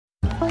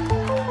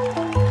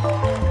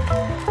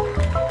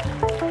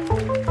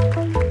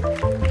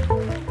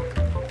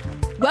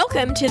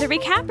Welcome to the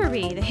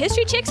Recapery, the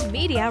History Chicks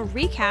Media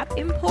Recap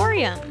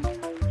Emporium.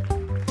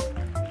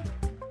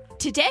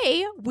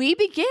 Today, we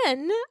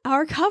begin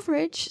our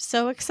coverage,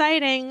 so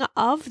exciting,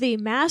 of the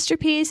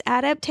masterpiece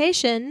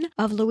adaptation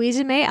of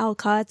Louisa May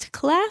Alcott's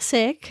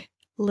classic,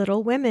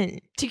 Little Women.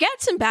 To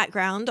get some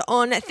background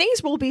on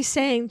things we'll be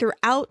saying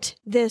throughout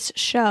this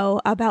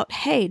show about,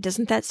 hey,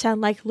 doesn't that sound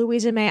like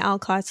Louisa May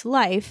Alcott's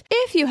life?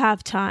 If you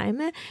have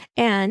time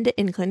and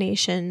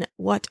inclination,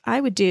 what I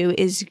would do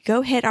is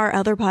go hit our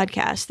other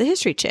podcast, The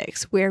History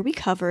Chicks, where we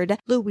covered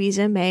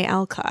Louisa May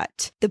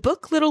Alcott. The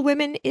book Little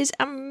Women is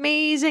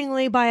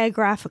amazingly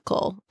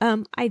biographical,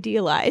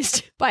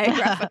 idealized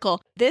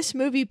biographical. This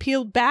movie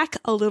peeled back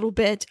a little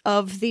bit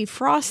of the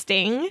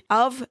frosting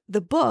of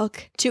the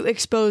book to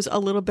expose a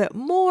little bit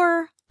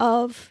more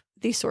of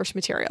the source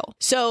material.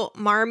 So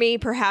Marmee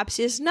perhaps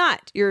is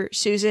not your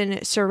Susan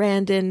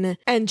Sarandon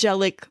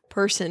angelic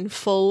person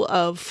full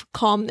of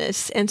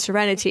calmness and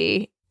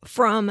serenity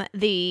from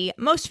the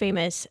most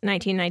famous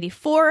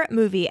 1994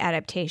 movie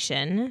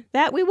adaptation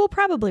that we will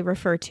probably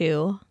refer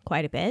to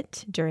quite a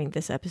bit during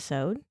this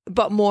episode,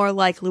 but more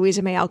like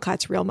Louisa May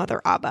Alcott's real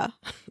mother, Abba.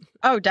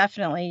 Oh,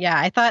 definitely. Yeah.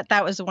 I thought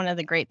that was one of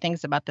the great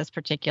things about this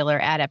particular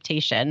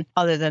adaptation,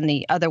 other than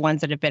the other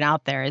ones that have been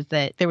out there, is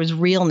that there was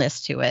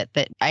realness to it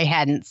that I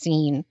hadn't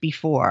seen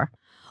before.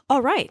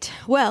 All right.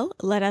 Well,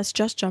 let us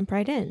just jump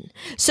right in.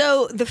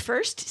 So the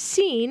first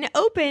scene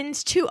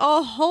opens to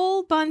a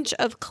whole bunch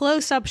of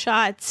close-up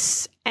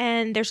shots,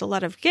 and there's a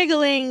lot of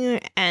giggling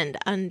and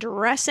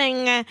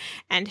undressing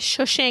and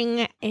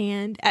shushing.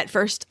 And at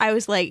first I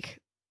was like,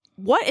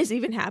 what is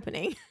even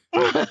happening?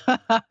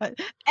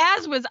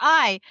 As was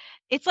I.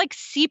 It's like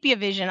sepia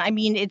vision. I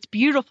mean, it's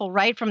beautiful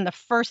right from the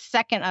first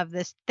second of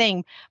this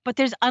thing, but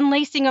there's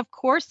unlacing of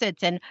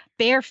corsets and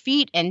bare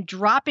feet and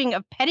dropping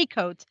of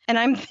petticoats. And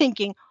I'm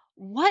thinking,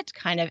 what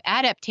kind of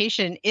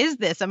adaptation is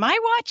this? Am I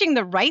watching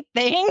the right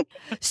thing?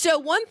 So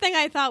one thing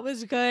I thought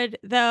was good,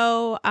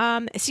 though,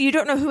 so you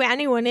don't know who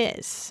anyone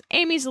is.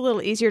 Amy's a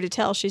little easier to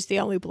tell. She's the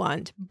only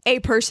blonde. A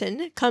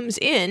person comes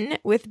in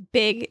with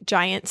big,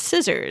 giant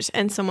scissors,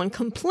 and someone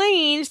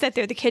complains that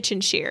they're the kitchen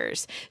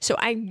shears. So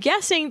I'm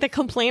guessing the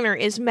complainer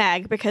is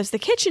Meg, because the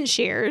kitchen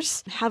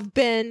shears have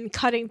been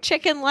cutting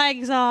chicken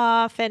legs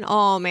off and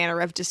all manner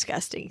of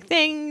disgusting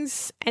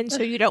things. And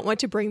so you don't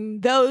want to bring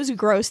those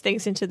gross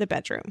things into the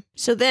bedroom.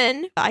 So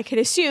then I could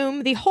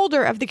assume the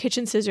holder of the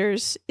kitchen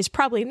scissors is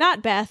probably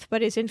not Beth,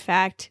 but is in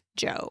fact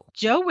Jo.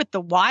 Jo with the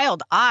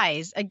wild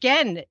eyes.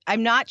 Again,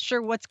 I'm not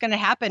sure what's going to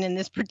happen in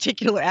this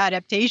particular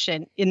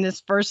adaptation in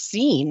this first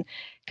scene,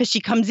 because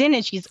she comes in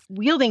and she's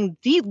wielding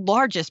the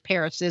largest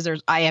pair of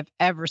scissors I have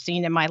ever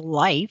seen in my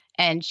life.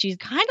 And she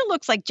kind of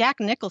looks like Jack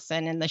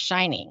Nicholson in The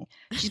Shining.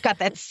 She's got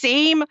that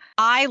same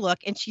eye look,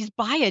 and she's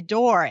by a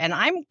door. And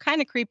I'm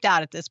kind of creeped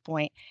out at this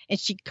point. And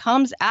she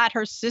comes at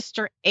her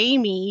sister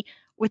Amy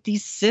with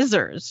these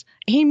scissors.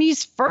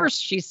 Amy's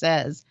first, she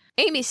says.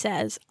 Amy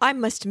says, I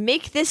must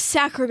make this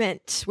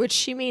sacrament, which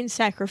she means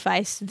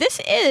sacrifice. This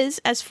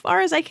is, as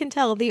far as I can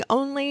tell, the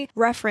only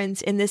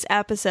reference in this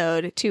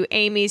episode to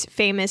Amy's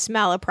famous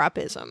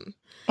malapropism.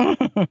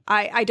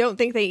 I don't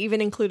think they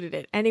even included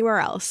it anywhere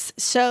else.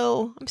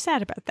 So I'm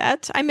sad about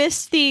that. I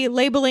missed the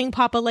labeling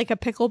Papa like a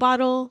pickle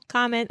bottle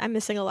comment. I'm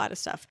missing a lot of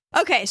stuff.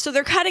 Okay, so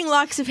they're cutting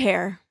locks of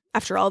hair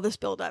after all this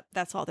buildup.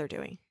 That's all they're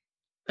doing.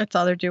 That's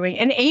all they're doing.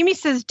 And Amy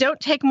says, don't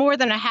take more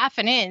than a half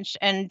an inch.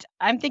 And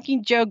I'm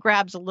thinking Jo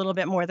grabs a little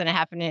bit more than a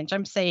half an inch.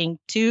 I'm saying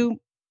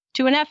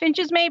 2.5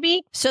 inches,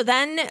 maybe. So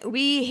then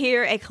we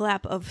hear a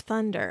clap of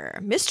thunder.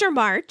 Mr.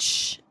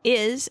 March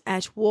is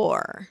at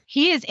war.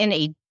 He is in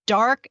a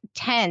dark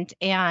tent,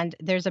 and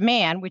there's a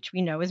man, which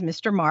we know is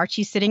Mr. March.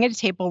 He's sitting at a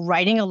table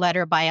writing a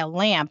letter by a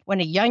lamp when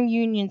a young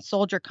Union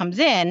soldier comes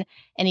in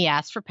and he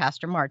asks for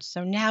Pastor March.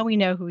 So now we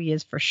know who he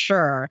is for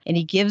sure. And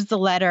he gives the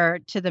letter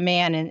to the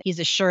man, and he's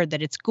assured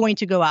that it's going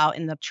to go out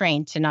in the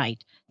train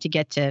tonight to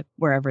get to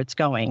wherever it's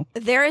going.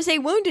 There is a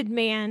wounded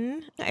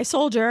man, a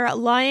soldier,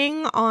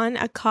 lying on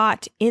a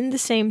cot in the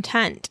same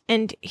tent.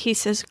 And he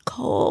says,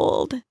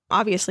 cold.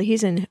 Obviously,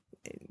 he's in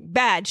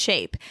bad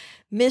shape.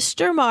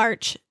 Mr.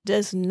 March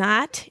does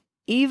not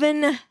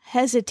even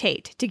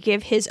hesitate to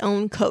give his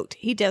own coat.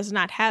 He does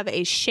not have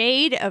a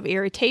shade of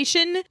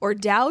irritation or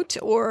doubt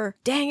or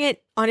dang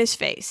it on his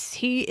face.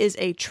 He is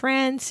a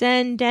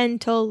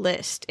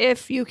transcendentalist.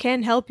 If you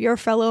can help your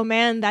fellow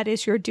man, that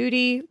is your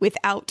duty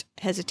without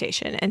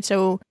hesitation. And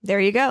so there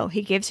you go.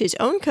 He gives his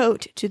own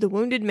coat to the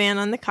wounded man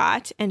on the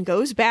cot and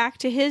goes back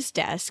to his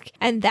desk.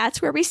 And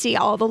that's where we see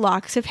all the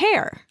locks of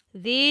hair.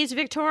 These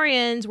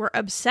Victorians were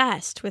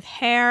obsessed with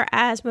hair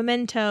as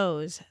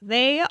mementos.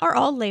 They are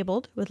all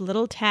labeled with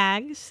little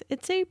tags.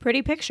 It's a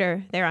pretty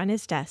picture there on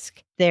his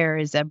desk. There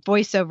is a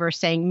voiceover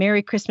saying,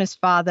 Merry Christmas,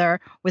 Father,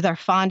 with our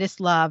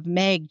fondest love,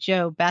 Meg,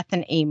 Jo, Beth,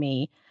 and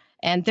Amy.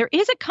 And there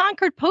is a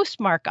Concord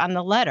postmark on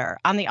the letter,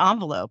 on the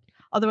envelope,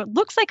 although it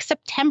looks like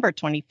September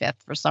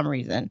 25th for some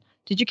reason.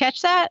 Did you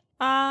catch that?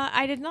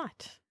 I did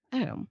not.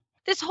 Oh.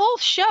 This whole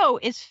show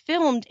is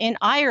filmed in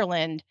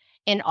Ireland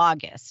in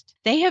August.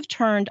 They have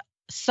turned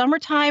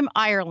summertime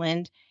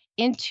Ireland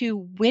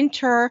into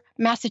winter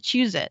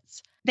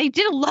Massachusetts. They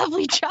did a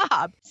lovely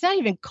job. It's not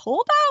even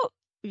cold out.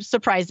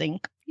 Surprising.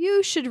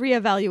 You should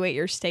reevaluate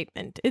your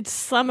statement. It's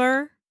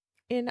summer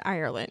in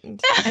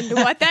Ireland. And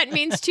what that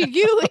means to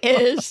you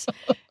is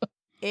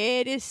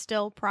it is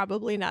still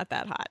probably not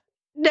that hot.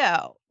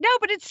 No,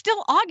 but it's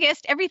still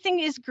August. Everything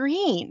is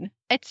green.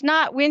 It's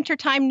not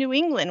wintertime New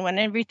England when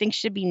everything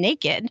should be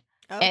naked.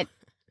 Oh. And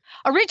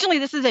originally,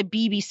 this is a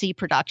BBC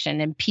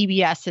production, and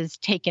PBS has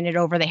taken it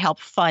over. They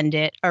helped fund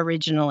it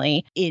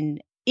originally. In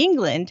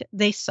England,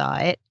 they saw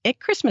it at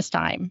Christmas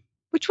time,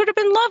 which would have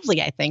been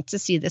lovely, I think, to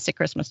see this at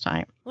Christmas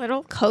time.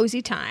 Little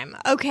cozy time.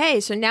 Okay,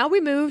 so now we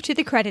move to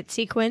the credit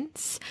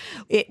sequence.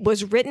 It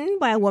was written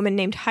by a woman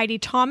named Heidi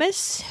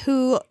Thomas,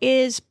 who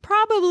is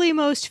probably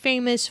most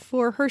famous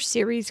for her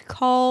series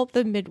called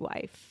The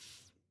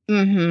Midwife.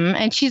 Mm-hmm.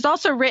 And she's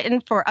also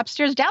written for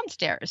Upstairs,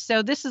 Downstairs.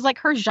 So this is like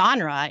her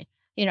genre,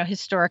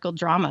 historical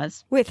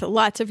dramas. With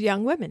lots of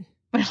young women.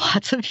 With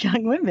lots of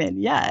young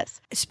women,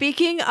 yes.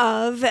 Speaking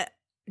of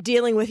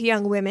dealing with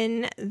young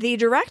women, the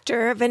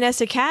director,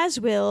 Vanessa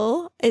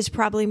Caswell, is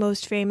probably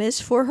most famous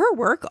for her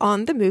work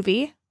on the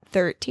movie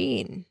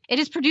 13. It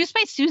is produced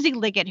by Susie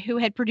Liggett, who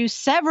had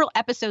produced several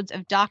episodes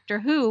of Doctor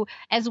Who,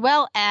 as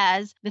well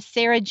as the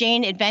Sarah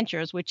Jane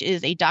Adventures, which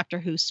is a Doctor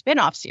Who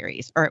spin-off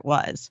series, or it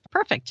was.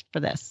 Perfect for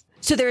this.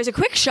 So there is a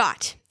quick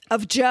shot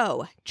of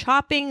Jo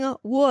chopping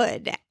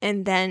wood,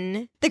 and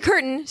then the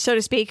curtain, so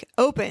to speak,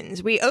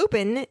 opens. We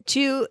open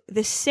to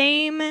the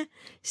same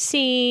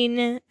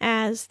scene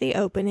as the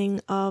opening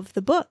of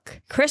the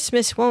book.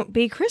 Christmas won't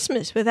be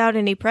Christmas without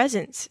any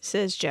presents,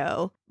 says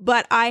Jo.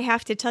 But I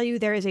have to tell you,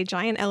 there is a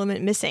giant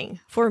element missing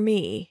for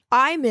me.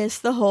 I miss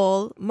the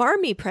whole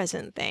Marmee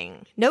present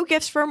thing. No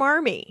gifts for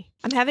Marmee.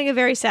 I'm having a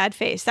very sad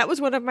face. That was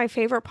one of my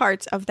favorite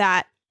parts of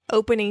that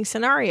opening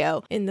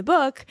scenario in the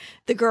book.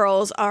 The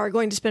girls are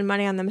going to spend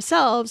money on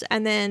themselves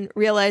and then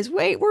realize,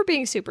 wait, we're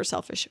being super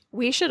selfish.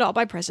 We should all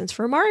buy presents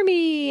for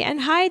Marmee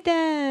and hide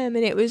them.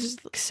 And it was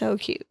so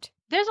cute.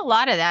 There's a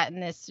lot of that in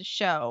this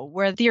show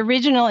where the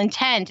original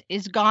intent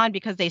is gone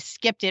because they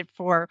skipped it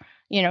for,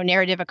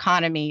 narrative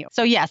economy.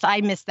 So yes,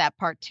 I missed that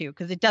part too,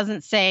 because it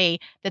doesn't say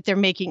that they're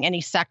making any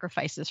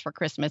sacrifices for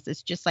Christmas.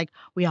 It's just like,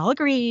 we all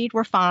agreed,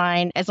 we're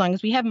fine, as long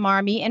as we have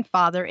Marmee and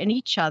Father and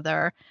each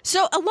other.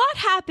 So a lot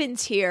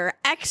happens here.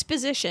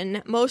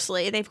 Exposition,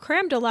 mostly. They've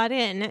crammed a lot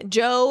in.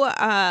 Jo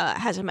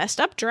has a messed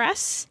up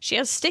dress. She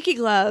has sticky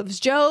gloves.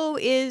 Jo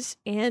is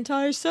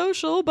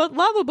antisocial but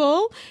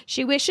lovable.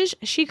 She wishes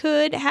she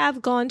could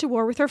have gone to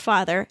war with her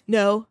father.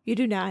 No, you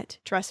do not.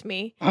 Trust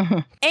me.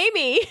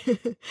 Amy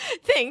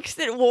thinks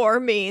that war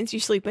means you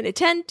sleep in a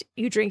tent,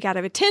 you drink out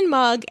of a tin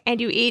mug,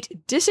 and you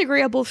eat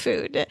disagreeable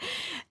food.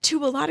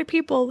 To a lot of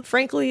people,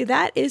 frankly,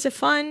 that is a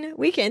fun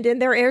weekend in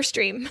their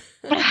Airstream.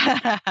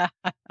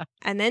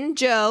 And then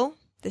Jo,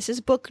 this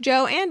is book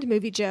Jo and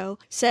movie Jo,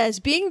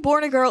 says, being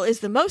born a girl is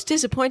the most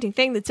disappointing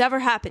thing that's ever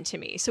happened to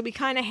me. So we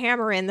kind of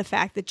hammer in the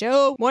fact that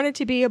Jo wanted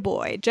to be a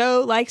boy.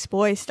 Jo likes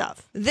boy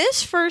stuff.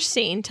 This first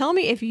scene, tell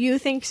me if you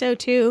think so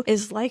too,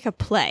 is like a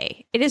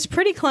play. It is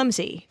pretty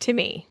clumsy to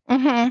me.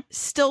 Mm-hmm.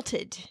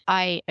 Stilted.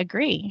 I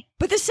agree.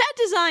 But the set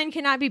design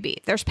cannot be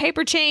beat. There's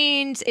paper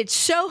chains. It's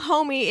so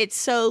homey. It's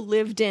so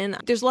lived in.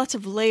 There's lots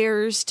of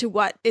layers to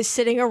what is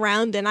sitting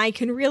around, and I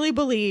can really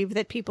believe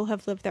that people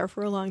have lived there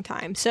for a long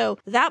time. So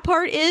that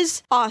part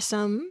is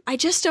awesome. I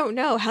just don't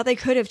know how they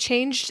could have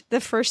changed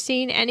the first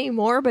scene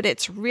anymore, but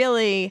it's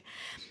really...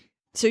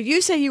 So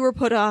you say you were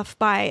put off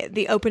by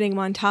the opening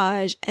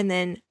montage, and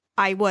then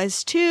I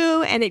was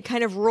too, and it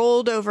kind of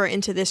rolled over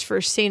into this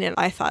first scene, and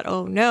I thought,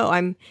 oh no,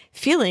 I'm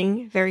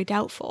feeling very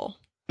doubtful.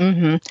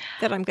 Mm-hmm.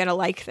 That I'm going to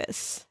like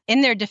this.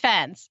 In their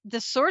defense,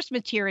 the source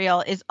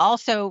material is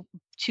also,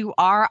 to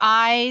our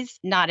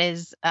eyes, not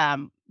as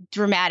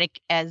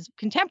dramatic as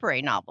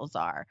contemporary novels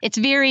are. It's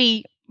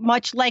very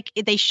much like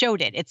they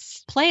showed it.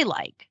 It's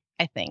play-like,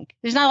 I think.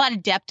 There's not a lot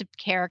of depth of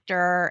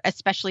character,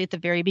 especially at the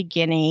very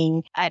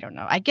beginning. I don't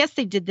know. I guess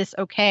they did this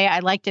okay. I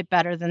liked it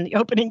better than the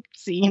opening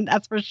scene,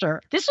 that's for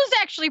sure. This was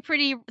actually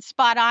pretty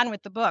spot on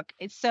with the book.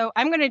 So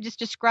I'm going to just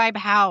describe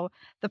how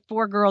the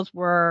four girls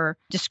were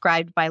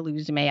described by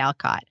Louisa May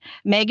Alcott.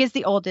 Meg is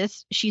the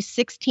oldest. She's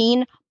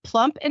 16,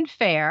 plump and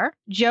fair.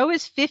 Jo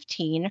is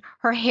 15.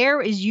 Her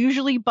hair is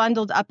usually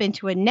bundled up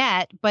into a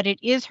net, but it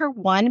is her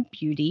one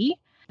beauty.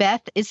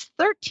 Beth is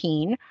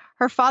 13.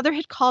 Her father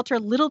had called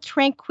her Little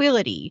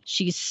Tranquility.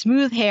 She's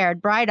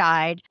smooth-haired,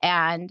 bright-eyed,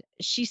 and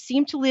she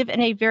seemed to live in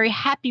a very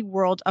happy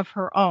world of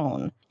her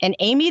own. And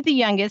Amy, the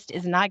youngest,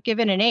 is not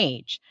given an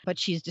age, but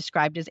she's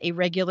described as a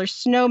regular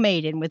snow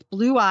maiden with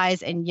blue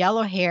eyes and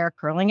yellow hair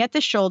curling at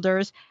the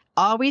shoulders,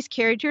 always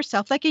carried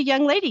herself like a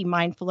young lady,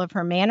 mindful of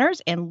her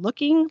manners and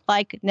looking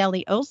like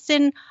Nellie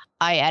Olson.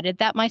 I added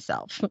that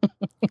myself.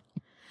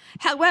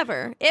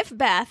 However, if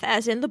Beth,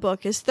 as in the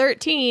book, is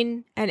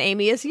 13 and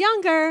Amy is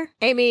younger,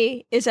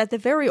 Amy is at the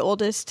very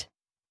oldest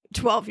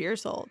 12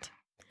 years old.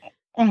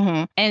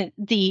 Mm-hmm. And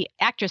the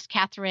actress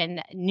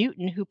Catherine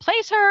Newton, who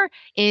plays her,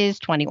 is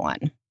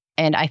 21.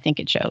 And I think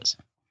it shows.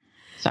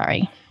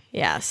 Sorry.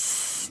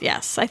 Yes.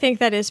 Yes. I think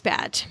that is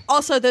bad.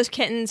 Also, those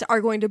kittens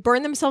are going to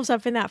burn themselves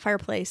up in that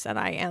fireplace, and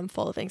I am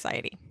full of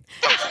anxiety.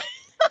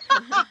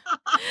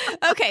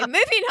 Okay,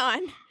 moving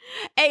on.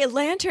 A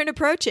lantern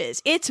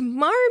approaches. It's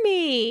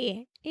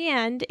Marmee.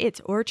 And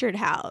it's Orchard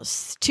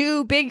House.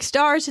 2 big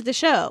stars of the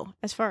show,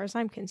 as far as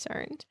I'm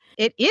concerned.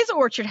 It is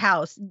Orchard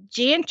House.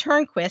 Jan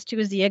Turnquist, who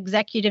is the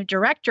executive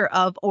director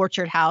of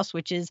Orchard House,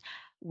 which is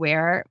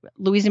where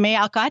Louisa May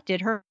Alcott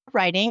did her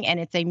writing, and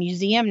it's a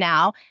museum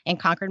now in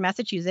Concord,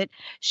 Massachusetts.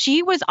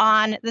 She was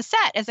on the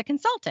set as a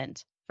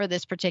consultant for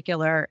this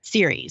particular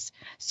series.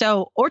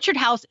 So Orchard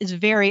House is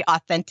very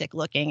authentic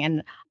looking,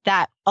 and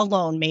that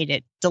alone made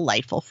it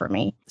delightful for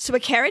me. So a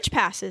carriage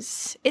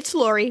passes. It's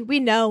Laurie. We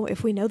know,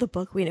 if we know the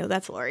book, we know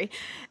that's Laurie.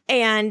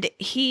 And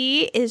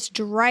he is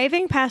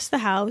driving past the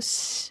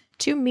house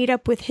to meet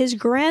up with his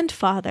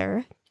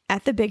grandfather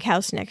at the big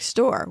house next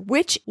door,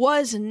 which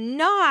was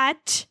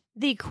not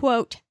the,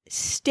 quote,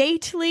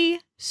 stately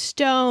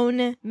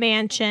stone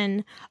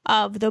mansion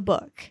of the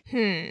book.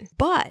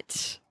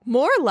 But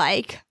more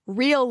like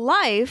real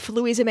life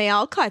Louisa May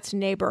Alcott's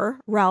neighbor,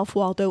 Ralph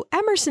Waldo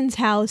Emerson's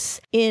house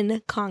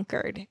in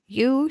Concord.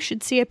 You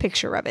should see a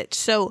picture of it.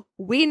 So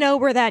we know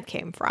where that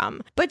came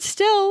from. But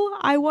still,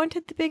 I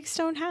wanted the big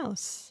stone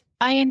house.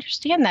 I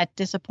understand that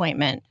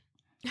disappointment.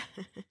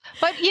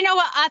 But you know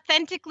what?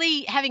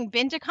 Authentically, having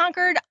been to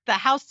Concord, the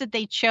house that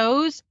they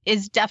chose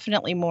is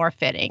definitely more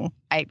fitting,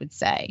 I would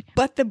say.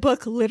 But the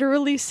book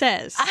literally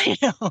says, I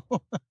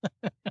know.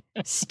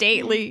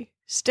 stately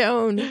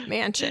stone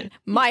mansion.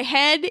 My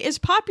head is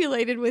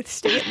populated with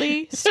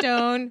stately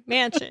stone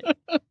mansion.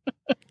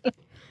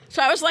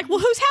 So I was like, well,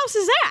 whose house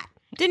is that?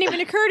 Didn't even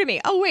occur to me.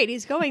 Oh, wait,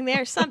 he's going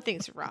there.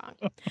 Something's wrong.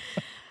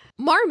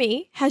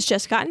 Marmee has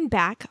just gotten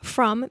back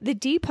from the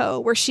depot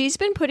where she's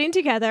been putting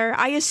together,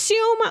 I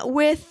assume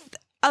with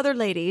other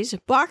ladies,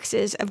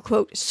 boxes of,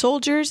 quote,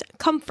 soldiers'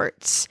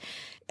 comforts,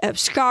 of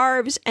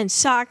scarves and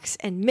socks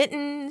and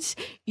mittens,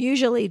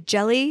 usually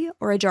jelly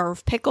or a jar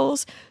of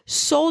pickles.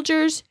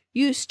 Soldiers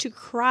used to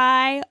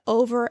cry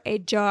over a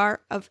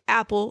jar of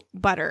apple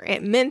butter.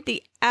 It meant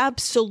the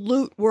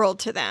absolute world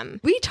to them.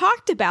 We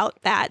talked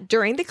about that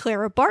during the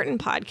Clara Barton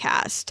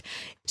podcast.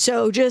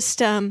 So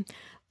just a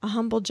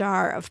humble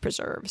jar of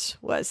preserves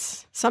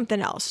was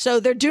something else. So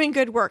they're doing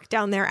good work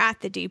down there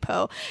at the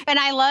depot. And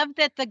I love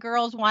that the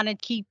girls want to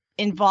keep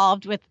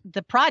involved with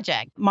the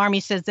project. Marmee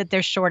says that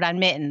they're short on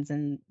mittens,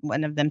 and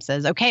one of them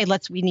says, okay,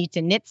 we need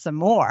to knit some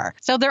more.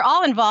 So they're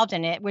all involved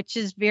in it, which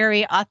is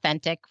very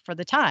authentic for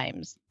the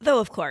times. Though,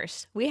 of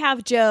course, we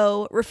have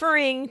Jo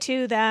referring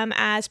to them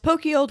as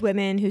pokey old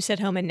women who sit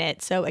home and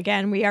knit. So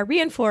again, we are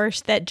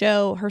reinforced that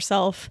Jo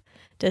herself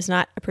does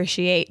not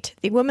appreciate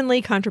the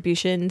womanly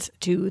contributions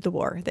to the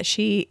war that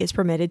she is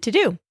permitted to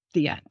do.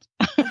 The end.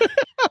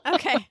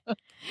 Okay.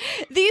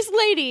 These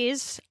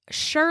ladies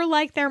sure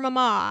like their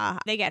mama.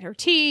 They get her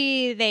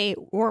tea, they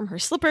warm her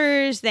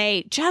slippers,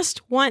 they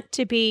just want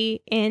to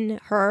be in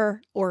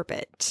her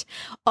orbit.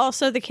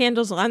 Also, the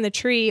candles on the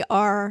tree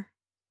are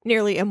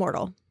nearly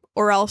immortal,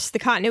 or else the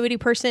continuity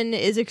person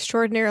is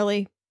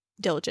extraordinarily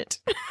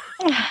diligent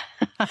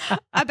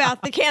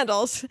about the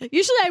candles.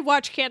 Usually I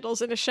watch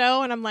candles in a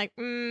show and I'm like,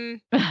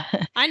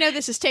 I know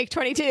this is take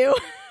 22.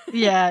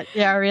 Yeah,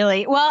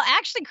 really. Well,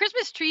 actually,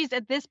 Christmas trees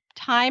at this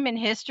time in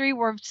history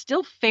were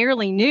still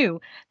fairly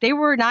new. They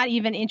were not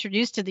even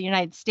introduced to the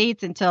United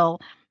States until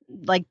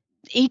like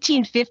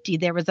 1850.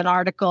 There was an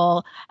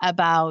article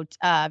about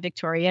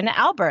Victoria and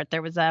Albert.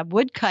 There was a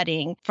wood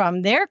cutting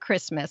from their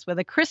Christmas with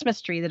a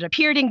Christmas tree that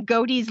appeared in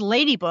Godey's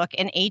Ladybook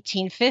in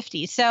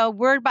 1850. So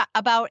we're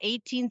about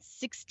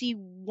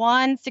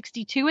 1861,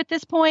 62 at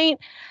this point.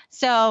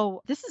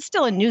 So this is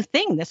still a new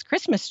thing, this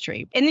Christmas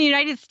tree. In the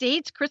United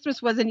States,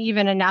 Christmas wasn't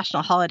even a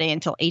national holiday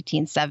until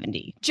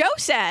 1870. Jo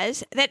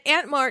says that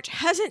Aunt March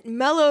hasn't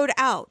mellowed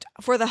out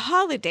for the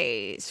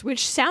holidays,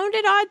 which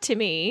sounded odd to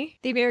me.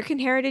 The American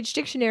Heritage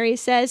Dictionary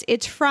says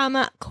it's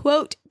from,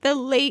 quote, the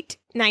late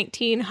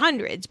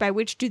 1900s, by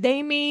which do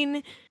they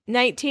mean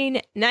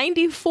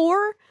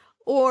 1994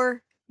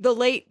 or the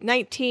late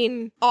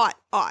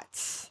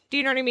 1900s? Do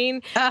you know what I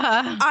mean?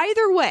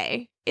 Either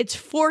way, it's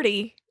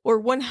 40 or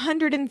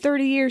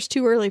 130 years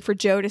too early for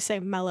Jo to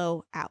say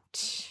mellow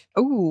out.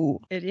 Ooh,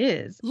 it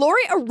is.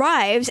 Laurie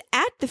arrives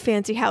at the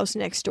fancy house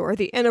next door,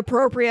 the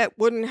inappropriate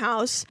wooden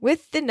house,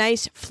 with the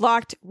nice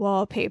flocked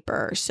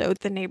wallpaper. So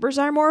the neighbors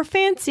are more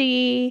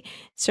fancy,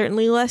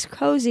 certainly less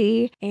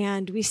cozy,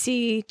 and we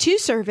see 2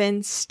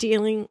 servants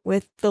dealing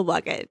with the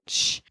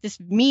luggage. This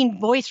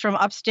mean voice from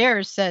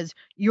upstairs says,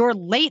 "You're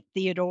late,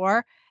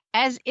 Theodore,"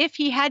 as if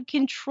he had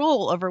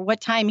control over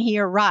what time he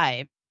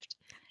arrived.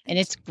 And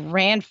it's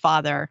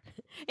grandfather.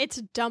 It's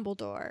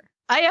Dumbledore.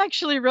 I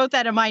actually wrote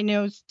that in my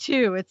notes,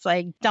 too. It's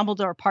like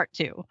Dumbledore Part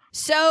 2.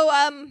 So,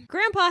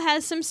 Grandpa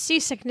has some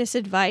seasickness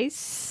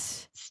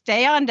advice.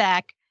 Stay on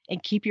deck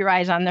and keep your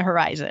eyes on the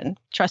horizon.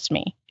 Trust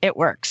me, it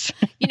works.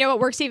 You know what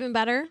works even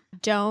better?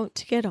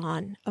 Don't get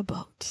on a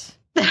boat.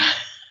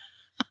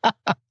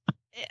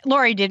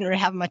 Laurie didn't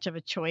have much of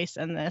a choice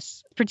in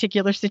this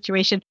particular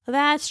situation.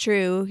 That's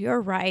true.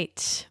 You're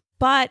right.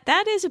 but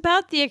that is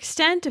about the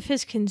extent of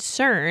his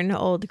concern,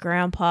 old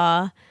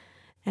grandpa.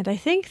 And I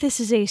think this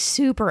is a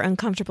super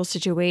uncomfortable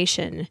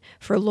situation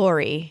for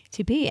Laurie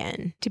to be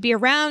in. To be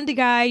around a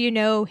guy,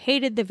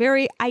 hated the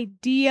very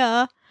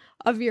idea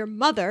of your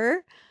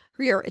mother,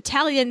 your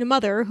Italian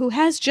mother, who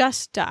has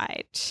just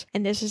died.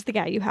 And this is the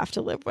guy you have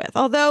to live with.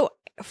 Although,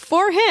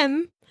 for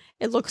him,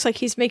 it looks like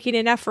he's making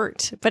an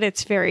effort, but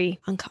it's very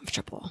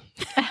uncomfortable.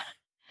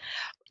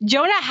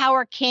 Jonah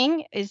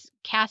Hauer-King is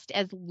cast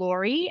as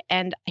Laurie,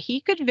 and he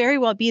could very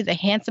well be the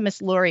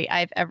handsomest Laurie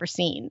I've ever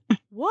seen.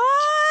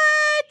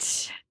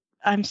 What?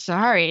 I'm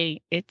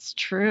sorry. It's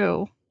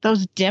true.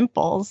 Those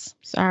dimples.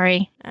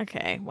 Sorry.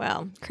 Okay,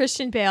 well,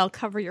 Christian Bale,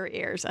 cover your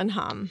ears and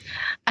hum.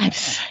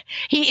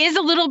 He is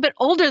a little bit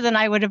older than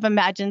I would have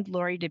imagined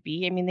Laurie to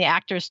be. I mean, the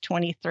actor's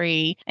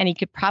 23, and he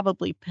could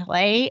probably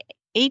play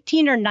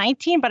 18 or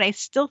 19, but I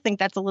still think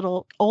that's a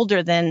little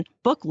older than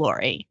Book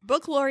Laurie.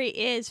 Book Laurie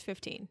is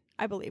 15,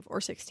 I believe,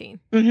 or 16.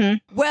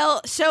 Mm-hmm.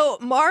 Well, so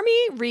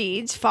Marmee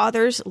reads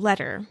Father's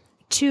letter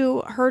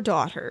to her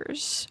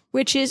daughters,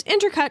 which is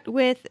intercut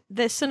with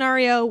the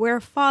scenario where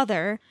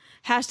Father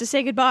has to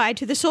say goodbye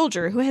to the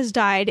soldier who has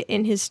died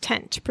in his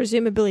tent,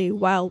 presumably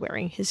while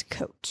wearing his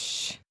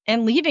coat.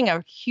 And leaving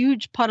a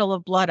huge puddle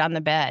of blood on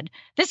the bed.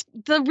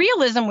 The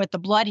realism with the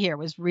blood here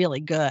was really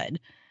good.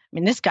 I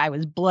mean, this guy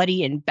was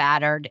bloody and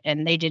battered,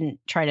 and they didn't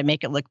try to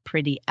make it look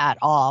pretty at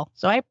all.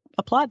 So I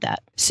applaud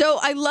that. So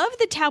I love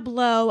the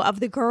tableau of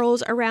the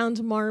girls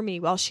around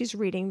Marmee while she's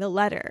reading the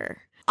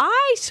letter.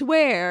 I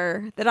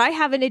swear that I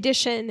have an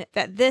edition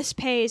that this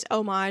pays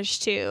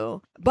homage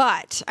to,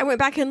 but I went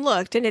back and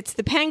looked, and it's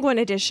the Penguin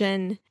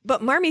edition,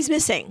 but Marmee's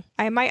missing.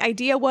 My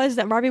idea was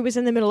that Marmee was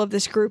in the middle of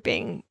this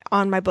grouping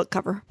on my book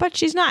cover, but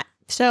she's not.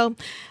 So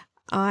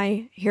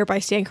I hereby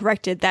stand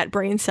corrected. That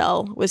brain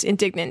cell was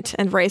indignant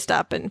and raised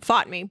up and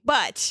fought me,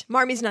 but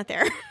Marmee's not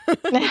there.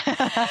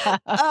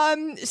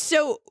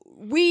 So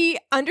we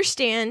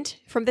understand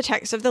from the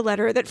text of the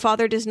letter that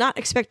Father does not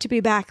expect to be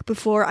back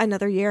before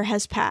another year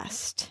has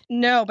passed.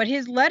 No, but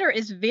his letter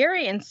is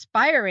very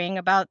inspiring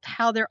about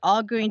how they're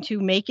all going to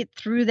make it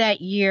through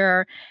that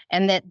year,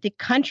 and that the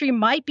country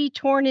might be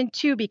torn in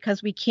two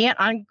because we can't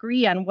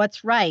agree on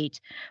what's right.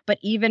 But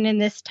even in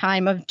this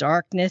time of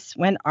darkness,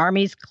 when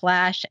armies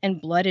clash and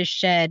blood is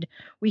shed,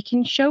 we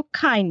can show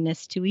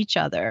kindness to each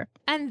other.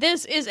 And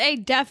this is a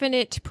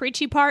definite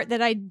preachy part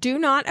that I do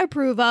not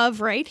approve of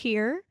right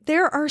here.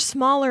 There are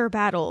smaller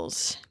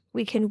battles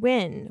we can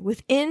win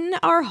within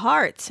our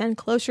hearts and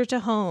closer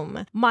to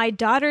home. My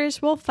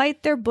daughters will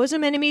fight their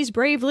bosom enemies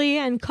bravely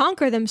and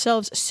conquer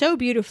themselves so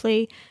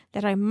beautifully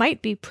that I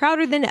might be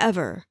prouder than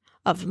ever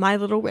of my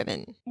little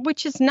women.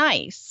 Which is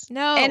nice.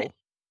 No. And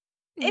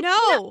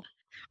no.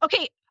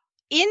 Okay.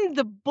 In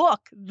the book,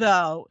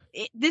 though,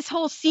 this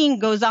whole scene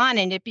goes on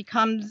and it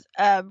becomes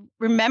a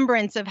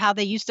remembrance of how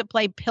they used to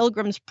play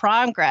Pilgrim's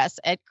Progress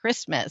at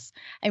Christmas.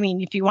 I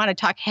mean, if you want to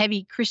talk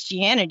heavy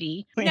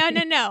Christianity.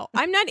 No.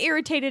 I'm not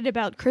irritated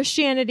about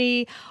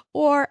Christianity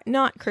or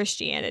not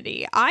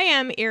Christianity. I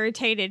am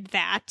irritated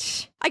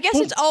that, I guess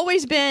it's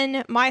always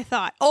been my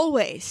thought,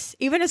 always,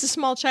 even as a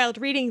small child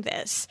reading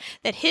this,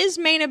 that his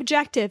main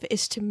objective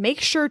is to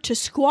make sure to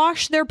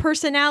squash their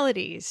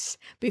personalities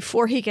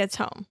before he gets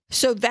home.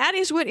 So that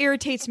is what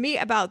irritates me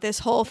about this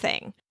whole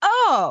thing.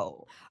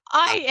 Oh,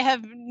 I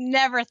have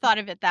never thought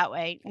of it that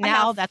way.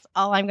 Now that's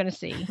all I'm going to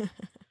see.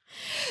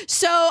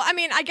 So, I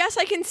mean, I guess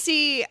I can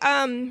see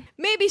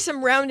maybe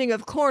some rounding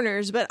of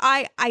corners, but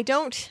I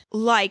don't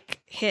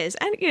like his.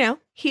 And,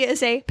 he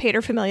is a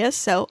paterfamilias,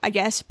 so I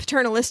guess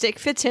paternalistic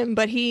fits him,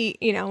 but he,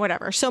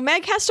 whatever. So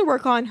Meg has to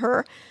work on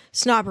her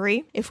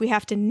snobbery, if we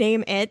have to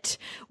name it.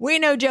 We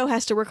know Jo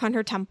has to work on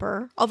her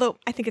temper, although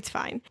I think it's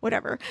fine.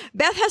 Whatever.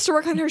 Beth has to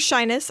work on her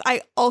shyness.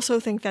 I also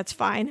think that's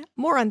fine.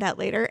 More on that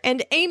later.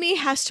 And Amy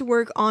has to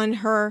work on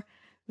her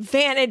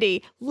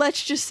vanity.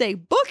 Let's just say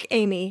Book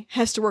Amy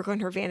has to work on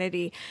her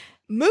vanity.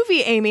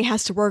 Movie Amy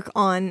has to work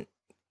on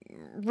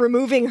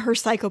removing her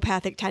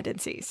psychopathic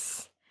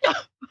tendencies.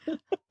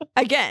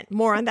 Again,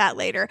 more on that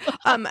later.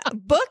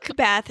 Book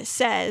Beth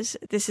says,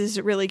 this is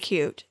really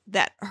cute,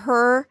 that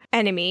her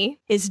enemy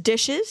is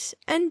dishes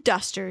and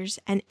dusters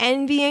and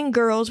envying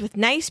girls with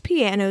nice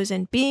pianos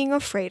and being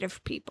afraid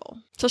of people.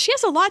 So she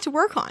has a lot to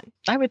work on.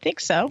 I would think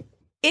so.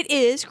 It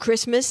is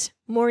Christmas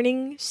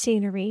morning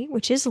scenery,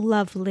 which is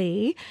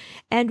lovely,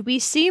 and we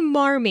see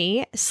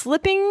Marmee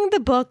slipping the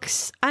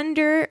books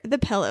under the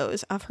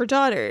pillows of her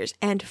daughters,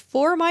 and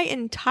for my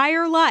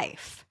entire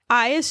life,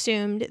 I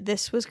assumed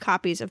this was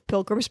copies of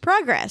Pilgrim's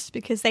Progress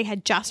because they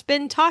had just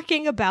been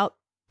talking about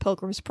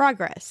Pilgrim's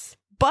Progress.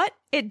 But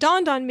it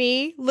dawned on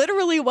me,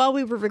 literally while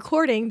we were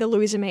recording the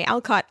Louisa May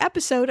Alcott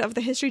episode of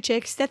The History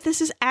Chicks, that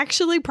this is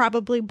actually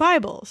probably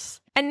Bibles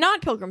and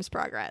not Pilgrim's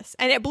Progress,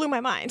 and it blew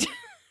my mind.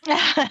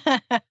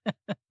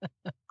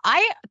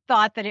 I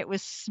thought that it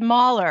was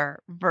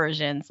smaller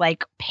versions,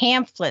 like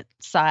pamphlet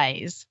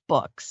size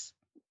books,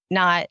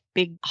 not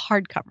big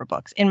hardcover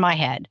books in my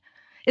head.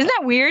 Isn't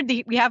that weird?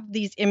 We have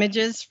these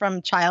images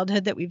from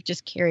childhood that we've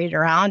just carried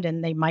around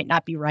and they might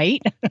not be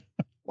right.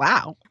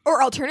 Wow.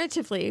 Or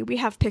alternatively, we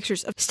have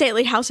pictures of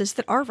stately houses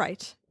that are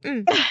right.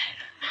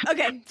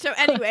 Okay, so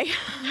anyway.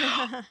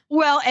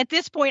 Well, at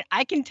this point,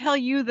 I can tell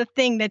you the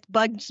thing that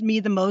bugs me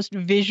the most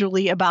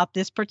visually about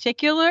this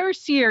particular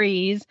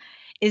series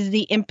is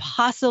the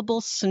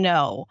impossible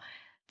snow.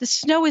 The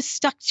snow is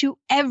stuck to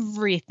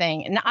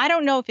everything. And I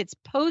don't know if it's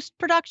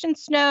post-production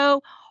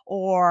snow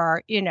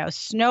or,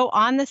 snow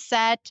on the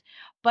set,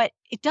 but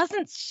it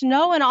doesn't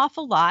snow an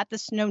awful lot. The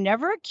snow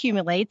never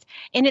accumulates,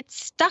 and it's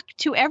stuck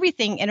to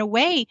everything in a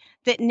way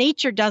that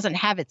nature doesn't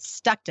have it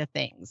stuck to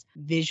things.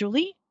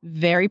 Visually,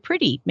 very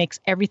pretty, makes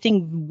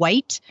everything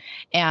white,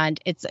 and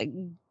it's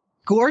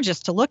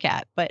gorgeous to look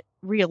at, but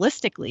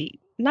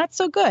realistically, not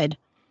so good.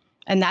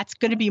 And that's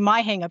going to be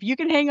my hang up. You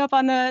can hang up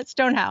on the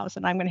stone house,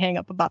 and I'm going to hang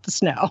up about the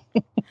snow.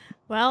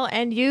 Well,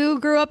 and you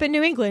grew up in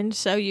New England,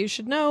 so you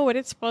should know what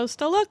it's supposed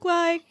to look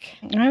like.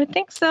 I would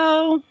think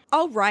so.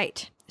 All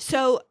right.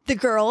 So the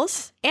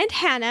girls and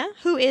Hannah,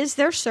 who is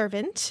their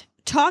servant,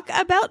 talk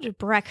about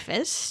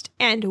breakfast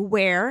and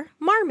where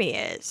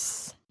Marmee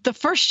is. The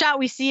first shot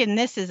we see in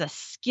this is a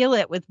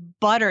skillet with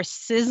butter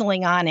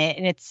sizzling on it.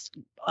 And it's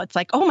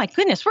like, oh my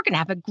goodness, we're going to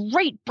have a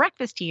great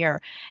breakfast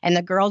here. And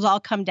the girls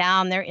all come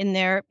down. They're in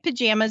their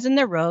pajamas and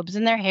their robes,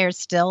 and their hair's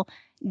still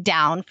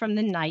down from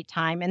the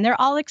nighttime. And they're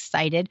all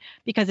excited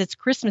because it's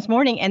Christmas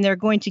morning, and they're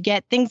going to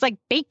get things like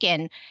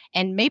bacon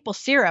and maple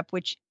syrup,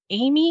 which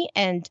Amy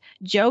and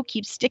Joe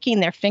keep sticking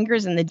their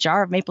fingers in the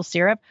jar of maple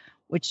syrup,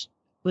 which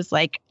was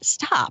like,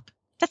 stop.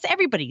 That's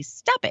everybody.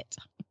 Stop it.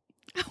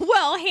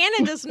 Well,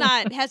 Hannah does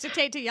not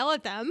hesitate to yell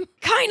at them.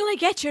 Kindly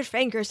get your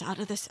fingers out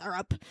of the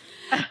syrup.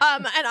 And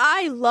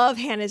I love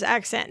Hannah's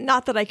accent.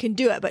 Not that I can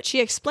do it, but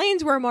she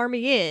explains where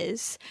Marmee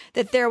is,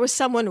 that there was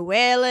someone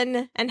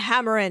wailing and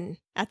hammering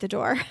at the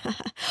door.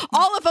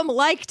 All of them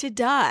like to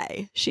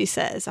die, she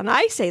says. And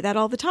I say that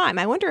all the time.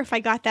 I wonder if I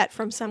got that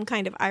from some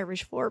kind of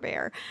Irish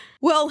forebear.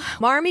 Well,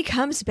 Marmee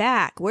comes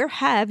back. Where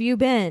have you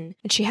been?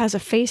 And she has a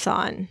face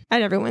on,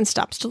 and everyone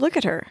stops to look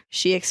at her.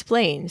 She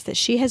explains that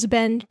she has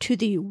been to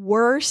the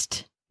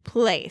worst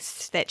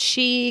place that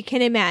she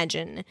can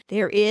imagine.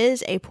 There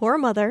is a poor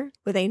mother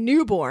with a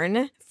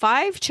newborn,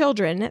 5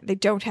 children. They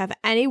don't have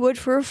any wood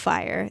for a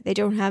fire. They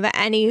don't have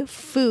any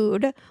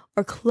food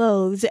or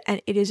clothes,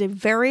 and it is a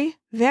very,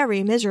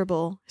 very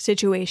miserable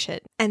situation.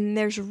 And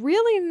there's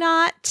really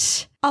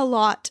not a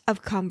lot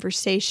of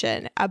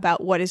conversation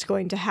about what is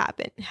going to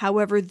happen.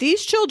 However,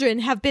 these children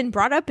have been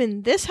brought up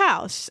in this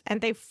house,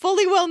 and they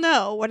fully well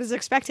know what is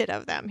expected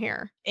of them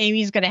here.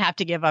 Amy's going to have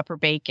to give up her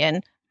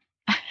bacon.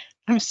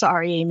 I'm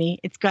sorry, Amy.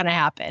 It's going to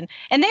happen.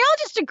 And they all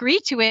just agree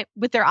to it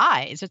with their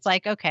eyes. It's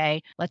like,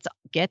 okay, let's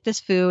get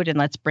this food and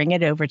let's bring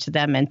it over to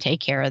them and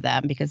take care of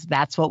them, because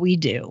that's what we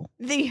do.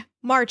 The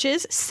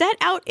Marches set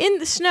out in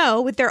the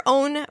snow with their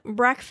own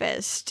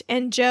breakfast,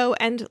 and Joe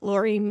and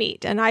Lori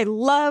meet. And I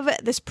love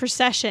this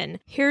procession.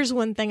 Here's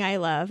one thing I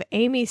love.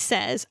 Amy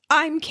says,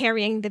 I'm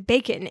carrying the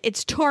bacon.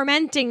 It's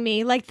tormenting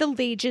me like the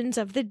legions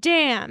of the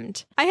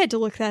damned. I had to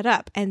look that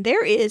up, and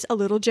there is a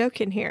little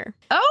joke in here.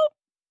 Oh,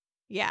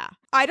 yeah.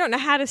 I don't know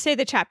how to say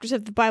the chapters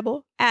of the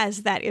Bible,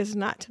 as that is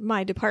not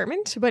my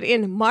department, but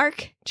in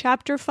Mark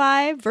chapter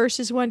 5,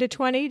 verses 1 to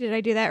 20, did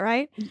I do that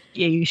right?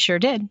 Yeah, you sure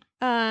did.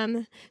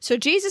 So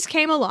Jesus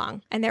came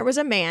along, and there was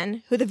a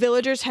man who the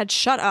villagers had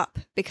shut up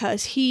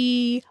because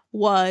he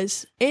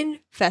was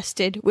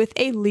infested with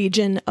a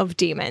legion of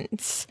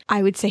demons.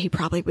 I would say he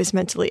probably was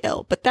mentally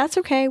ill, but that's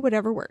okay,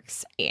 whatever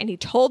works. And he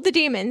told the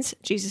demons,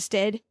 Jesus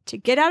did, to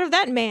get out of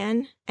that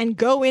man and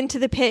go into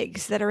the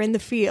pigs that are in the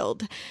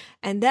field.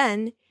 And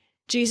then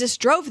Jesus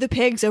drove the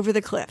pigs over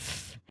the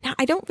cliff. Now,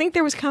 I don't think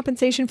there was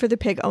compensation for the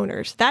pig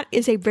owners. That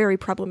is a very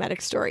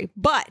problematic story.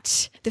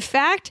 But the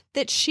fact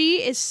that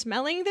she is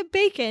smelling the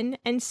bacon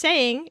and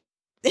saying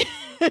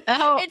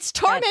it's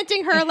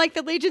tormenting her like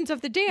the legions of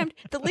the damned.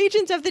 The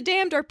legions of the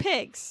damned are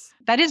pigs.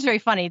 That is very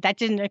funny. That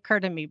didn't occur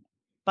to me.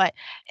 But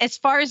as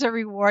far as a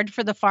reward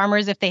for the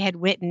farmers, if they had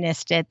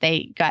witnessed it,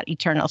 they got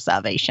eternal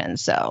salvation.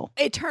 So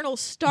eternal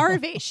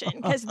starvation,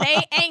 because they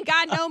ain't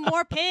got no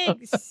more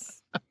pigs.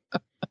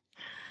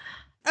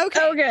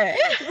 Okay.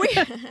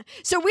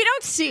 So we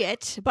don't see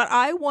it, but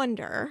I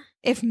wonder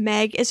if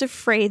Meg is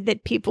afraid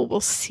that people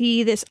will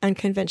see this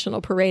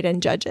unconventional parade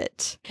and judge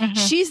it. Mm-hmm.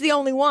 She's the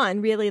only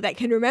one, really, that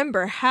can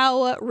remember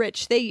how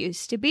rich they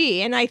used to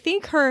be. And I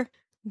think her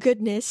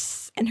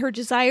goodness and her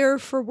desire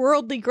for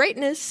worldly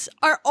greatness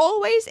are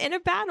always in a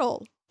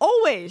battle.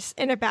 Always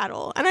in a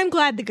battle. And I'm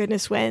glad the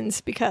goodness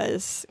wins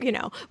because,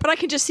 but I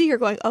can just see her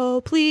going,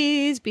 oh,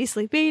 please be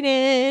sleeping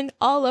in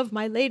all of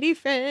my lady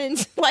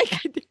friends.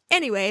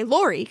 Anyway,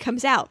 Laurie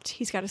comes out.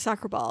 He's got a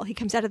soccer ball. He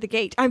comes out of the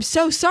gate. I'm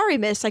so sorry,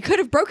 miss. I could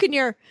have broken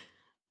your...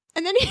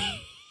 And then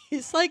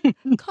he's like,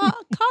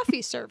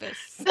 coffee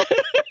service.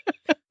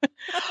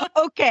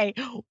 Okay.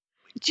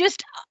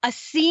 Just a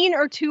scene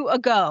or two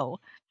ago,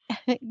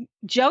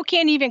 Joe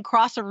can't even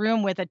cross a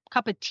room with a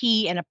cup of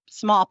tea and a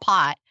small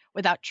pot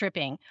without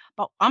tripping.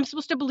 But I'm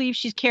supposed to believe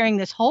she's carrying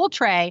this whole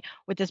tray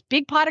with this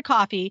big pot of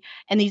coffee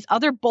and these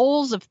other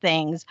bowls of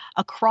things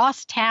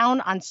across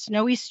town on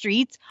snowy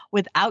streets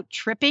without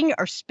tripping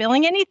or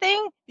spilling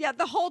anything. Yeah,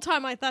 the whole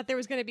time I thought there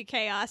was going to be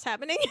chaos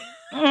happening.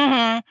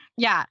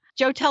 Yeah.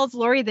 Jo tells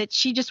Lori that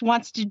she just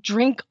wants to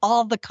drink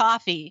all the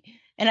coffee.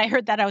 And I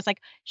heard that. I was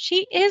like,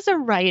 she is a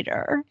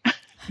writer.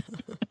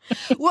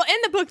 Well, in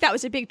the book, that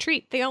was a big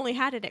treat. They only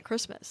had it at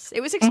Christmas.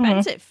 It was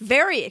expensive,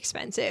 very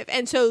expensive.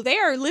 And so they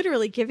are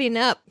literally giving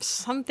up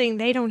something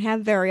they don't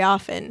have very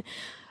often.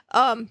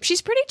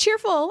 She's pretty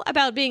cheerful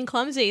about being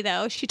clumsy,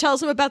 though. She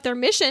tells him about their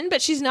mission,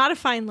 but she's not a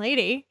fine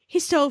lady.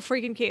 He's so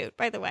freaking cute,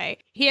 by the way.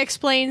 He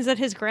explains that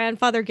his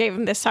grandfather gave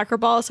him this soccer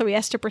ball, so he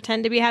has to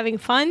pretend to be having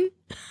fun.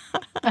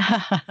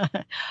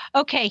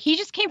 Okay, he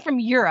just came from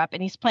Europe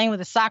and he's playing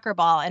with a soccer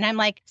ball. And I'm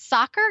like,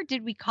 soccer?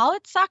 Did we call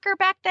it soccer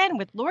back then?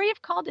 Would Lori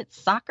have called it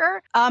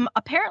soccer?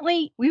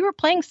 Apparently, we were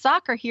playing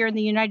soccer here in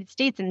the United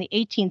States in the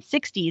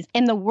 1860s.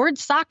 And the word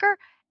soccer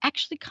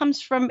actually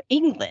comes from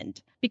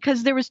England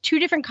because there was two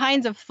different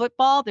kinds of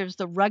football. There's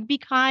the rugby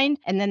kind,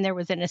 and then there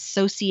was an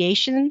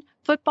association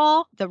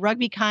football. The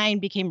rugby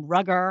kind became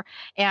rugger,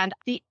 and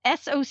the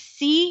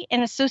SOC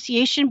and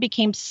association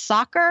became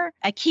soccer.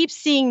 I keep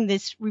seeing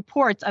this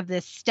reports of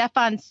this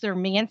Stefan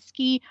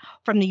Sermansky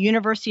from the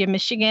University of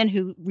Michigan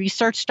who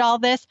researched all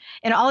this,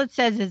 and all it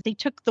says is they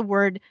took the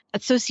word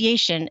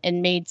association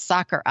and made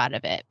soccer out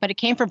of it, but it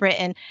came from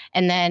Britain,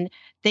 and then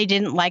they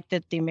didn't like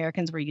that the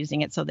Americans were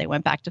using it, so they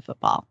went back to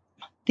football.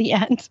 The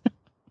end.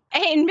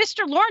 And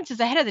Mr. Lawrence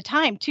is ahead of the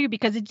time, too,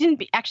 because it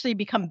didn't actually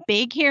become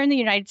big here in the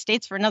United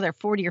States for another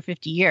 40 or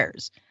 50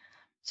 years.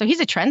 So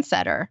he's a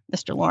trendsetter,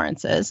 Mr.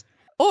 Lawrence is.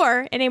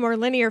 Or, in a more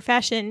linear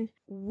fashion,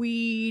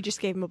 we just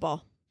gave him a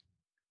ball.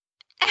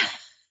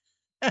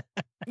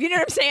 You know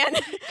what I'm saying?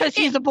 Because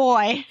he's a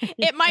boy.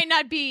 It might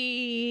not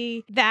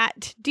be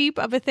that deep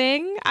of a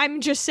thing.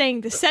 I'm just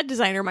saying the set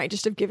designer might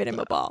just have given him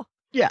a ball.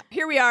 Yeah.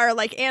 Here we are,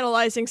 like,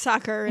 analyzing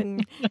soccer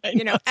and,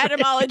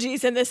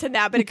 etymologies and this and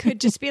that, but it could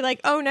just be like,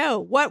 oh no,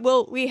 what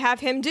will we have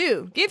him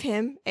do? Give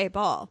him a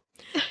ball.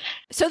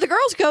 So the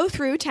girls go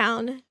through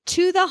town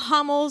to the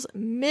Hummels'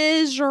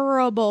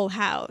 miserable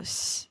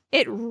house.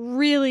 It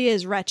really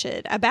is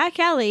wretched. A back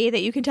alley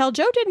that you can tell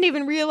Jo didn't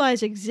even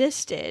realize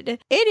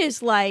existed. It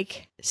is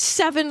like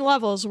 7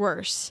 levels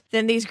worse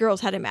than these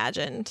girls had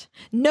imagined.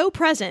 No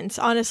presents,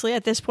 honestly,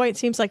 at this point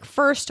seems like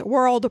first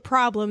world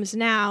problems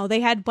now. They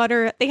had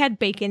butter, they had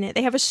bacon,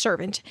 they have a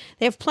servant,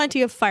 they have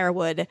plenty of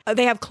firewood,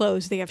 they have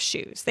clothes, they have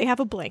shoes, they have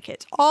a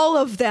blanket. All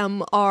of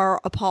them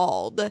are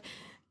appalled.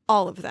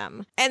 All of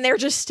them. And they're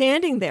just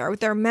standing there with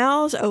their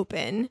mouths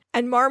open.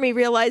 And Marmee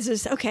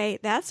realizes, okay,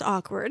 that's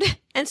awkward,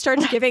 and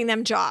starts giving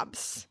them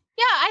jobs.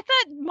 Yeah, I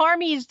thought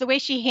Marmee's, the way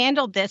she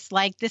handled this,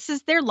 like, this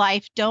is their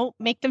life. Don't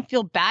make them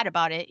feel bad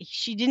about it.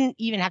 She didn't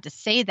even have to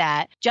say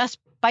that. Just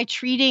by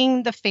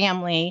treating the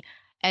family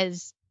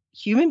as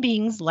human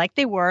beings like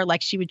they were,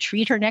 like she would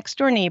treat her next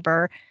door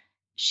neighbor.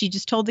 She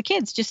just told the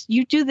kids, just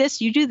you do this,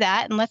 you do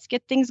that, and let's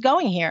get things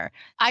going here.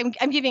 I'm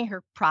giving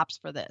her props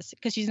for this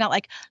because she's not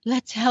like,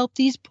 let's help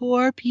these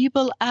poor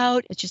people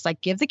out. It's just like,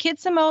 give the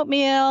kids some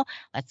oatmeal.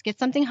 Let's get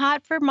something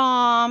hot for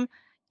mom,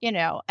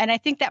 And I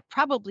think that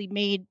probably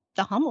made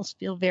the Hummels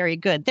feel very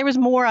good. There was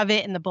more of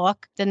it in the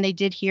book than they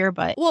did here,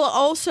 but... Well,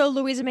 also,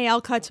 Louisa May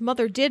Alcott's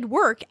mother did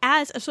work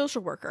as a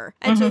social worker.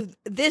 And so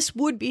this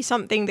would be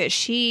something that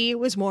she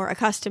was more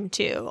accustomed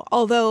to.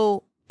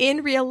 Although,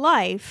 in real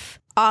life...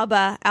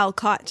 Abba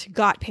Alcott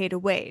got paid a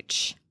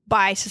wage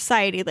by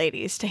society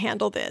ladies to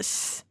handle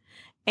this.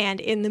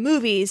 And in the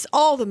movies,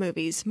 all the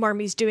movies,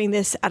 Marmee's doing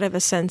this out of a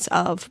sense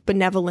of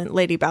benevolent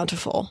Lady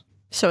Bountiful.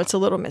 So it's a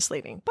little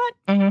misleading,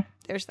 but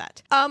there's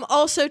that.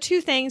 Also, 2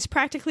 things,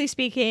 practically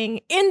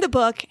speaking. In the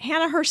book,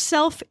 Hannah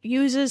herself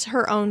uses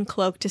her own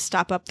cloak to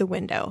stop up the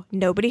window.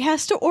 Nobody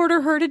has to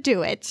order her to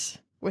do it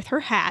with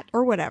her hat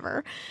or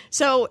whatever.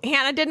 So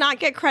Hannah did not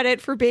get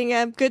credit for being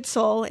a good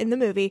soul in the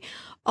movie.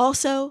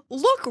 Also,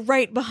 look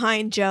right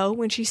behind Jo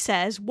when she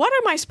says, what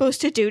am I supposed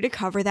to do to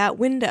cover that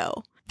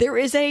window? There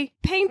is a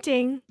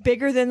painting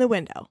bigger than the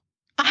window.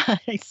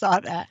 I saw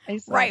that.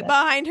 Right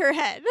behind her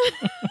head.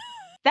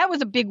 That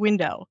was a big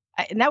window.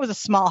 And that was a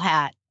small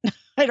hat.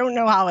 I don't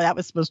know how that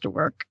was supposed to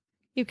work.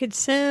 You could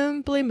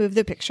simply move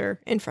the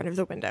picture in front of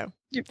the window.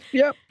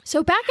 Yep.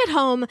 So back at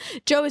home,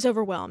 Jo is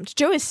overwhelmed.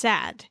 Jo is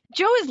sad.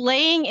 Jo is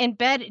laying in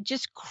bed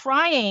just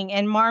crying,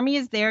 and Marmee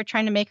is there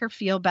trying to make her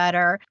feel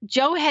better.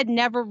 Jo had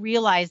never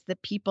realized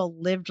that people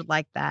lived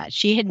like that.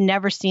 She had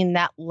never seen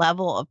that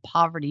level of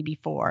poverty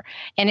before,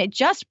 and it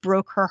just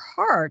broke her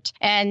heart.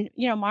 And,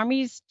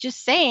 Marmee's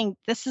just saying,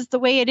 this is the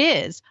way it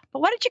is. But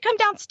why don't you come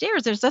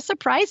downstairs? There's a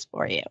surprise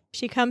for you.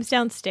 She comes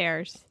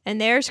downstairs,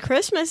 and there's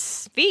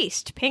Christmas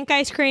feast. Pink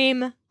ice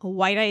cream,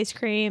 white ice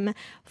cream,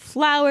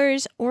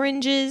 flowers,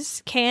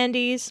 oranges,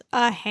 candies,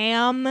 a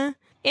ham.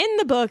 In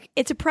the book,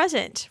 it's a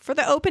present for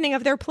the opening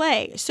of their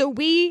play. So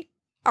we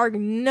are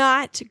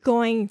not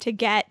going to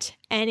get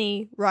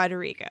any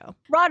Rodrigo.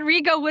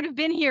 Rodrigo would have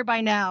been here by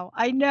now.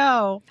 I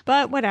know.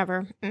 But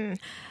whatever.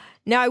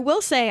 Now, I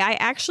will say I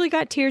actually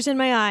got tears in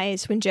my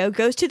eyes when Joe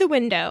goes to the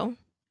window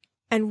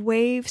and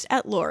waves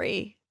at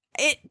Laurie.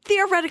 It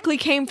theoretically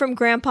came from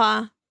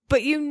Grandpa,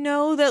 but you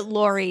know that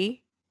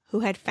Laurie,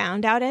 who had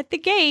found out at the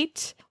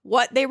gate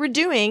what they were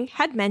doing,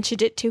 had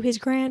mentioned it to his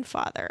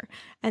grandfather.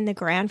 And the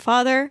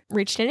grandfather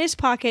reached in his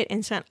pocket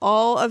and sent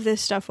all of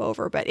this stuff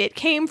over, but it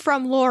came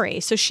from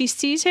Laurie. So she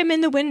sees him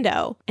in the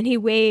window and he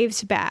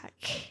waves back.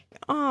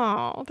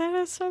 Oh, that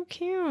is so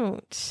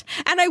cute.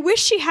 And I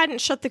wish she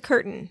hadn't shut the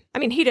curtain. I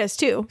mean, he does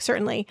too,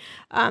 certainly.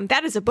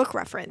 That is a book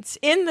reference.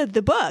 In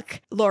the book,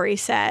 Laurie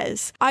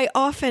says, I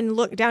often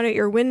look down at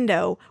your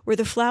window where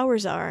the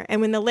flowers are. And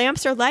when the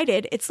lamps are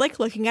lighted, it's like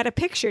looking at a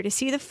picture to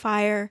see the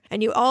fire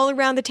and you all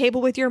around the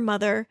table with your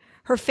mother.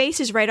 Her face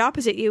is right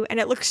opposite you, and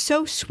it looks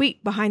so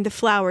sweet behind the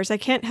flowers. I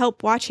can't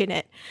help watching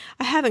it.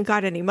 I haven't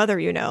got any mother,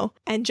 you know.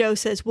 And Joe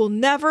says, we'll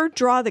never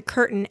draw the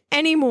curtain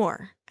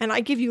anymore. And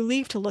I give you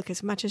leave to look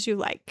as much as you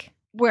like.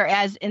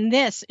 Whereas in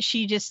this,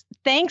 she just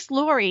thanks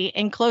Laurie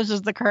and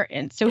closes the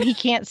curtain so he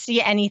can't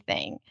see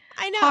anything.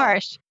 I know.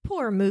 Harsh.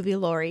 Poor movie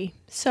Laurie.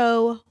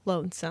 So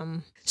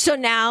lonesome. So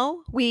now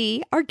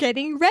we are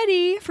getting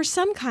ready for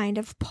some kind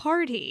of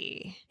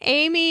party.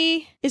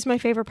 Amy is my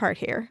favorite part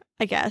here,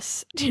 I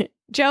guess.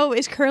 Joe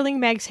is curling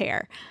Meg's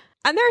hair.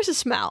 And there's a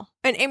smell.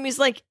 And Amy's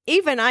like,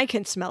 even I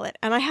can smell it.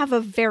 And I have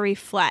a very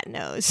flat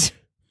nose.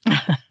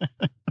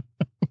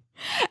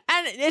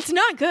 And it's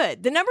not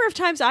good. The number of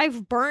times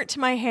I've burnt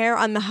my hair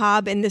on the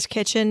hob in this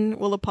kitchen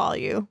will appall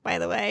you, by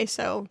the way.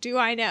 So do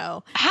I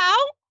know. How?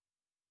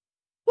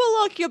 Well,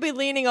 look, you'll be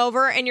leaning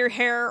over and your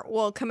hair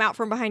will come out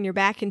from behind your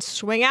back and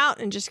swing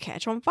out and just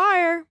catch on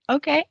fire.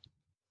 Okay.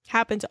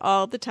 Happens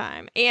all the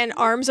time. And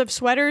arms of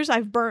sweaters,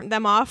 I've burnt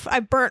them off.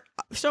 I've burnt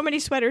so many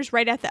sweaters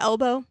right at the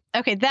elbow.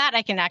 Okay, that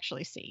I can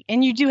actually see.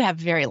 And you do have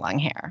very long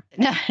hair.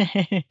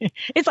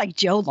 It's like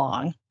Joe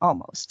long,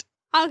 almost.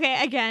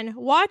 Okay, again,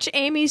 watch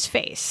Amy's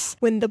face.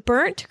 When the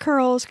burnt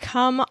curls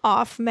come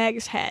off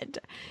Meg's head,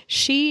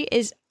 she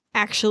is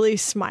actually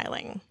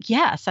smiling.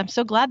 Yes, I'm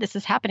so glad this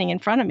is happening in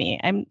front of me.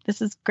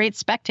 This is great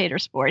spectator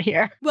sport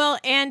here. Well,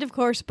 and of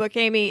course, Book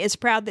Amy is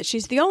proud that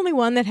she's the only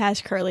one that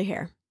has curly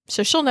hair.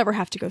 So she'll never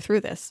have to go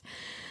through this.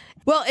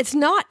 Well, it's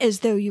not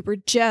as though you were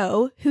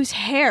Joe, whose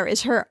hair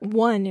is her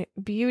one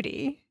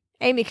beauty.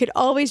 Amy could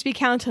always be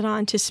counted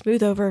on to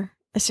smooth over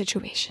a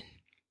situation.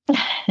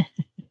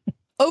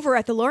 Over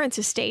at the Lawrence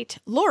estate,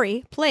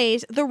 Laurie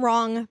plays the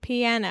wrong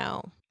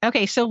piano.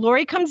 Okay, so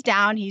Laurie comes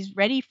down. He's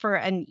ready for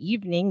an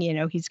evening. You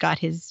know, he's got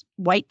his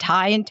white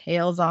tie and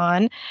tails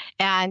on,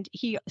 and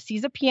he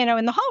sees a piano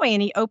in the hallway,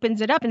 and he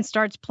opens it up and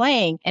starts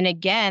playing. And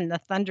again, the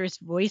thunderous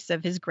voice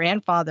of his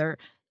grandfather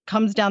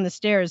comes down the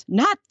stairs.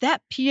 Not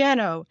that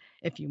piano.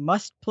 If you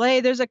must play,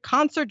 there's a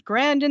concert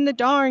grand in the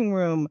drawing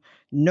room.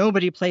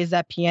 Nobody plays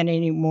that piano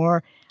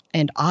anymore.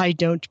 And I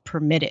don't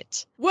permit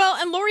it. Well,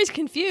 and Laurie's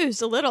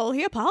confused a little.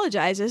 He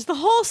apologizes. The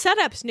whole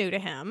setup's new to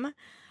him.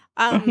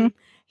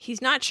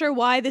 He's not sure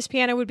why this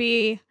piano would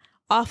be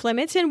off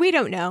limits, and we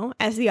don't know,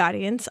 as the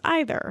audience,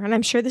 either. And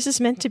I'm sure this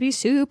is meant to be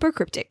super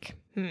cryptic.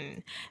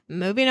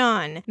 Moving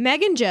on.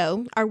 Meg and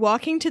Joe are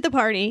walking to the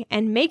party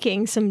and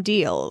making some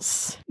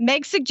deals.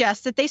 Meg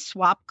suggests that they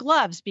swap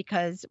gloves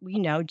because we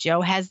know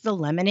Joe has the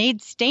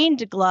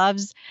lemonade-stained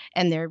gloves,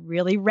 and they're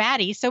really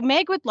ratty. So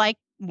Meg would like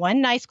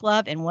one nice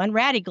glove and one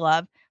ratty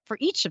glove for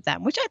each of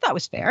them, which I thought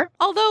was fair.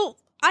 Although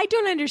I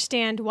don't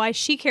understand why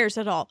she cares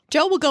at all.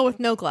 Joe will go with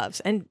no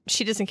gloves and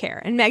she doesn't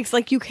care. And Meg's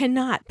like, you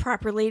cannot.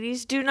 Proper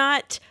ladies do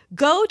not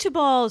go to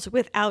balls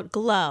without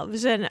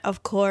gloves. And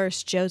of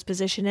course, Joe's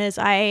position is,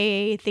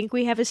 I think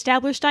we have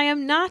established I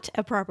am not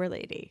a proper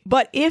lady.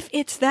 But if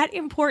it's that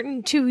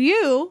important to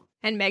you,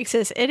 and Meg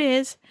says it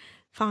is,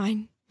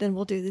 fine. Then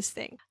we'll do this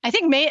thing. I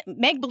think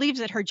Meg believes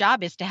that her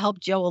job is to help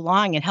Joe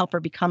along and help her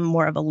become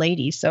more of a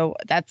lady. So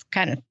that's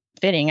kind of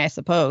fitting, I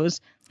suppose,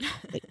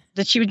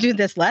 that she would do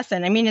this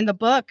lesson. I mean, in the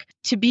book,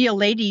 to be a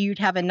lady, you'd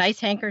have a nice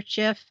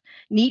handkerchief,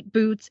 neat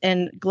boots,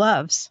 and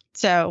gloves.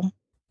 So,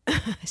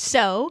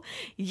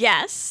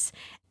 yes.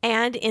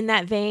 And in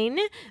that vein,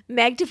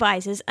 Meg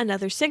devises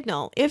another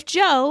signal. If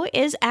Joe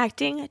is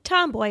acting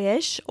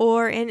tomboyish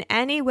or in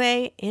any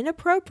way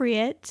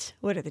inappropriate,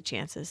 what are the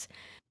chances?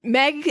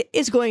 Meg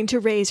is going to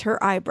raise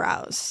her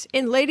eyebrows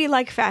in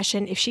ladylike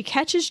fashion if she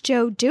catches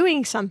Joe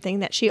doing something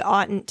that she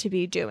oughtn't to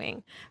be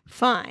doing.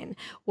 Fine.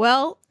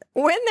 Well,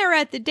 when they're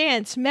at the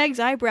dance,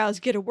 Meg's eyebrows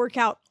get a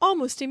workout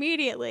almost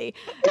immediately.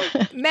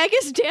 Meg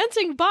is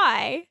dancing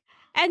by,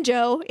 and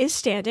Joe is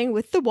standing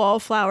with the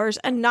wallflowers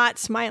and not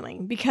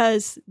smiling,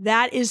 because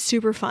that is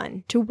super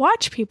fun. To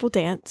watch people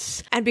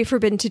dance and be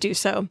forbidden to do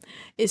so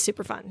is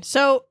super fun.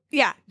 So,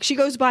 yeah, she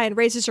goes by and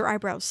raises her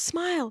eyebrows.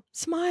 Smile,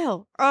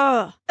 smile.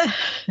 Ugh.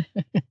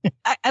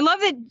 I love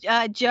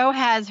that Joe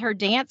has her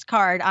dance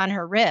card on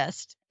her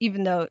wrist,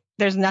 even though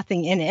there's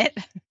nothing in it.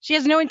 She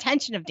has no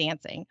intention of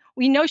dancing.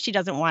 We know she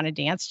doesn't want to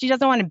dance. She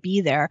doesn't want to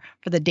be there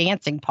for the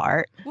dancing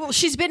part. Well,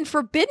 she's been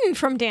forbidden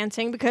from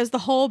dancing because the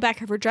whole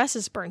back of her dress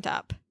is burnt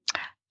up.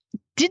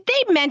 Did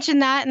they mention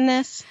that in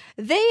this?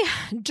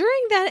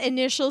 During that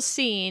initial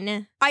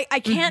scene, I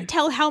can't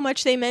tell how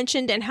much they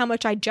mentioned and how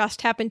much I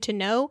just happened to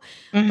know,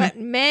 but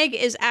Meg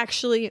is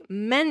actually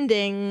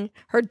mending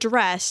her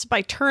dress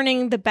by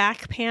turning the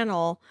back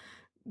panel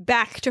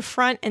back to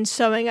front and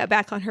sewing it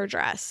back on her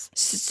dress.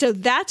 So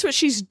that's what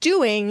she's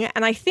doing,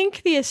 and I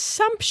think the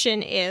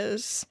assumption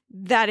is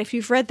that if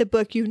you've read the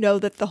book, you know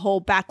that the whole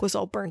back was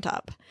all burnt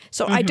up.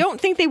 So I don't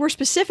think they were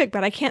specific,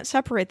 but I can't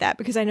separate that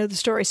because I know the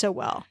story so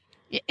well.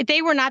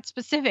 They were not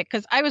specific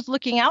because I was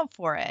looking out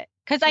for it.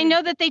 Because I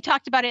know that they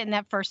talked about it in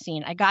that first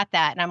scene. I got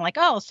that. And I'm like,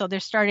 oh, so they're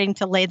starting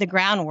to lay the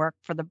groundwork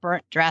for the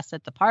burnt dress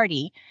at the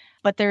party.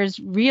 But there's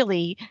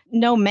really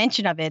no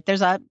mention of it.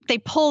 They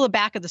pull the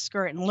back of the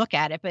skirt and look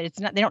at it, but it's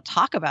not, they don't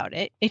talk about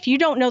it. If you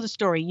don't know the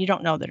story, you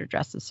don't know that her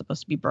dress is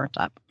supposed to be burnt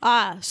up.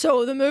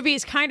 So the movie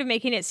is kind of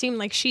making it seem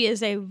like she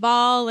is a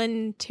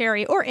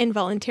voluntary or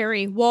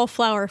involuntary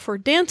wallflower for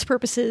dance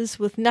purposes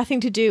with nothing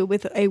to do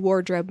with a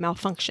wardrobe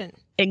malfunction.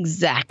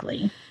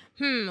 Exactly.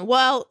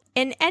 Well,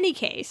 in any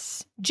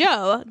case,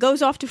 Jo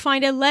goes off to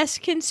find a less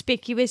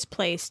conspicuous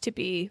place to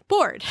be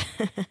bored.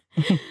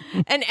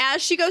 And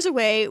as she goes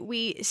away,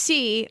 we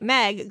see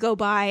Meg go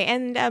by,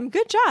 and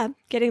good job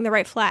getting the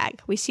right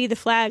flag. We see the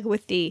flag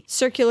with the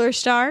circular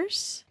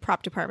stars,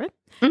 prop department.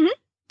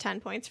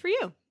 10 points for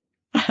you.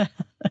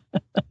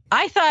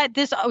 I thought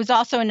this was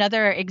also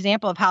another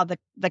example of how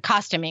the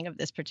costuming of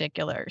this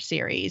particular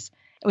series,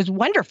 it was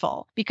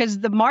wonderful because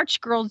the March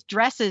girls'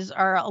 dresses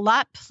are a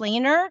lot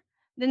plainer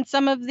than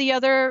some of the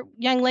other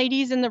young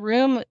ladies in the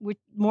room with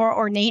more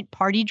ornate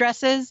party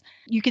dresses.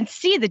 You can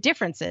see the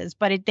differences,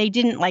 but they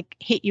didn't like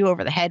hit you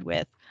over the head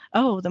with,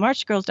 oh, the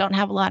March girls don't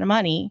have a lot of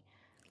money.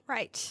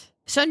 Right.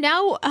 So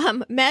now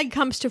Meg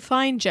comes to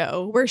find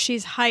Jo where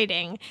she's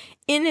hiding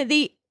in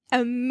the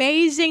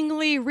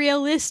amazingly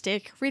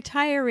realistic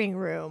retiring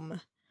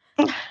room.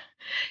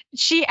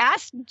 She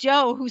asked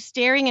Jo, who's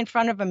staring in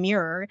front of a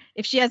mirror,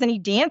 if she has any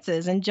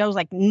dances. And Jo's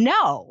like,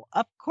 no,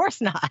 of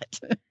course not.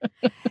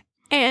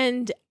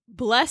 And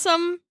bless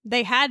them,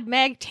 they had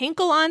Meg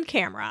tinkle on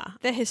camera.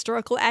 The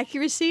historical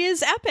accuracy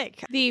is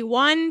epic. The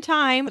one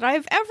time that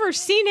I've ever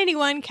seen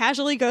anyone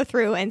casually go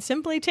through and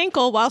simply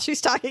tinkle while she's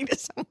talking to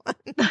someone.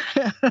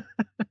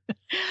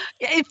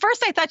 At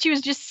first, I thought she was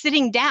just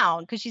sitting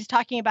down because she's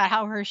talking about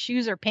how her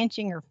shoes are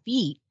pinching her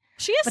feet.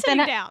 She is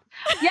sitting down.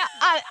 Yeah,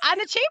 on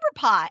a chamber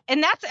pot.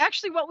 And that's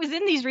actually what was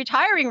in these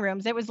retiring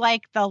rooms. It was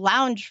like the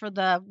lounge for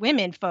the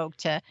women folk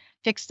to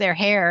fix their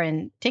hair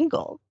and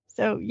tingle.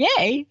 So,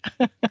 yay.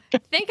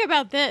 Think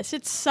about this.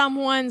 It's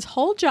someone's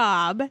whole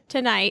job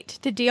tonight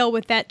to deal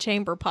with that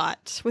chamber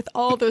pot with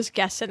all those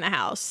guests in the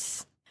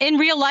house. In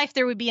real life,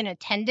 there would be an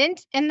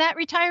attendant in that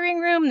retiring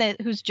room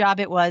whose job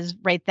it was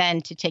right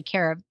then to take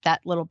care of that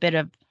little bit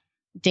of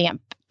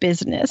damp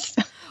business.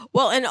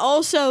 Well, and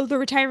also the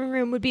retiring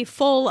room would be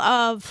full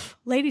of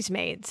ladies'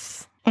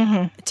 maids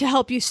to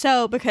help you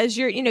sew because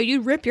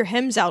you rip your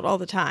hems out all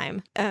the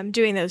time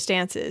doing those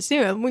dances.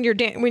 When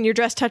your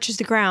dress touches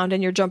the ground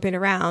and you're jumping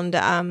around,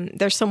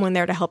 there's someone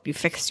there to help you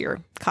fix your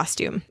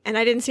costume. And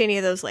I didn't see any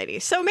of those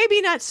ladies. So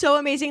maybe not so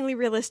amazingly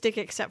realistic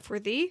except for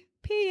the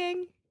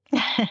peeing.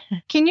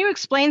 Can you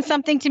explain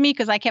something to me?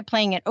 Because I kept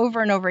playing it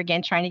over and over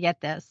again trying to get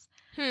this.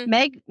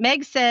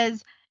 Meg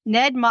says,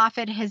 Ned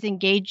Moffat has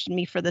engaged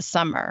me for the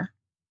summer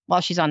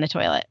while she's on the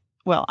toilet.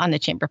 Well, on the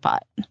chamber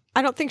pot.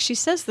 I don't think she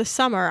says the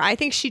summer. I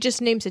think she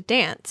just names a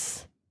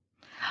dance.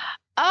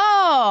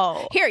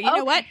 Oh. Here, you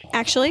know what?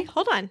 Actually,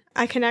 hold on.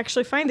 I can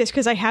actually find this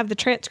because I have the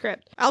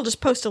transcript. I'll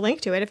just post a link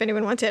to it if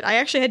anyone wants it. I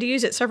actually had to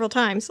use it several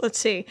times. Let's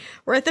see.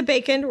 We're at the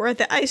bacon. We're at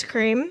the ice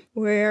cream.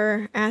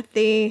 We're at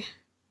the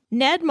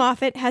Ned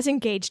Moffat has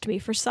engaged me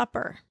for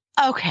supper.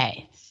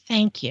 Okay.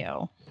 Thank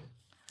you.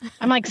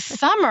 I'm like,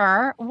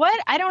 summer? What?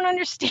 I don't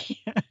understand.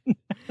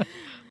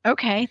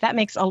 Okay, that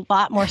makes a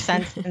lot more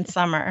sense than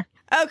summer.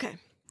 Okay.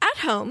 At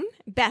home,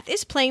 Beth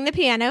is playing the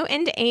piano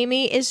and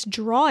Amy is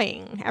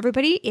drawing.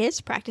 Everybody is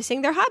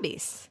practicing their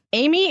hobbies.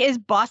 Amy is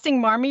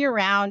bossing Marmee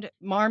around.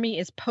 Marmee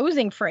is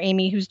posing for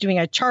Amy, who's doing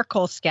a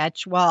charcoal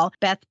sketch while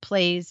Beth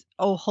plays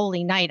Oh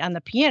Holy Night on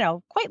the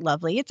piano. Quite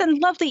lovely. It's a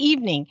lovely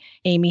evening.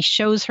 Amy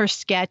shows her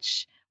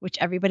sketch, which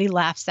everybody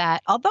laughs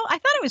at, although I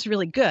thought it was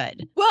really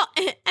good. Well,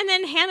 and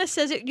then Hannah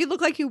says, you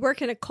look like you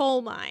work in a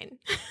coal mine.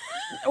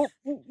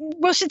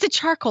 Well, it's a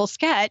charcoal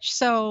sketch,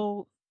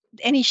 so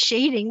any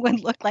shading would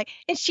look like,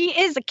 and she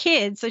is a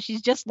kid, so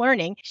she's just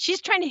learning. She's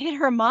trying to hit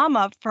her mom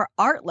up for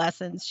art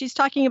lessons. She's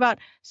talking about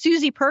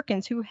Susie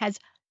Perkins, who has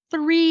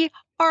 3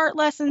 art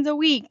lessons a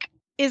week.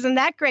 Isn't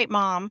that great,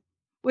 Mom?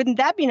 Wouldn't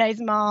that be nice,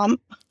 Mom?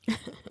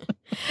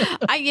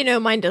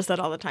 Mine does that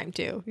all the time,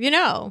 too.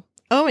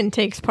 Owen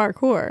takes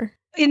parkour.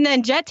 And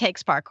then Jet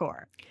takes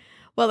parkour.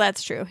 Well,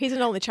 that's true. He's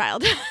an only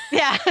child.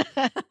 Yeah.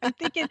 I'm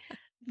thinking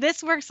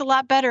this works a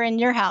lot better in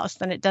your house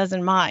than it does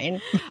in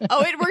mine.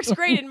 Oh, it works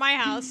great in my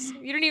house.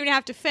 You don't even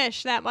have to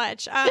fish that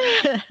much.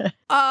 Yeah,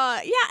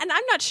 and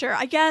I'm not sure.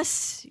 I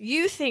guess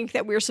you think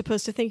that we're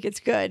supposed to think it's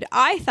good.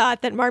 I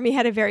thought that Marmee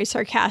had a very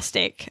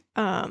sarcastic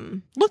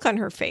look on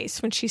her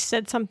face when she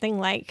said something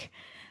like,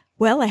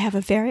 well, I have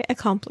a very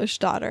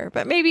accomplished daughter.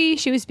 But maybe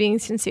she was being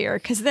sincere,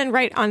 because then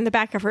right on the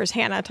back of her is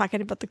Hannah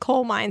talking about the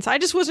coal mines. I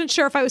just wasn't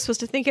sure if I was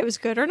supposed to think it was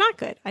good or not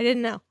good. I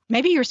didn't know.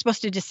 Maybe you were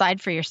supposed to decide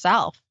for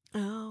yourself.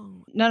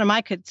 Oh. None of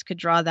my kids could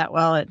draw that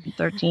well at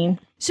 13.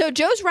 So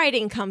Joe's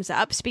writing comes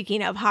up,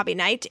 speaking of hobby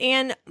night,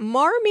 and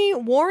Marmee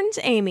warns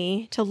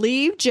Amy to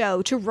leave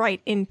Joe to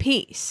write in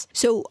peace.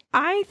 So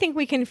I think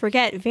we can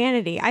forget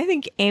vanity. I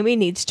think Amy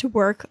needs to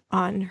work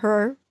on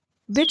her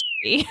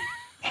bitchery.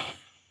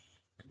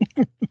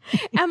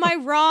 Am I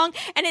wrong?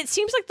 And it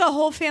seems like the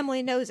whole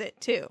family knows it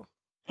too.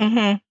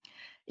 Mm-hmm.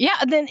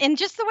 Yeah, and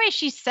just the way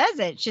she says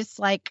it, just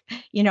like,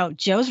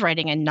 Joe's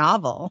writing a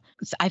novel.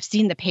 I've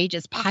seen the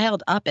pages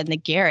piled up in the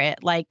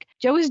garret. Like,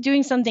 Joe is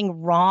doing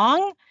something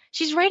wrong.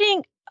 She's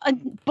writing a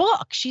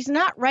book. She's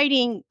not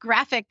writing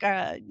graphic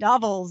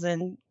novels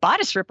and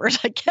bodice rippers,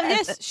 I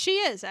guess. Yes, she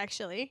is,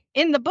 actually.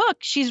 In the book,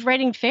 she's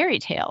writing fairy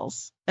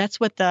tales. That's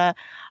what the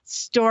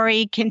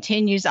story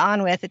continues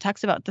on with. It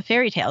talks about the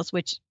fairy tales,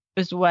 which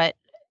is what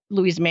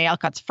Louisa May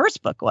Alcott's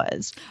first book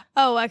was.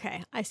 Oh,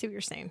 okay. I see what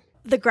you're saying.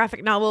 The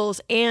graphic novels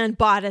and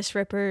bodice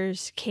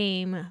rippers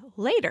came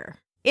later.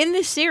 In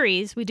this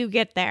series, we do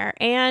get there.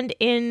 And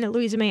in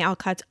Louisa May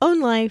Alcott's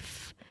own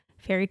life,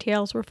 fairy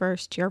tales were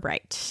first. You're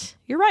right.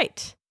 You're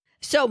right.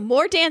 So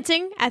more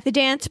dancing at the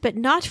dance, but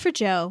not for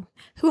Joe,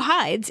 who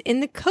hides in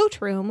the coat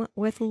room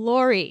with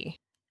Laurie.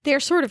 They're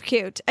sort of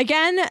cute.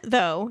 Again,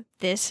 though,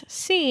 this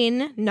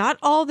scene, not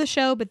all the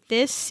show, but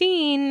this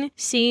scene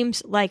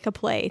seems like a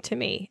play to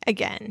me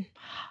again.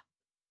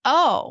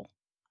 Oh,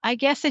 I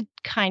guess it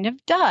kind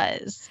of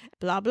does.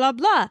 Blah, blah,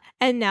 blah.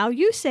 And now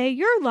you say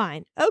your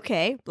line.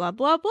 Okay, blah,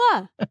 blah,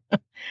 blah.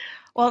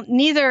 Well,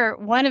 neither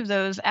one of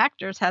those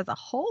actors has a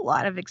whole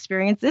lot of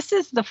experience. This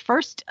is the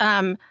first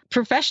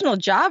professional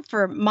job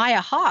for Maya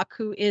Hawke,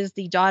 who is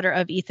the daughter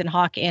of Ethan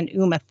Hawke and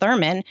Uma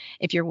Thurman,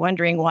 if you're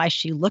wondering why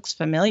she looks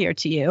familiar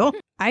to you.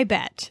 I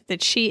bet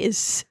that she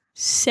is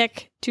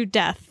sick to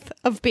death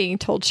of being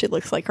told she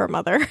looks like her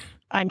mother.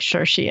 I'm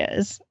sure she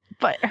is.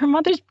 But her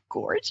mother's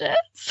gorgeous.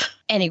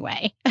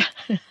 Anyway.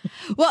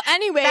 Well,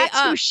 anyway. That's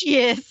who she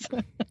is.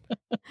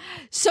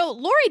 So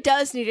Laurie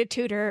does need a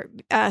tutor,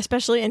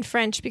 especially in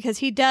French, because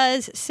he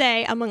does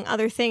say, among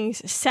other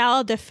things,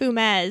 salle de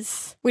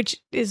fumée, which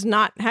is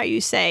not how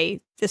you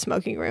say the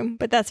smoking room,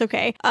 but that's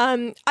okay.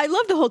 I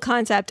love the whole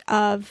concept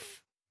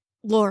of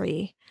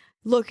Laurie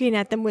looking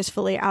at them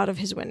wistfully out of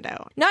his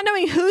window, not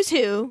knowing who's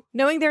who,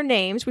 knowing their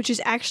names, which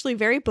is actually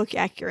very book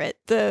accurate,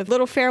 the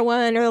little fair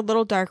one or the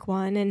little dark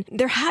one. And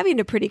they're having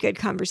a pretty good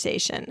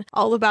conversation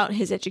all about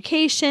his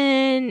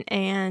education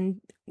and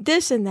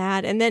this and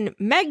that. And then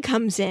Meg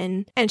comes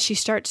in and she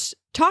starts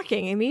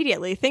talking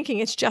immediately, thinking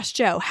it's just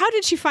Joe. How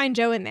did she find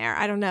Joe in there?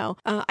 I don't know.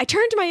 I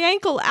turned my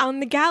ankle on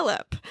the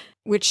gallop,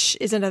 which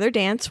is another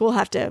dance. We'll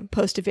have to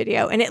post a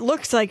video. And it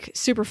looks like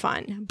super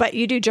fun, but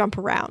you do jump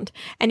around.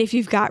 And if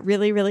you've got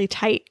really, really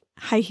tight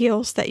high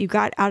heels that you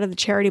got out of the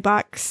charity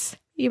box,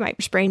 you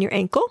might sprain your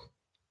ankle.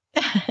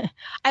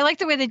 I like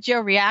the way that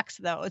Joe reacts,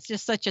 though. It's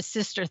just such a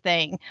sister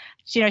thing.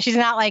 She's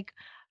not like,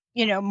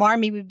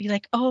 Marmee would be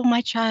like, oh,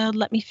 my child,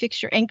 let me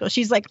fix your ankle.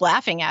 She's like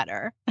laughing at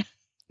her.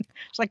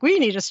 It's like, we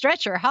need a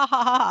stretcher. Ha,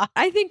 ha, ha.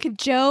 I think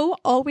Joe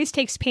always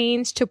takes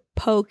pains to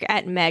poke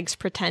at Meg's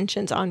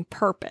pretensions on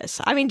purpose.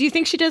 I mean, do you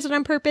think she does it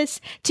on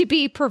purpose to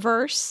be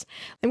perverse?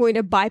 I'm going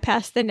to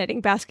bypass the knitting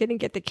basket and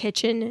get the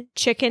kitchen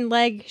chicken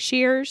leg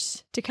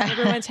shears to cut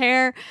everyone's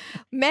hair.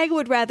 Meg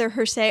would rather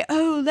her say,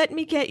 oh, let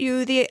me get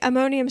you the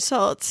ammonium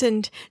salts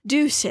and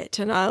deuce it,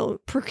 and I'll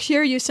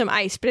procure you some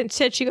ice. But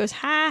instead she goes,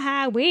 ha,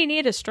 ha, we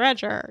need a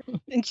stretcher.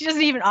 And she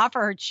doesn't even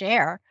offer her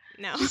chair.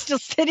 No. She's still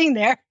sitting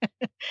there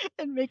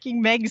and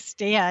making Meg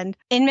stand.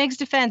 In Meg's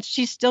defense,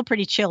 she's still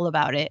pretty chill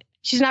about it.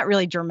 She's not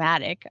really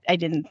dramatic, I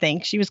didn't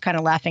think. She was kind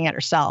of laughing at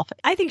herself.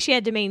 I think she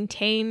had to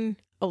maintain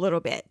a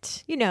little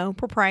bit,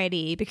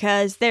 propriety,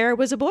 because there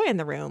was a boy in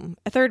the room,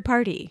 a third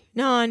party,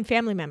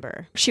 non-family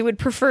member. She would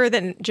prefer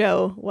that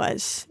Joe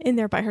was in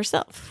there by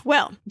herself.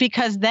 Well,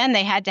 because then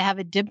they had to have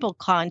a dimple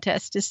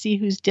contest to see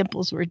whose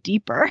dimples were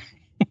deeper.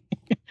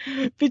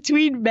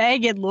 Between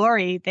Meg and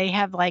Laurie, they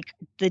have like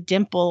the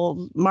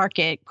dimple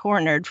market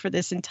cornered for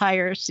this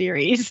entire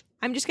series.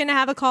 I'm just going to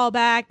have a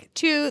callback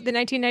to the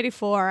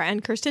 1994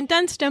 and Kirsten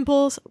Dunst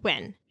dimples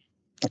win.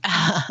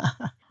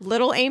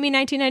 Little Amy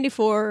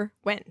 1994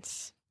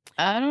 wins.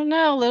 I don't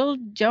know. Little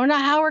Jonah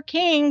Howard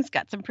King's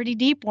got some pretty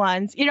deep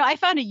ones. I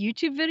found a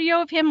YouTube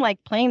video of him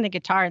like playing the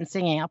guitar and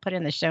singing. I'll put it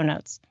in the show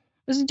notes.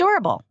 It was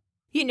adorable.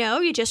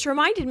 You just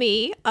reminded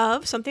me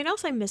of something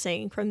else I'm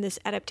missing from this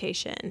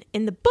adaptation.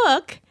 In the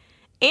book,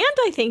 and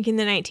I think in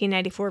the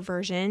 1994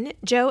 version,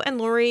 Joe and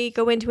Laurie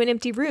go into an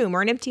empty room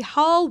or an empty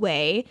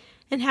hallway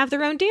and have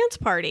their own dance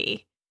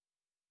party.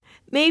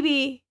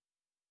 Maybe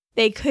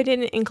they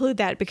couldn't include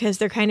that because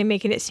they're kind of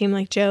making it seem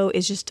like Joe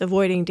is just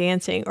avoiding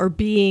dancing or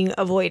being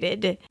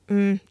avoided.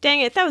 Dang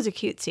it, that was a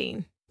cute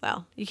scene.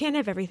 Well, you can't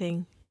have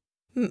everything.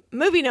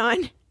 Moving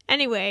on.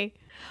 Anyway,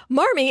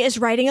 Marmee is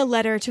writing a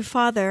letter to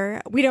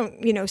Father. We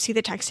don't, see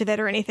the text of it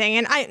or anything.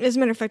 And as a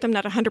matter of fact, I'm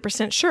not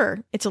 100% sure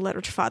it's a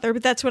letter to Father,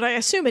 but that's what I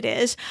assume it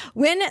is.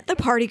 When the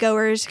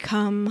partygoers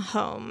come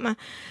home,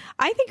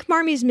 I think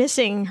Marmee's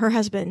missing her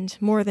husband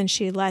more than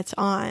she lets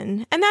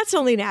on. And that's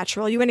only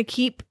natural. You want to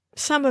keep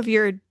some of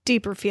your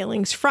deeper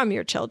feelings from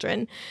your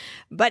children.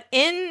 But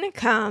in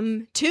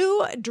come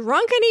two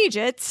drunken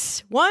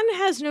Egypts. One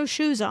has no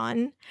shoes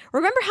on.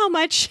 Remember how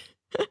much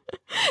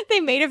they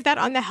made of that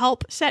on the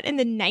Help set in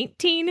the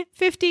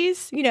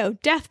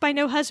 1950s? Death by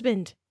no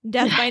husband,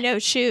 death by no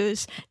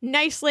shoes.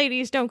 Nice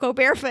ladies don't go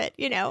barefoot,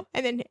 And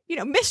then,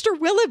 Mr.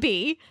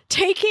 Willoughby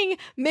taking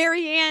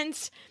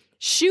Marianne's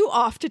shoe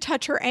off to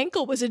touch her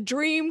ankle was a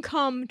dream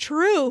come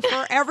true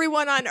for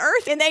everyone on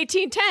Earth in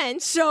 1810.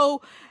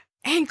 So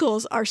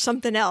ankles are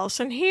something else.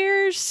 And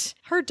here's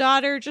her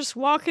daughter just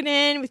walking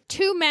in with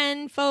two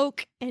men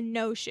folk and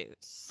no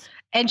shoes.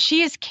 And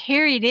she is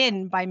carried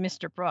in by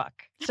Mr.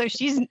 Brooke. So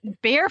she's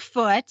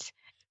barefoot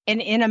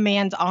and in a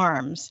man's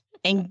arms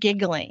and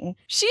giggling.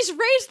 She's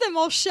raised them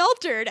all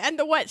sheltered. And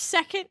the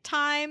second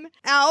time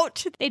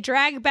out, they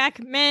drag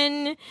back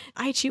men.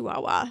 Ay,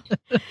 Chihuahua.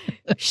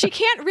 She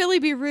can't really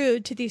be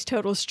rude to these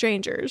total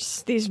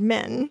strangers, these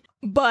men.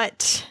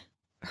 But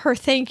her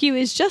thank you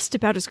is just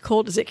about as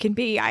cold as it can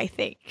be, I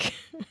think.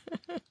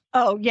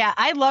 Oh, yeah.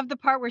 I love the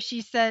part where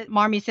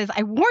Marmee says,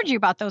 I warned you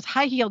about those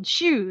high-heeled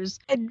shoes.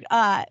 And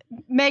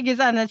Meg is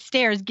on the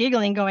stairs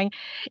giggling, going,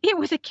 it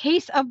was a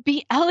case of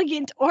be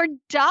elegant or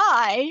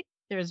die.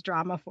 There's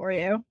drama for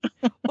you.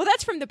 Well,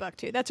 that's from the book,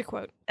 too. That's a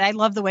quote. I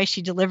love the way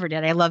she delivered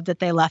it. I love that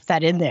they left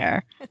that in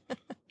there.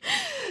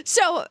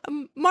 So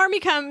Marmee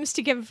comes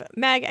to give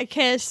Meg a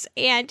kiss,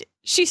 and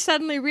she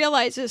suddenly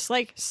realizes,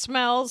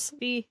 smells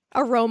the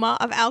aroma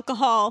of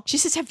alcohol. She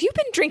says, have you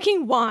been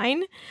drinking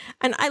wine?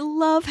 And I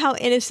love how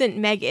innocent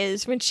Meg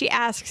is when she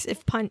asks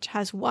if punch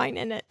has wine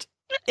in it.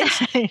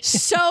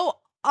 It's so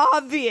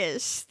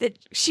obvious that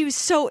she was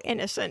so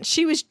innocent.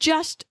 She was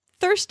just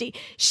thirsty.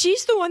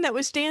 She's the one that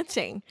was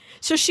dancing.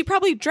 So she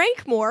probably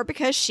drank more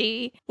because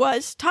she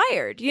was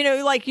tired. You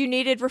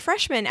needed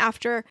refreshment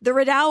after the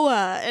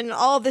Redowa and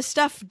all this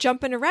stuff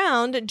jumping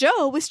around.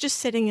 Joe was just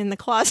sitting in the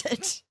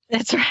closet.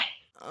 That's right.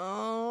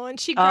 Oh, and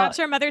she grabs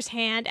her mother's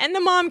hand, and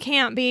the mom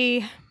can't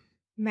be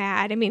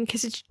mad.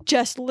 Because it's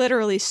just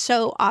literally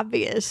so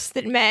obvious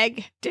that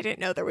Meg didn't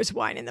know there was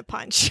wine in the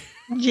punch.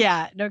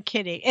 Yeah, no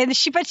kidding. And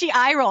she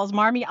eye rolls.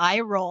 Marmee eye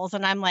rolls,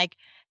 and I'm like,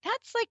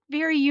 that's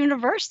very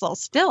universal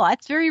still.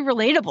 That's very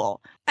relatable.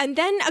 And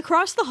then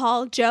across the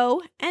hall,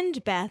 Joe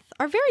and Beth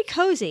are very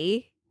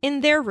cozy in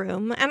their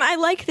room. And I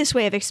like this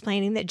way of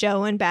explaining that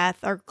Joe and Beth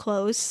are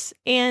close.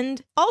 And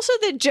also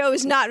that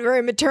Joe's not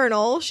very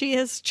maternal. She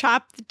has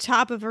chopped the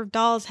top of her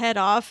doll's head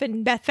off,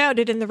 and Beth found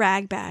it in the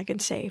rag bag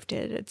and saved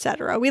it,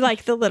 etc. We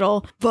like the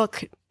little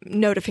book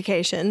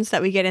notifications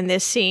that we get in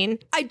this scene.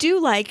 I do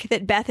like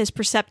that Beth is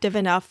perceptive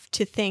enough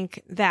to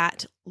think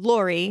that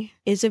Laurie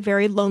is a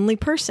very lonely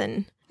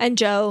person. And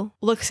Joe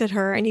looks at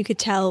her, and you could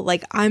tell,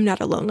 I'm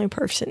not a lonely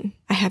person.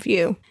 I have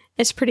you.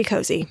 It's pretty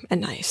cozy and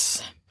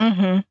nice.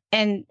 Mm-hmm.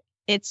 And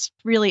it's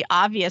really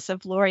obvious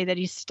of Laurie that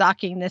he's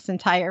stalking this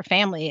entire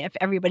family if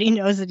everybody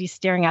knows that he's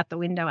staring out the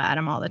window at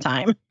him all the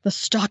time. The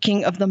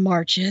stalking of the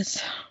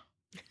Marches.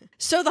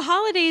 So the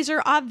holidays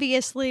are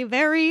obviously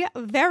very,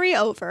 very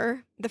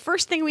over. The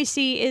first thing we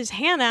see is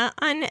Hannah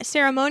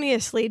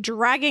unceremoniously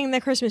dragging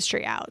the Christmas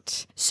tree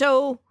out.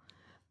 So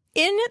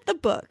in the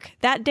book,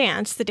 that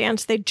dance, the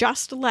dance they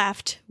just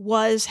left,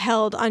 was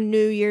held on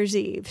New Year's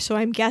Eve. So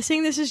I'm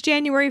guessing this is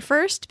January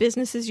 1st,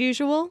 business as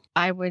usual?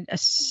 I would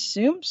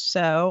assume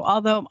so.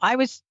 Although I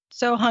was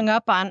so hung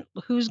up on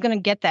who's going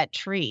to get that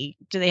tree.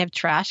 Do they have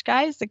trash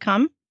guys that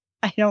come?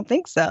 I don't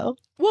think so.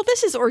 Well,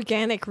 this is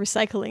organic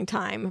recycling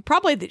time.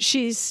 Probably that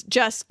she's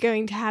just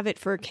going to have it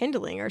for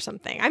kindling or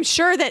something. I'm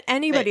sure that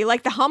anybody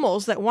like the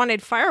Hummels that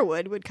wanted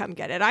firewood would come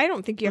get it. I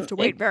don't think you have to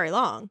wait very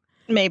long.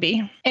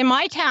 Maybe. In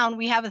my town,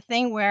 we have a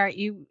thing where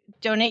you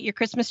donate your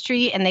Christmas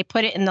tree and they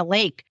put it in the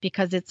lake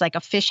because it's like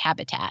a fish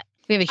habitat.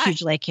 We have a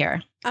huge lake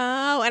here.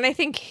 Oh, and I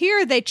think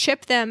here they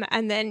chip them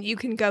and then you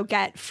can go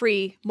get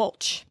free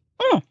mulch.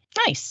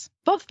 Nice.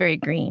 Both very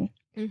green.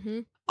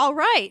 Mm-hmm. All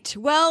right.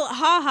 Well,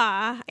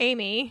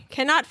 Amy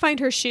cannot find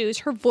her shoes.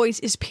 Her voice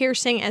is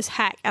piercing as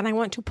heck, and I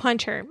want to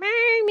punch her.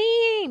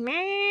 Marmee,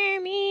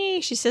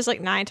 Marmee. She says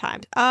 9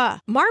 times.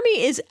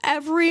 Marmee is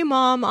every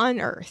mom on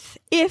earth.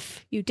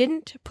 If you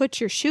didn't put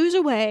your shoes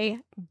away,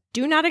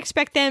 do not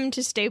expect them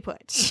to stay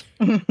put.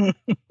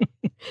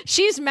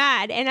 She's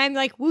mad, and I'm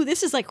like, woo,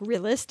 this is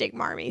realistic,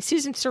 Marmee.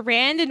 Susan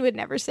Sarandon would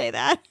never say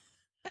that.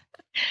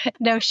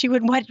 No, she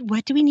would.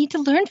 What do we need to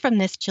learn from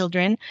this,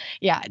 children?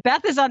 Yeah.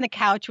 Beth is on the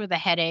couch with a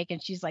headache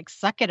and she's like,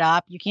 suck it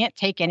up. You can't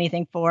take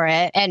anything for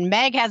it. And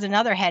Meg has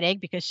another headache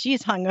because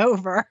she's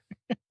hungover,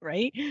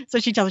 right?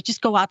 So she tells her,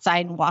 just go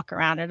outside and walk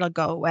around. It'll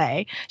go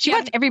away. She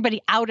wants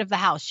everybody out of the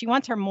house. She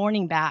wants her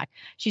morning back.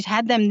 She's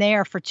had them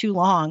there for too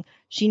long.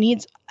 She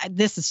needs,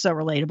 this is so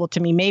relatable to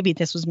me. Maybe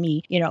this was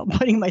me,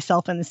 putting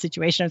myself in the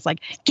situation. It's like,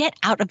 get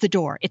out of the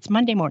door. It's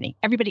Monday morning.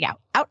 Everybody out,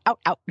 out, out,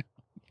 out.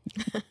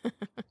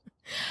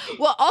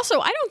 Well, also,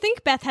 I don't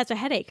think Beth has a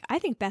headache. I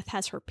think Beth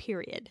has her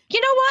period.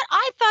 You know what?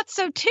 I thought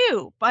so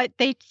too, but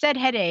they said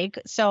headache,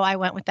 so I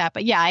went with that.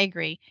 But yeah, I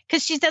agree.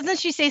 Because doesn't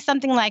she say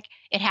something like,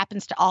 it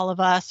happens to all of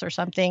us or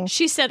something?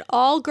 She said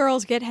all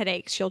girls get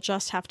headaches. You'll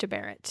just have to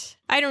bear it.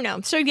 I don't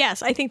know. So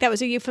yes, I think that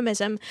was a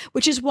euphemism,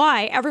 which is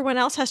why everyone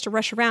else has to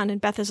rush around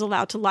and Beth is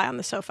allowed to lie on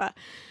the sofa.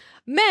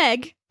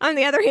 Meg, on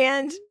the other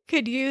hand,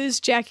 could use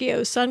Jackie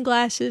O's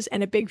sunglasses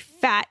and a big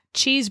fat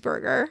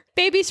cheeseburger.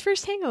 Baby's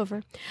first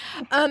hangover.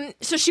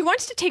 So she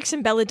wants to take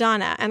some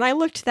belladonna, and I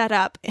looked that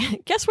up.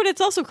 Guess what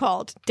it's also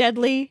called?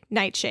 Deadly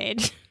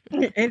nightshade.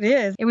 It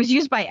is. It was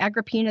used by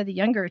Agrippina the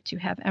Younger to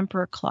have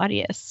Emperor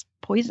Claudius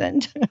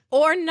poisoned.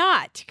 Or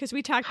not, because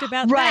we talked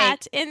about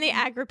that in the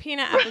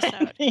Agrippina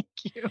episode. Thank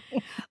you.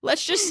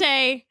 Let's just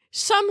say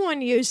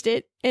someone used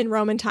it in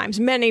Roman times.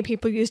 Many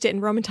people used it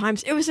in Roman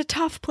times. It was a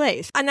tough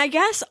place. And I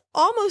guess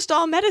almost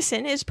all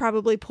medicine is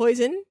probably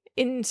poison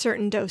in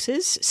certain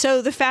doses.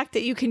 So the fact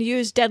that you can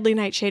use deadly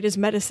nightshade as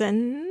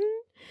medicine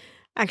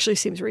actually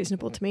seems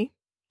reasonable to me.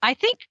 I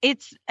think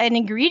it's an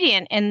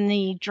ingredient in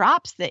the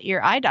drops that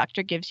your eye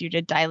doctor gives you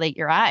to dilate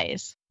your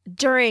eyes.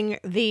 During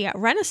the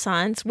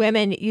Renaissance,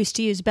 women used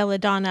to use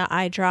belladonna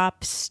eye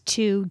drops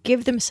to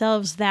give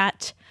themselves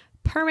that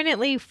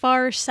permanently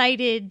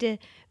far-sighted,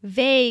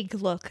 vague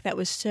look that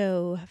was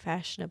so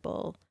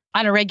fashionable.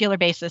 On a regular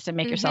basis and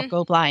make yourself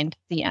go blind.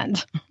 The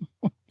end.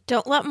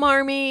 Don't let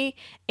Marmee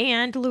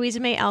and Louisa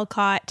May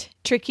Alcott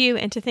trick you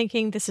into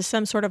thinking this is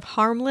some sort of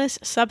harmless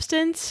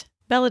substance.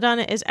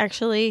 Belladonna is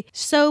actually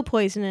so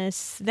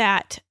poisonous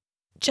that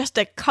just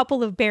a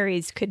couple of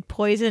berries could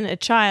poison a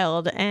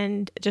child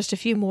and just a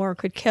few more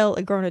could kill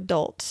a grown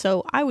adult.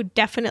 So I would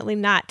definitely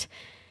not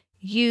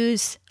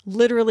use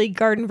literally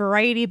garden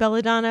variety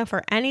belladonna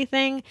for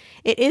anything.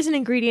 It is an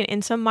ingredient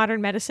in some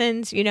modern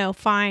medicines,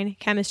 fine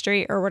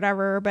chemistry or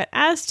whatever. But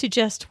as to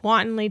just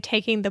wantonly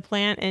taking the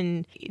plant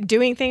and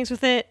doing things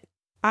with it,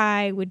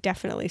 I would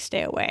definitely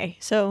stay away.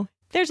 So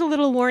there's a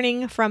little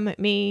warning from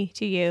me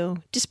to you,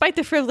 despite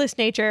the frivolous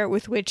nature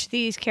with which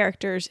these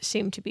characters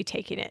seem to be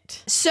taking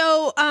it.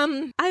 So,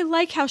 I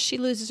like how she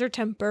loses her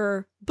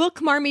temper.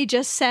 Book Marmee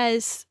just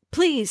says,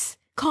 please,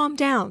 calm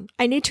down.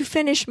 I need to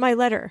finish my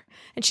letter.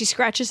 And she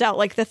scratches out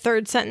like the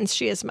third sentence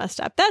she has messed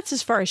up. That's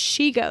as far as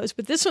she goes.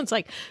 But this one's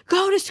like,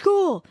 go to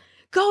school,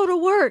 go to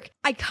work.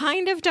 I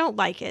kind of don't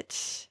like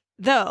it.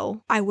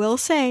 Though, I will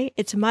say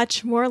it's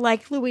much more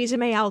like Louisa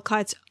May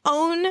Alcott's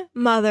own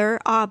mother,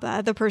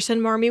 Abba, the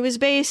person Marmee was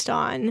based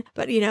on.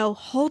 But,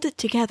 hold it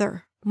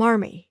together,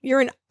 Marmee.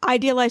 You're an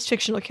idealized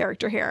fictional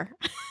character here.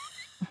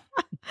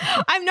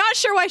 I'm not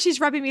sure why she's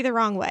rubbing me the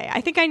wrong way.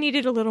 I think I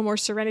needed a little more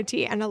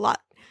serenity and a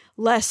lot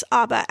less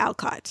Abba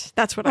Alcott.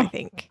 That's what I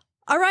think.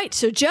 All right,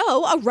 so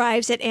Jo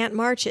arrives at Aunt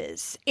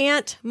March's.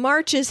 Aunt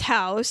March's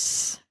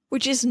house,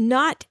 which is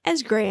not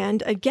as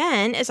grand,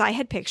 again, as I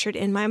had pictured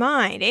in my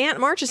mind. Aunt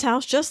March's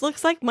house just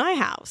looks like my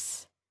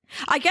house.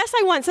 I guess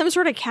I want some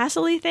sort of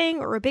castle-y thing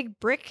or a big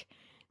brick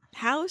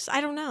house. I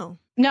don't know.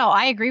 No,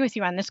 I agree with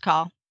you on this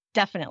call.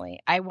 Definitely.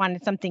 I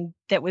wanted something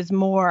that was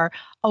more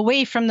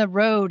away from the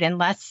road and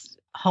less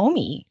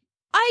homey.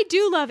 I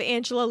do love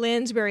Angela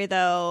Lansbury,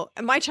 though.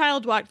 My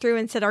child walked through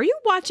and said, are you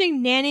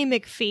watching Nanny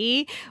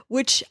McPhee?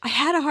 Which I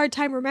had a hard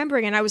time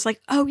remembering. And I was like,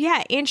 oh,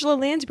 yeah, Angela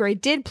Lansbury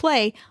did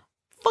play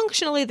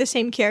functionally the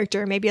same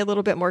character, maybe a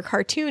little bit more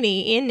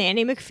cartoony in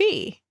Nanny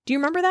McPhee. Do you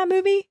remember that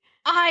movie?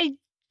 I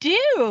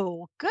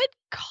do. Good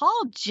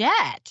call,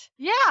 Jet.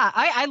 Yeah,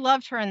 I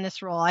loved her in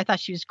this role. I thought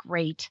she was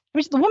great. I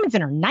mean, the woman's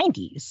in her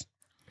 90s.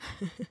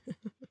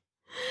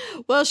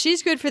 Well,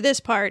 she's good for this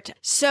part.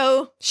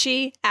 So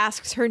she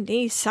asks her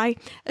niece, I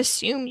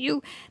assume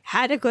you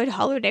had a good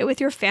holiday with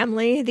your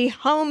family, the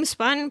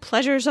homespun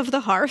pleasures of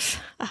the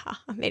hearth.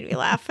 Made me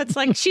laugh. It's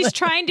like she's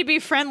trying to be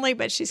friendly,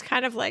 but she's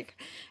kind of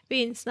like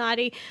being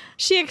snotty.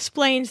 She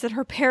explains that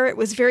her parrot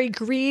was very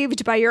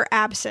grieved by your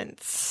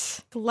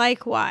absence.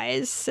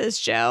 Likewise, says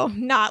Jo.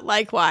 Not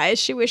likewise.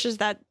 She wishes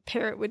that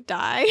parrot would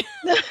die.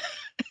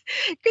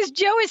 Because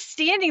Jo is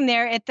standing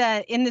there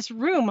in this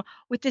room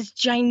with this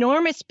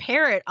ginormous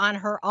parrot on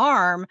her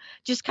arm,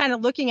 just kind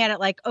of looking at it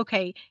like,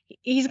 okay,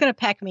 he's going to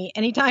peck me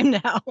anytime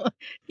now.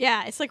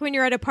 Yeah, it's like when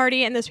you're at a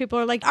party and those people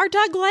are like, our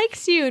dog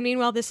likes you. And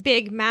meanwhile, this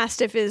big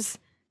mastiff is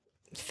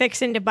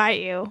fixing to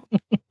bite you.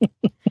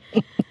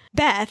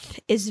 Beth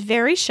is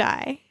very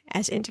shy,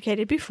 as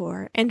indicated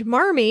before, and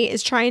Marmee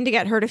is trying to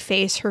get her to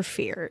face her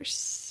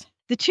fears.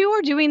 The two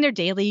are doing their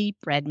daily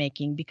bread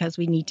making because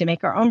we need to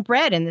make our own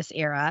bread in this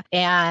era.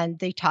 And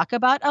they talk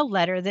about a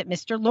letter that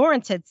Mr.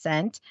 Lawrence had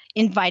sent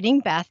inviting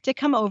Beth to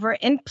come over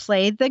and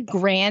play the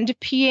grand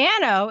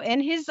piano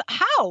in his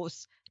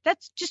house.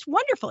 That's just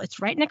wonderful.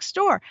 It's right next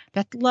door.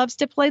 Beth loves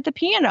to play the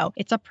piano.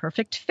 It's a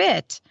perfect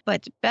fit.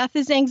 But Beth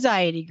is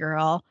anxiety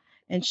girl,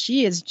 and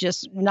she is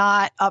just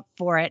not up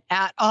for it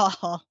at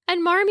all.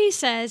 And Marmee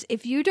says,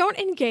 if you don't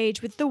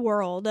engage with the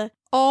world,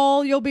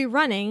 all you'll be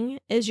running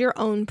is your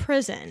own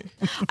prison.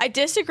 I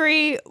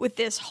disagree with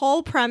this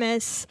whole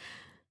premise.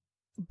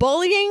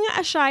 Bullying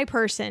a shy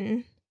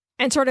person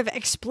And sort of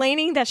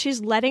explaining that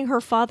she's letting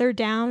her father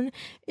down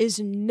is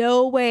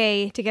no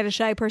way to get a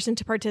shy person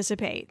to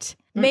participate.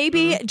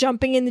 Maybe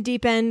jumping in the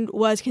deep end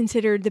was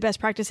considered the best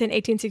practice in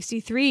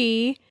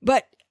 1863,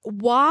 but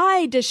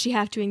why does she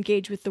have to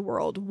engage with the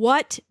world?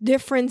 What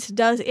difference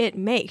does it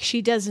make?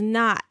 She does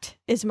not,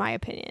 is my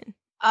opinion.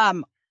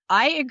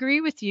 I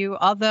agree with you,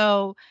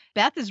 although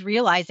Beth is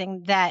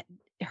realizing that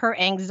her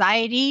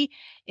anxiety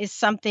is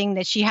something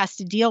that she has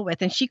to deal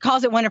with, and she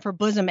calls it one of her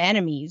bosom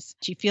enemies.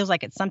 She feels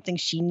like it's something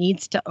she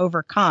needs to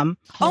overcome.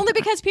 Only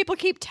because people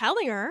keep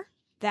telling her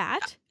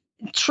that.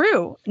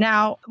 True.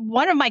 Now,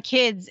 one of my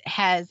kids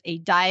has a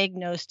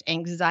diagnosed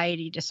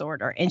anxiety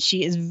disorder, and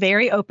she is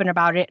very open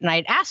about it. And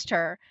I'd asked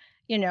her,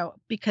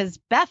 because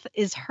Beth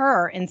is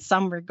her in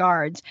some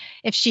regards,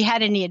 if she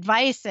had any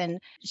advice, and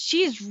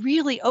she's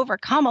really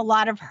overcome a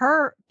lot of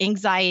her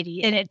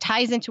anxiety. And it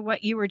ties into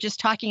what you were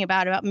just talking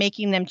about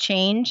making them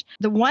change.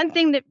 The one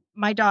thing that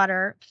my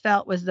daughter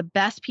felt was the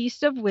best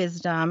piece of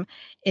wisdom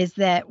is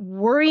that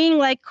worrying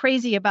like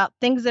crazy about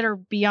things that are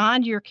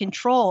beyond your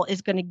control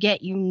is going to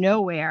get you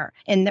nowhere.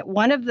 And that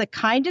one of the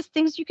kindest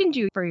things you can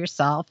do for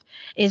yourself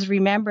is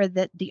remember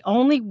that the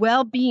only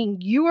well-being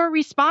you are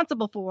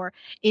responsible for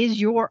is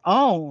your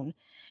own.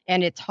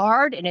 And it's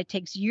hard and it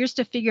takes years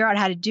to figure out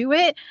how to do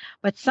it.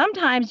 But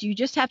sometimes you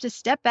just have to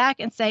step back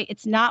and say,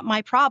 it's not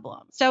my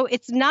problem. So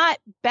it's not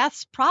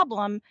Beth's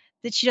problem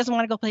that she doesn't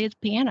want to go play the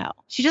piano.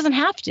 She doesn't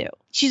have to.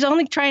 She's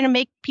only trying to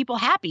make people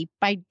happy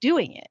by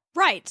doing it.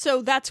 Right.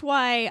 So that's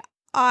why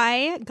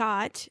I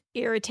got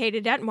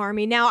irritated at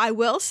Marmee. Now, I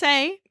will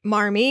say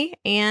Marmee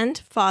and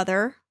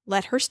father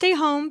let her stay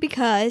home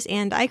because,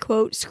 and I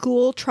quote,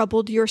 school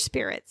troubled your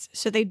spirits.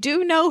 So they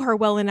do know her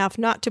well enough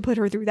not to put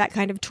her through that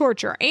kind of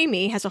torture.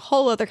 Amy has a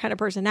whole other kind of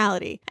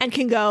personality and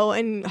can go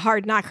and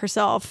hard knock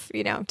herself,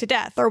 to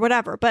death or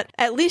whatever. But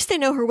at least they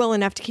know her well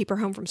enough to keep her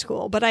home from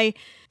school.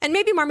 And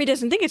maybe Marmee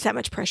doesn't think it's that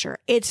much pressure.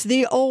 It's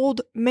the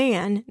old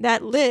man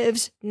that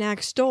lives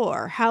next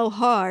door. How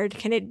hard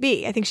can it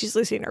be? I think she's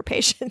losing her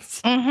patience.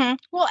 Mm-hmm.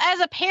 Well, as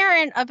a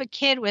parent of a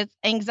kid with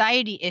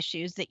anxiety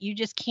issues that you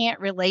just can't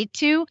relate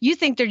to, you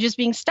think they're just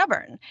being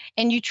stubborn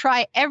and you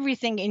try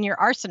everything in your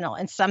arsenal.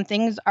 And some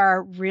things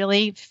are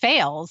really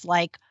fails,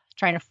 like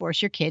trying to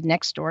force your kid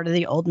next door to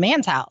the old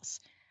man's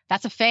house.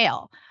 That's a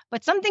fail.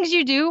 But some things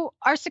you do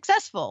are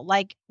successful,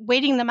 like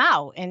waiting them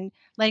out and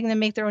letting them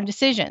make their own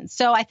decisions.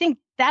 So I think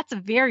that's a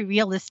very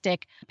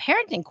realistic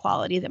parenting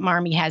quality that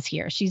Marmee has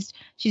here. She's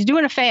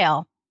doing a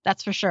fail,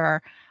 that's for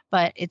sure.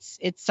 But it's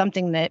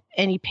something that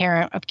any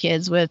parent of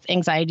kids with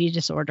anxiety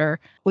disorder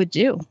would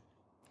do.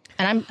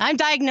 And I'm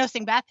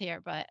diagnosing Beth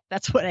here, but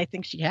that's what I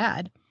think she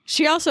had.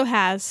 She also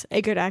has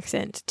a good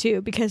accent,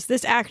 too, because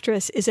this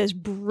actress is as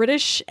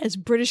British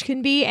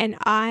can be, and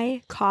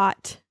I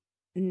caught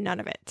none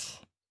of it.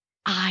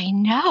 I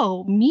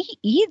know, me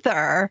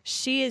either.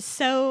 She is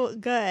so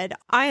good.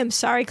 I am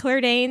sorry, Claire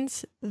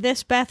Danes.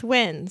 This Beth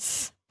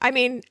wins. I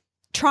mean,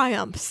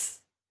 triumphs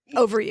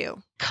over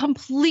you.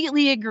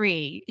 Completely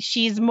agree.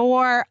 She's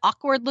more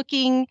awkward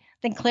looking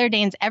than Claire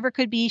Danes ever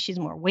could be. She's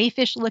more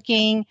waifish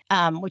looking,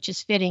 which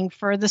is fitting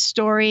for the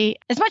story.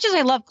 As much as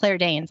I love Claire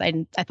Danes,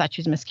 I thought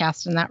she was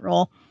miscast in that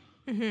role.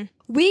 Mm-hmm.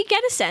 We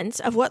get a sense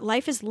of what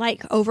life is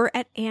like over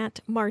at Aunt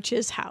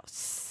March's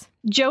house.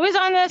 Joe is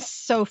on the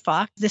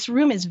sofa. This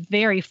room is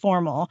very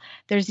formal.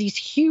 There's these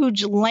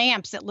huge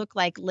lamps that look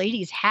like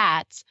ladies'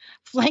 hats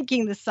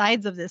flanking the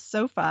sides of this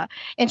sofa.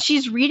 And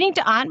she's reading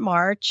to Aunt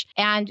March,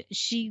 and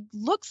she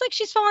looks like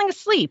she's falling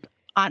asleep,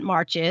 Aunt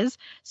March is.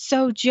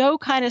 So Joe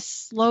kind of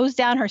slows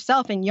down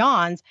herself and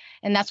yawns.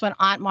 And that's when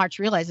Aunt March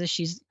realizes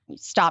she's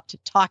stopped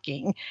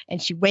talking,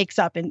 and she wakes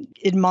up and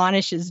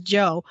admonishes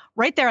Joe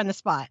right there on the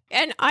spot.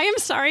 And I am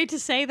sorry to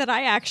say that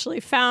I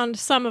actually found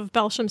some of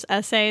Belsham's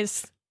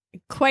essays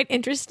quite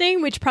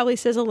interesting, which probably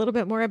says a little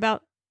bit more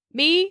about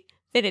me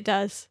than it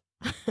does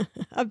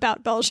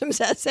about Belsham's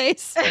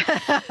essays.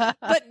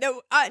 But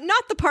no,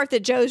 not the part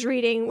that Joe's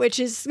reading, which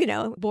is,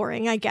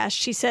 boring, I guess.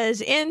 She says,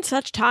 in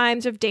such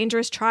times of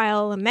dangerous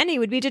trial, many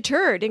would be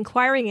deterred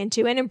inquiring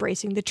into and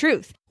embracing the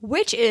truth,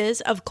 which is,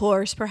 of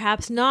course,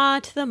 perhaps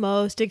not the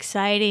most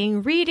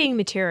exciting reading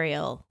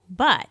material.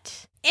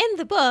 But in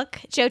the book,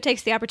 Jo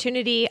takes the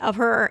opportunity of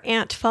her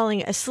aunt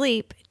falling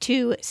asleep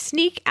to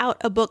sneak out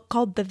a book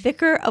called The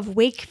Vicar of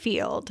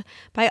Wakefield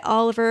by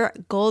Oliver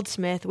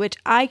Goldsmith, which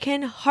I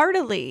can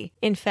heartily,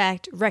 in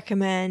fact,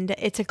 recommend.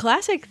 It's a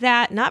classic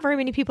that not very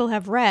many people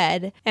have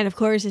read, and of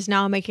course is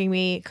now making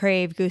me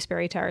crave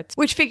gooseberry tarts,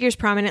 which figures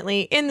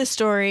prominently in the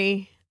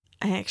story.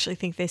 I actually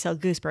think they sell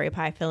gooseberry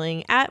pie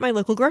filling at my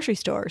local grocery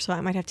store, so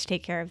I might have to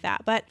take care of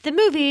that. But the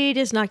movie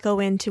does not go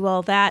into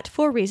all that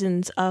for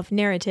reasons of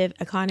narrative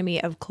economy,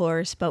 of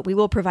course, but we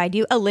will provide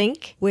you a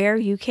link where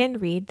you can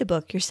read the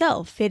book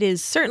yourself. It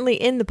is certainly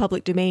in the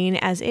public domain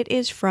as it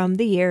is from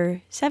the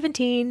year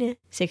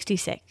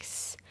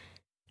 1766.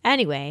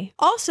 Anyway,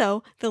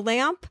 also, the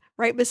lamp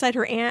right beside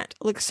her aunt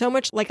looks so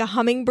much like a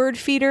hummingbird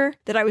feeder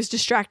that I was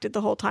distracted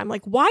the whole time.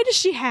 Like, why does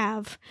she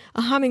have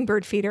a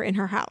hummingbird feeder in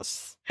her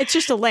house? It's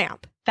just a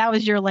lamp. That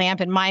was your lamp,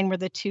 and mine were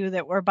the two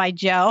that were by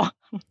Joe.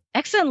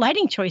 Excellent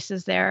lighting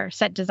choices there,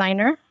 set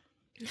designer.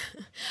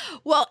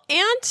 Well,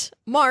 Aunt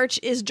March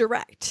is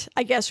direct,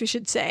 I guess we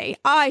should say.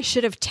 I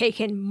should have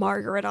taken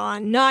Margaret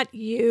on, not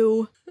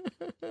you.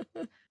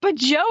 But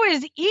Joe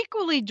is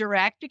equally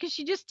direct because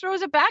she just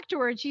throws it back to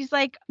her. And she's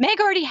like, Meg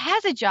already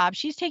has a job.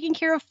 She's taking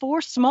care of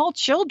 4 small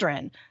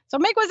children. So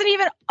Meg wasn't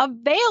even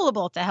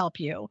available to help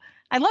you.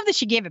 I love that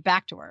she gave it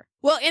back to her.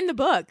 Well, in the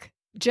book,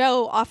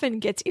 Joe often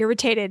gets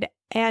irritated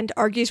and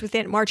argues with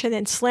Aunt March and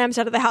then slams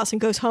out of the house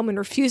and goes home and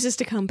refuses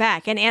to come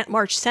back. And Aunt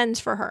March sends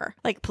for her,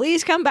 like,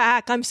 please come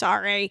back. I'm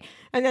sorry.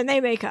 And then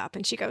they make up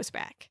and she goes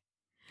back.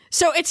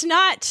 So it's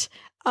not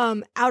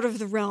out of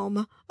the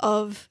realm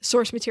of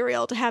source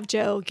material to have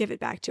Joe give it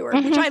back to her,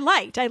 which I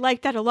liked. I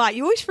liked that a lot.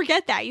 You always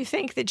forget that. You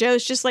think that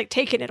Joe's just like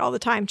taking it all the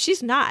time.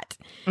 She's not.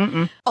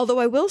 Although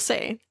I will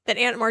say that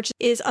Aunt March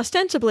is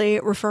ostensibly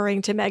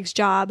referring to Meg's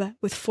job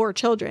with 4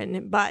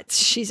 children, but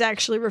she's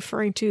actually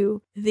referring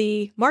to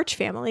the March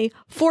family.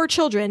 4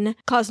 children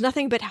cause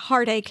nothing but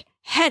heartache,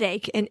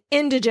 headache, and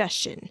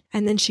indigestion.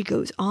 And then she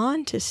goes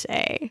on to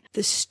say,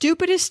 the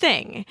stupidest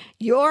thing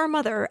your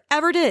mother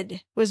ever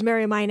did was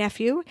marry my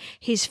nephew.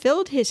 He's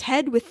filled his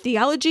head with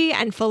theology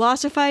and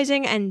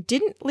philosophizing and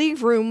didn't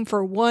leave room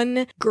for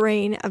 1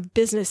 grain of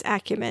business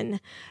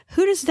acumen.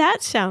 Who does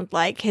that sound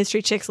like,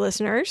 History Chicks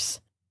listeners?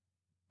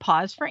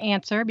 Pause for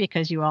answer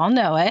because you all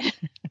know it.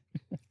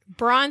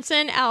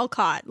 Bronson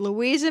Alcott,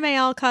 Louisa May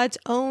Alcott's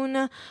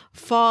own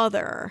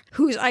father,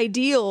 whose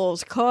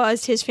ideals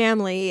caused his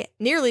family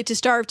nearly to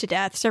starve to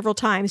death several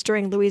times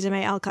during Louisa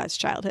May Alcott's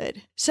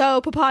childhood.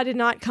 So Papa did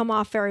not come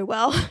off very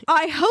well.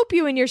 I hope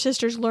you and your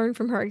sisters learn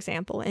from her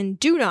example and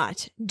do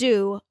not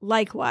do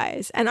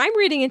likewise. And I'm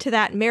reading into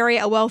that marry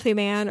a wealthy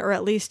man or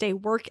at least a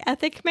work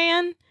ethic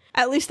man.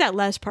 At least that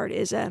last part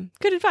is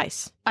good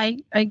advice. I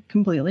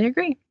completely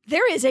agree.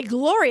 There is a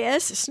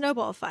glorious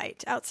snowball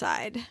fight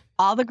outside.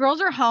 All the girls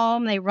are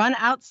home. They run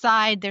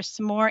outside. There's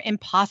some more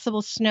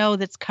impossible snow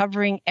that's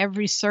covering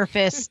every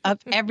surface of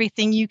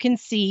everything you can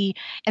see.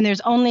 And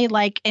there's only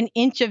like an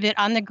inch of it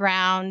on the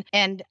ground.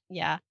 And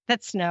yeah,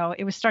 that snow,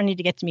 it was starting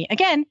to get to me.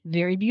 Again,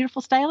 very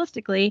beautiful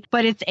stylistically,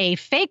 but it's a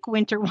fake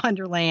winter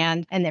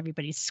wonderland. And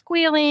everybody's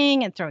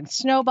squealing and throwing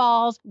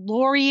snowballs.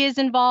 Lori is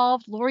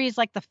involved. Lori is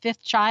like the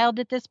 5th child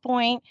at this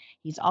point.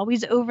 He's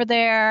always over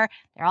there.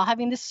 They're all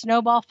having this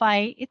snowball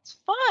fight. It's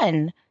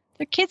fun.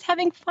 They're kids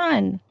having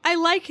fun. I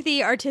like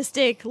the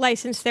artistic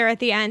license there at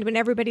the end when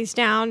everybody's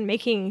down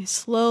making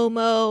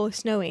slow-mo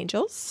snow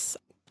angels.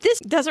 This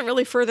doesn't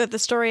really further the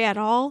story at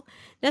all,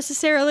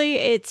 necessarily.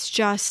 It's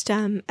just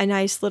a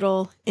nice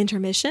little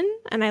intermission,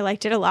 and I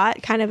liked it a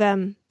lot. Kind of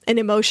an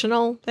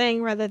emotional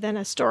thing rather than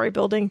a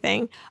story-building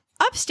thing.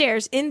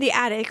 Upstairs in the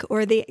attic,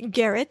 or the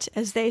garret,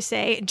 as they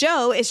say,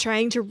 Joe is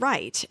trying to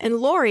write, and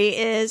Lori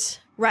is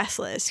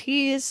restless.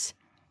 He's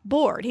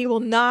bored. He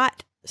will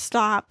not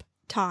stop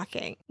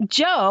talking.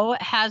 Joe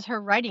has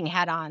her writing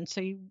hat on,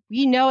 so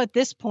we know at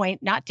this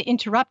point not to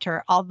interrupt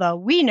her, although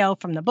we know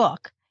from the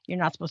book you're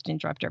not supposed to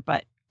interrupt her,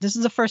 but this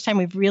is the first time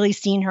we've really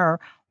seen her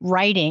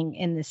writing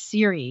in this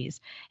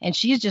series, and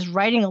she's just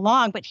writing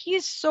along, but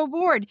he's so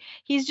bored.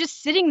 He's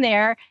just sitting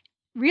there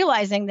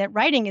realizing that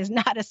writing is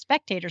not a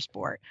spectator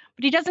sport,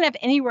 but he doesn't have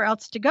anywhere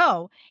else to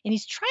go. And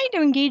he's trying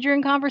to engage her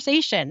in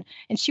conversation,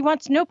 and she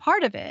wants no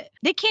part of it.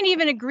 They can't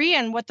even agree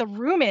on what the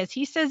room is.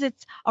 He says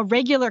it's a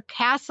regular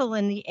castle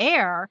in the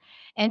air,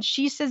 and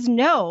she says,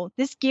 no,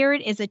 this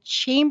garret is a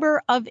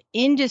chamber of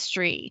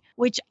industry,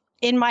 which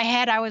in my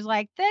head, I was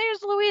like,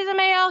 there's Louisa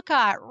May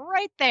Alcott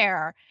right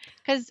there.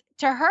 Because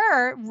to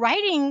her,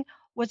 writing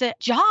was a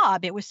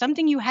job. It was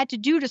something you had to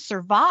do to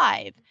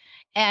survive.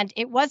 And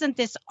it wasn't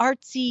this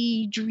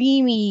artsy,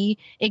 dreamy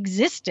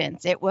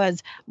existence. It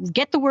was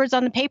get the words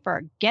on the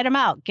paper, get them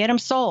out, get them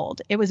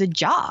sold. It was a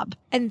job.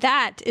 And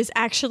that is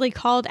actually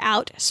called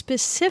out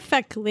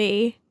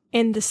specifically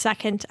in the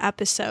 2nd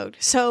episode.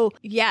 So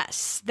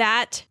yes,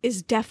 that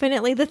is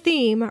definitely the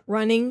theme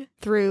running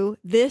through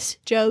this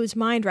Joe's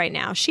mind right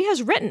now. She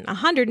has written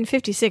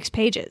 156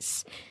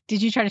 pages.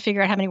 Did you try to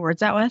figure out how many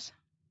words that was?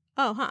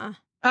 Oh,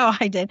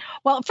 I did.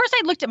 Well, first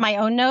I looked at my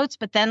own notes,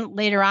 but then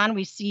later on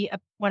we see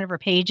one of her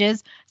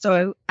pages.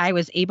 So I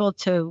was able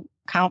to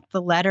count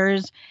the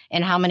letters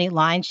and how many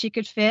lines she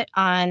could fit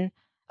on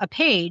a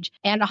page.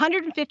 And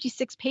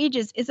 156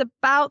 pages is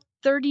about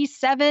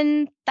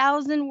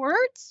 37,000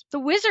 words. The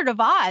Wizard of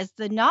Oz,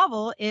 the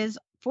novel, is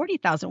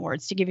 40,000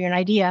 words to give you an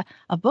idea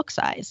of book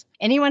size.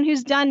 Anyone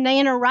who's done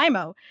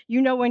NaNoWriMo,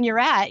 you know when you're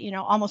at,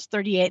 almost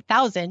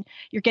 38,000,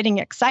 you're getting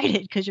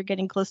excited because you're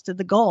getting close to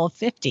the goal of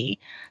 50.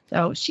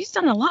 So she's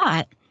done a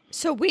lot.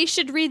 So we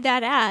should read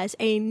that as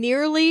a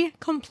nearly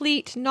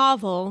complete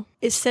novel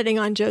is sitting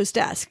on Joe's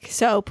desk.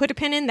 So put a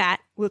pin in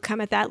that. We'll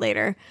come at that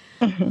later.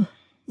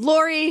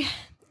 Lori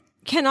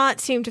cannot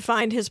seem to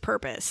find his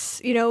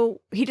purpose.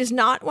 He does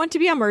not want to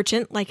be a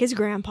merchant like his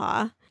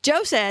grandpa.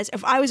 Joe says,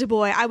 if I was a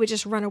boy, I would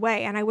just run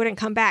away and I wouldn't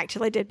come back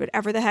till I did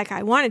whatever the heck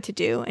I wanted to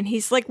do. And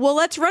he's like, well,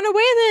 let's run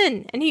away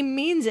then. And he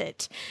means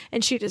it.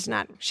 And she does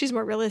not. She's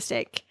more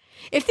realistic.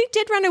 If they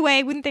did run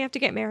away, wouldn't they have to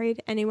get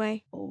married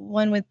anyway?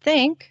 One would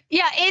think.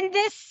 Yeah, in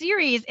this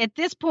series, at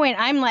this point,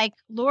 I'm like,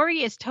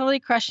 Laurie is totally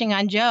crushing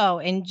on Joe,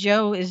 and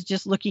Joe is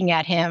just looking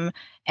at him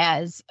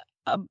as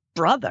a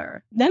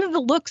brother. None of the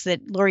looks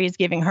that Laurie is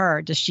giving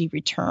her does she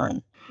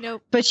return.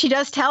 Nope. But she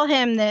does tell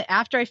him that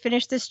after I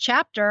finish this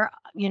chapter,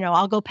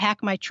 I'll go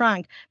pack my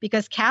trunk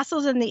because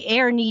castles in the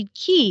air need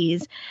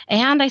keys.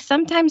 And I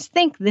sometimes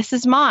think this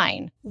is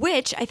mine.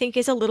 Which I think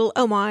is a little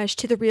homage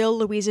to the real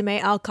Louisa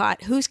May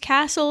Alcott, whose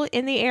castle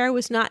in the air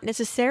was not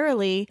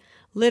necessarily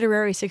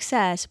literary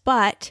success,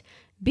 but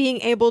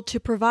being able to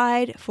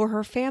provide for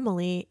her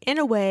family in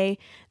a way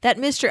that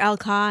Mr.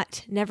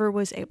 Alcott never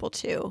was able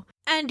to.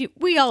 And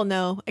we all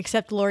know,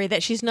 except Laurie,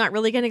 that she's not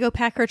really going to go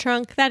pack her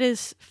trunk. That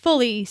is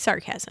fully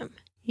sarcasm.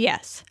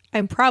 Yes,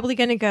 I'm probably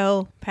going to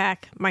go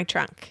pack my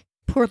trunk.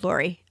 Poor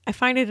Laurie. I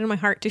find it in my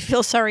heart to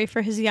feel sorry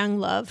for his young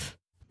love.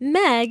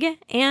 Meg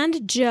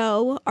and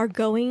Joe are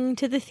going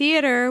to the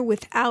theater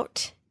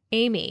without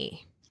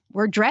Amy.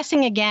 We're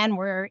dressing again.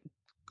 We're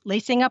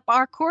lacing up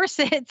our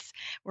corsets.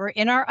 We're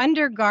in our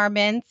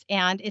undergarments,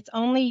 and it's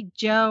only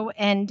Joe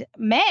and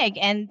Meg,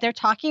 and they're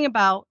talking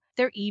about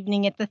their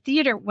evening at the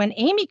theater when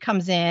Amy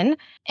comes in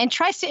and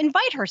tries to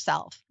invite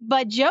herself.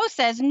 But Joe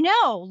says,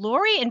 no,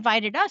 Laurie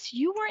invited us.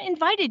 You weren't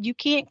invited. You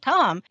can't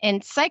come.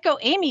 And Psycho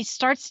Amy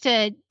starts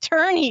to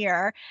turn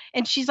here,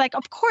 and she's like,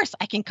 of course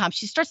I can come.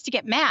 She starts to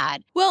get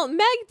mad. Well,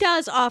 Meg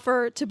does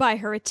offer to buy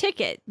her a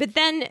ticket, but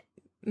then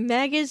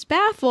Meg is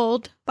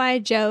baffled by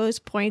Joe's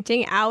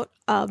pointing out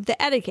of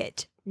the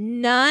etiquette.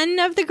 None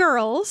of the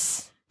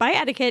girls, by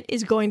etiquette,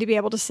 is going to be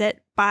able to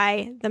sit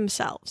by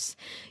themselves.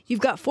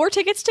 You've got 4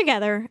 tickets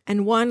together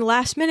and 1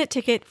 last-minute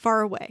ticket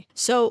far away.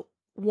 So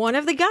one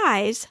of the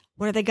guys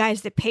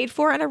that paid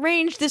for and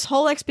arranged this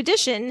whole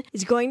expedition,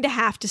 is going to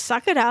have to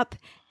suck it up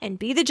and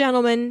be the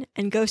gentleman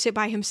and go sit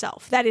by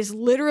himself. That is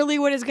literally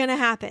what is going to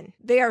happen.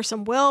 They are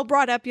some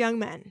well-brought-up young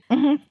men.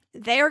 Mm-hmm.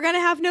 They are going to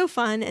have no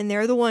fun, and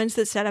they're the ones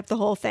that set up the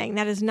whole thing.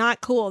 That is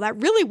not cool.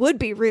 That really would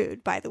be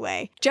rude, by the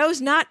way. Joe's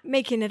not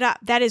making it up.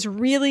 That is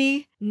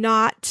really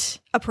not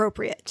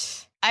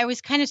appropriate. I was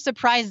kind of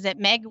surprised that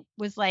Meg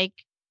was like,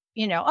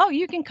 oh,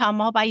 you can come.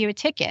 I'll buy you a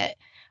ticket.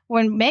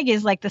 When Meg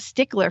is like the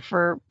stickler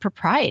for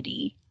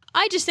propriety.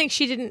 I just think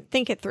she didn't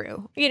think it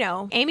through.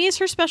 Amy is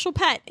her special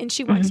pet, and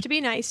she wants to be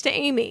nice to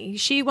Amy.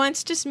 She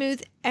wants to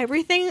smooth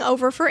everything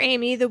over for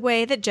Amy the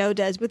way that Joe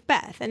does with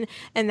Beth.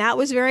 And that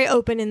was very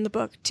open in the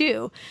book,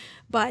 too.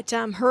 But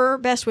her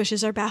best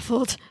wishes are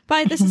baffled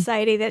by the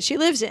society that she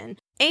lives in.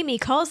 Amy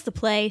calls the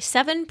play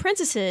 7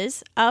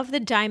 Princesses of the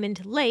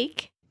Diamond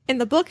Lake. In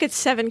the book, it's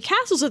 7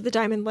 Castles of the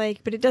Diamond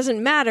Lake, but it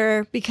doesn't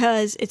matter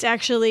because it's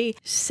actually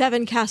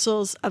 7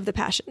 Castles of the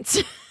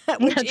Passions,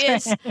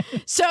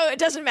 so it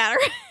doesn't matter.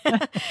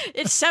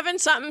 It's 7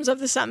 somethings of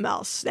the something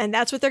else, and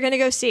that's what they're going to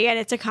go see, and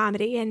it's a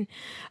comedy, and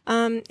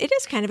it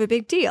is kind of a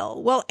big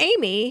deal. Well,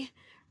 Amy,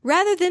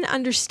 rather than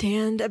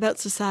understand about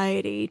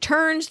society,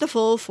 turns the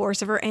full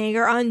force of her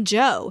anger on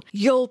Joe.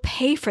 You'll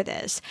pay for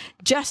this.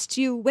 Just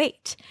you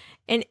wait.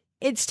 And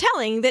it's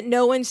telling that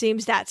no one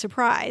seems that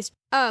surprised.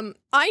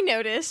 I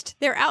noticed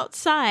they're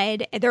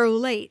outside, they're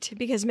late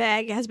because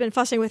Meg has been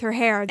fussing with her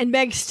hair, and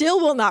Meg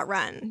still will not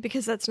run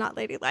because that's not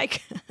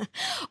ladylike.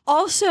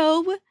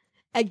 Also,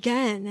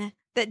 again,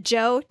 that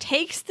Joe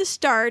takes the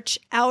starch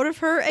out of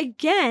her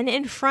again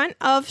in front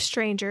of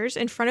strangers,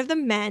 in front of the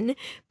men,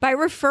 by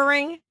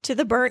referring to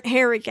the burnt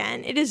hair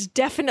again. It is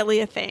definitely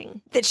a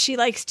thing that she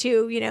likes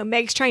to,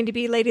 Meg's trying to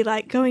be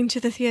ladylike, going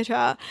to the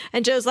theater,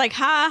 and Joe's like,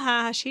 ha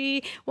ha,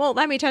 she won't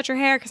let me touch her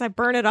hair because I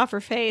burn it off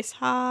her face,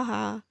 ha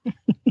ha.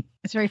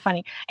 It's very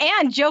funny.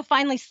 And Joe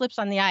finally slips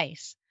on the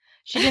ice.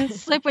 She didn't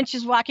slip when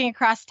she's walking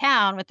across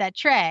town with that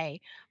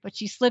tray, but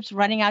she slips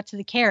running out to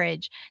the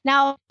carriage.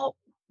 Now,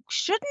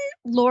 shouldn't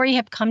Laurie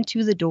have come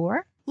to the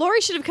door?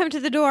 Laurie should have come to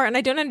the door, and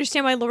I don't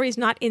understand why Laurie's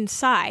not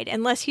inside,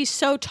 unless he's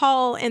so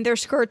tall and their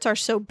skirts are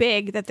so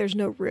big that there's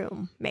no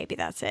room. Maybe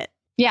that's it.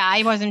 Yeah,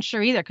 I wasn't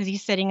sure either because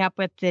he's sitting up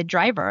with the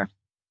driver.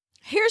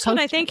 Here's what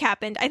I think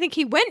happened. I think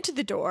he went to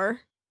the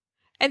door,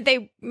 and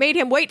they made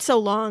him wait so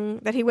long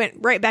that he went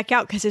right back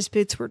out because his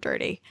boots were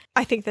dirty.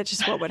 I think that's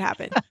just what would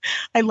happen.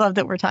 I love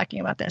that we're talking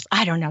about this.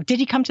 I don't know. Did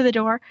he come to the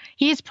door?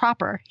 He is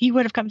proper. He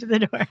would have come to the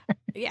door.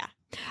 Yeah.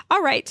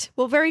 All right.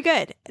 Well, very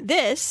good.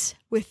 This,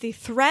 with the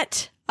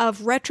threat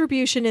of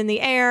retribution in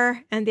the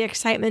air and the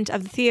excitement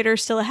of the theater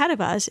still ahead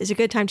of us, is a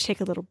good time to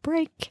take a little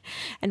break.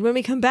 And when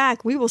we come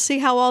back, we will see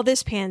how all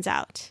this pans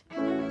out.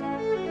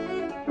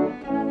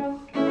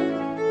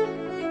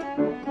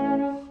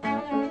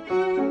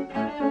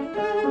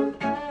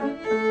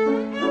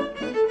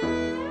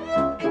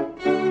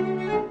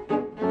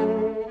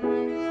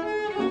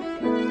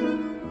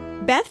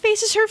 Beth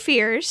faces her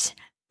fears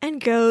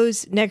and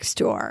goes next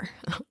door.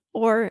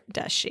 Or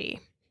does she?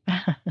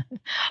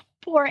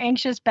 poor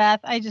anxious Beth.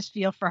 I just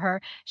feel for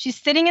her. She's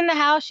sitting in the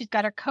house. She's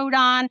got her coat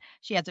on.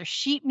 She has her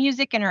sheet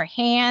music in her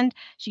hand.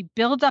 She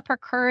builds up her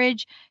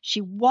courage.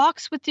 She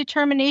walks with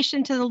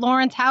determination to the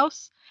Lawrence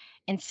house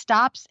and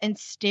stops and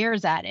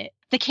stares at it.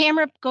 The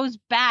camera goes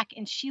back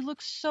and she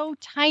looks so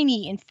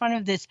tiny in front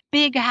of this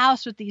big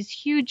house with these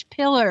huge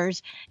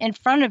pillars in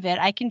front of it.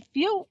 I can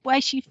feel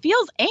why she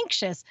feels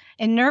anxious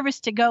and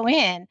nervous to go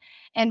in.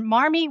 And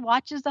Marmee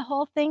watches the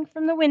whole thing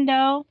from the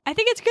window. I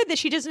think it's good that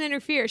she doesn't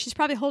interfere. She's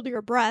probably holding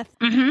her breath.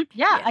 Mm-hmm.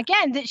 Yeah,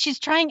 again, that she's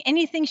trying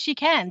anything she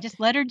can. Just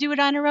let her do it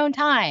on her own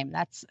time.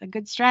 That's a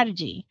good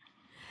strategy.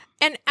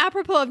 And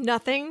apropos of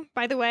nothing,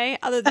 by the way,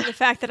 other than the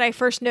fact that I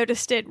first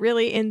noticed it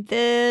really in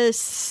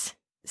this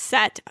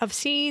set of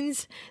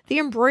scenes, the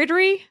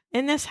embroidery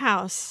in this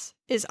house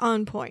is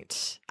on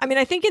point. I mean,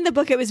 I think in the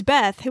book it was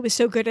Beth who was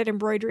so good at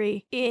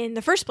embroidery in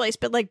the first place,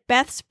 but like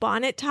Beth's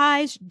bonnet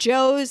ties,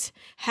 Joe's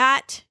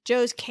hat,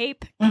 Joe's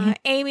cape,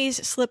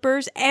 Amy's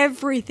slippers,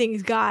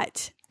 everything's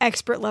got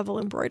expert level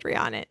embroidery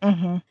on it.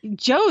 Mm-hmm.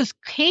 Joe's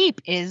cape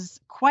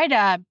is quite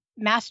a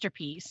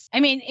masterpiece. I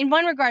mean, in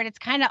one regard, it's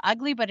kind of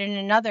ugly, but in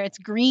another, it's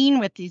green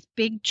with these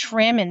big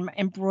trim and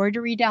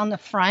embroidery down the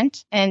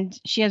front. And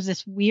she has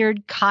this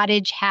weird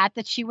cottage hat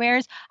that she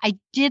wears. I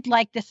did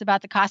like this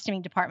about the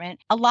costuming department.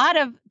 A lot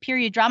of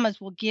period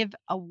dramas will give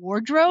a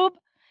wardrobe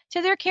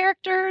to their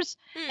characters,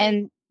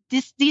 and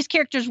these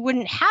characters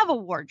wouldn't have a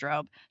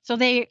wardrobe. So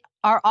they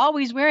are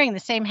always wearing the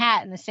same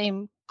hat and the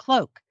same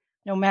cloak,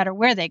 no matter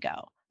where they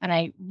go. And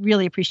I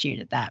really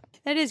appreciated that.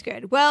 That is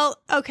good. Well,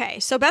 okay.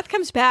 So Beth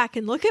comes back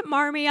and look at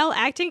Marmee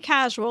acting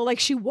casual like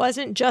she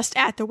wasn't just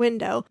at the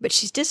window, but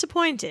she's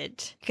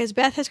disappointed because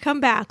Beth has come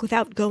back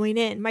without going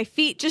in. My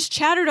feet just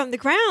chattered on the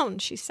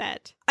ground, she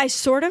said. I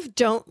sort of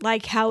don't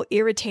like how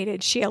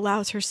irritated she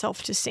allows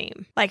herself to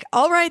seem. Like,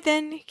 all right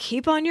then,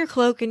 keep on your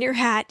cloak and your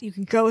hat. You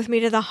can go with me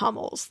to the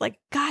Hummels. Like,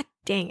 God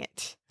dang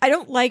it. I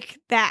don't like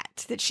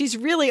that she's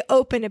really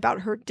open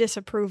about her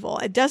disapproval.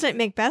 It doesn't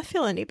make Beth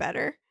feel any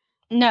better.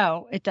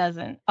 No, it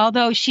doesn't.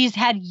 Although she's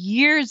had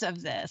years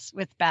of this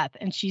with Beth,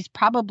 and she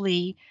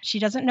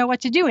doesn't know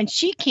what to do, and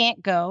she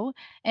can't go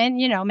and,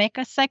 make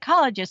a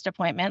psychologist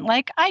appointment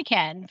like I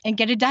can and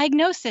get a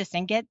diagnosis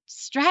and get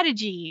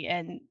strategy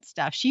and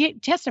stuff. She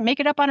has to make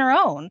it up on her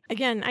own.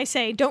 Again, I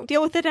say, don't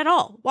deal with it at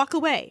all. Walk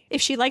away.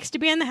 If she likes to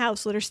be in the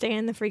house, let her stay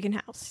in the freaking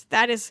house.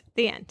 That is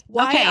the end.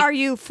 Why are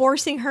you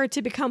forcing her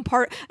to become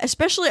part,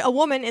 especially a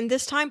woman in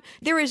this time?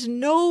 There is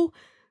no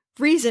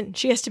reason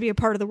she has to be a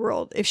part of the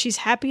world if she's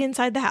happy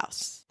inside the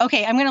house.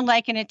 Okay, I'm going to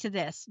liken it to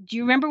this. Do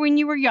you remember when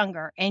you were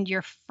younger and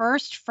your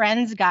first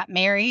friends got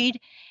married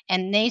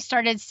and they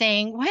started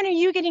saying, when are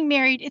you getting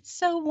married? It's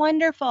so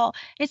wonderful.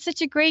 It's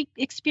such a great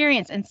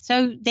experience. And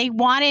so they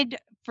wanted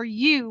for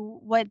you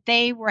what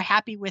they were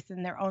happy with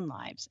in their own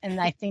lives. And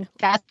I think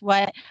that's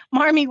what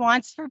Marmee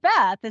wants for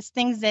Beth, is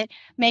things that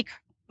make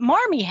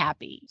Marmee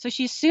happy. So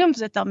she assumes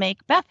that they'll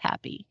make Beth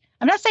happy.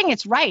 I'm not saying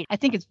it's right. I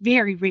think it's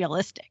very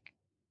realistic,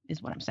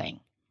 is what I'm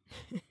saying.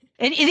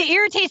 It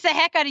irritates the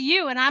heck out of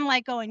you. And I'm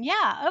like going,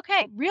 yeah,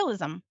 okay,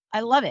 realism. I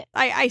love it.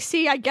 I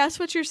see, I guess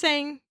what you're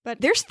saying, but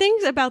there's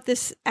things about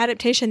this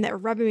adaptation that are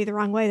rubbing me the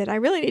wrong way that I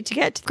really need to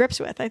get to grips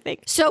with, I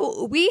think.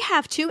 So we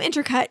have two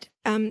intercut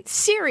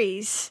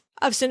series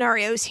of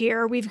scenarios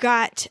here. We've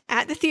got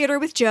At the Theater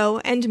with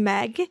Joe and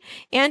Meg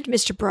and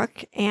Mr.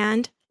 Brooke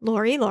and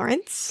Lori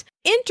Lawrence.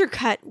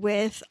 Intercut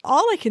with,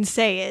 all I can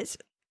say is,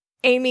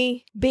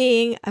 Amy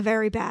being a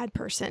very bad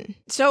person.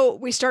 So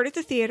we start at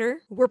the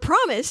theater. We're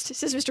promised,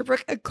 says Mr.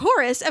 Brooke, a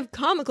chorus of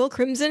comical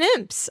crimson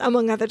imps,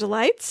 among other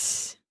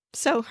delights.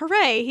 So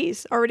hooray,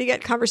 he's already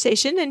got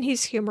conversation and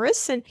he's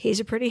humorous and he's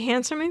a pretty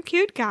handsome and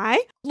cute guy.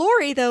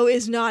 Lori, though,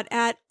 is not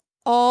at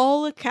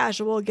all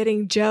casual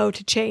getting Joe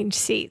to change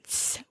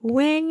seats.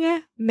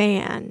 Wing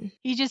man.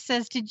 He just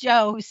says to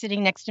Joe, who's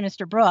sitting next to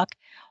Mr. Brooke,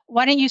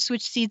 why don't you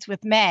switch seats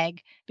with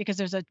Meg? Because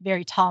there's a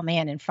very tall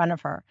man in front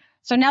of her.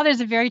 So now there's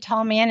a very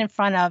tall man in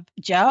front of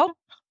Joe.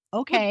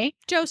 Okay.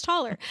 Joe's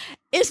taller.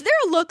 Is there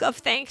a look of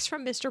thanks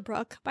from Mr.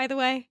 Brooke, by the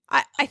way?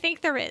 I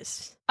think there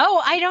is. Oh,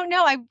 I don't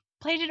know. I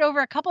played it over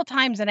a couple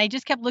times and I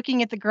just kept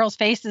looking at the girls'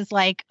 faces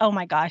like, oh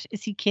my gosh,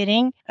 is he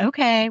kidding?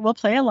 Okay, we'll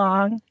play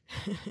along.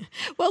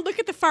 Well, look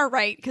at the far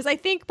right, because I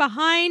think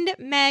behind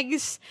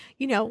Meg's,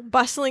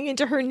 bustling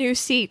into her new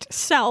seat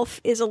self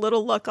is a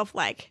little look of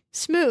like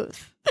smooth.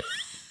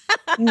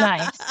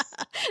 Nice.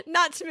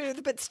 Not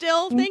smooth, but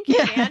still, thank you,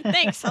 man.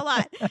 Thanks a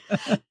lot.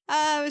 It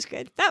was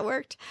good. That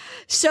worked.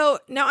 So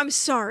now I'm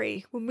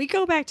sorry. When we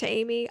go back to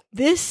Amy,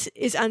 this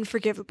is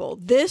unforgivable.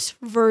 This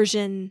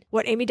version,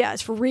 what Amy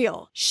does for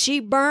real, she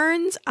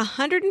burns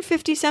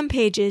 150 some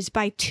pages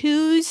by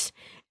 2s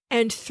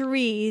and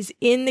 3s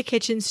in the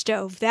kitchen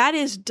stove. That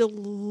is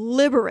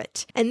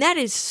deliberate. And that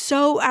is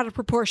so out of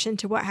proportion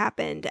to what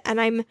happened.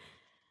 And I'm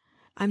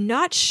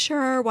not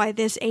sure why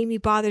this Amy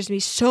bothers me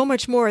so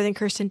much more than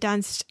Kirsten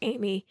Dunst's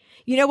Amy.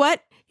 You know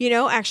what?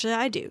 Actually,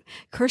 I do.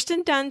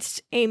 Kirsten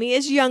Dunst, Amy,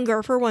 is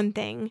younger for one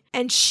thing,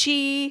 and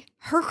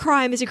her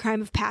crime is a crime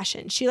of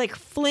passion. She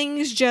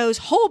flings Joe's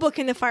whole book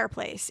in the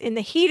fireplace in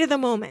the heat of the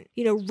moment,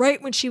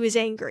 right when she was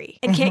angry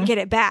and can't get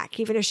it back,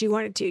 even if she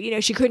wanted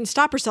to. She couldn't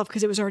stop herself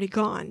because it was already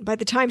gone. By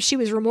the time she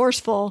was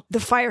remorseful, the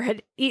fire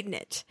had eaten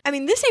it. I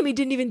mean, this Amy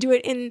didn't even do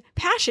it in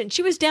passion.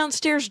 She was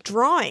downstairs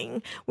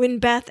drawing when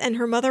Beth and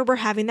her mother were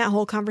having that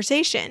whole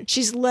conversation.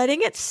 She's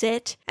letting it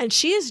sit, and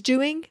she is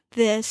doing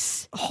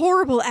this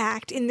horrible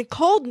act in the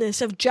coldness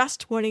of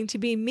just wanting to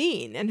be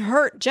mean and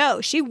hurt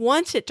Joe. She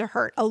wants it to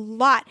hurt a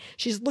lot.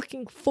 She's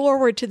looking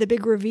forward to the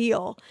big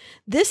reveal.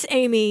 This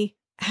Amy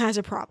has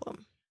a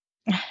problem.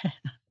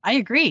 I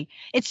agree.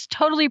 It's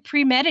totally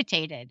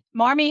premeditated.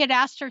 Marmee had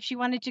asked her if she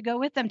wanted to go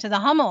with them to the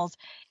Hummels,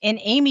 and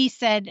Amy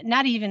said,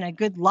 not even a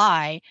good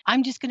lie,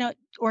 I'm just going to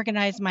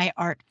organize my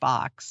art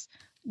box.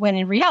 When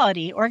in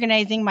reality,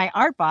 organizing my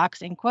art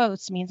box, in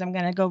quotes, means I'm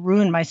going to go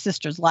ruin my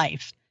sister's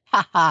life.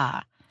 Ha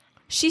ha.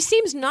 She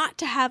seems not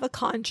to have a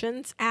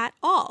conscience at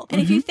all. And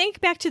if you think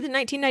back to the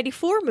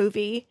 1994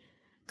 movie,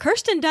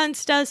 Kirsten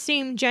Dunst does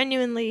seem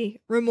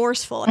genuinely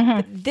remorseful.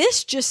 But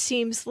this just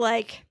seems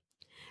like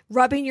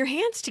rubbing your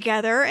hands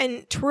together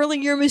and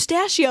twirling your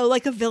mustachio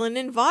like a villain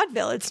in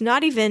vaudeville. It's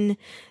not even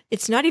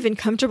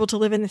comfortable to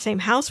live in the same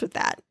house with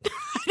that.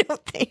 I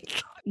don't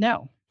think.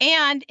 No.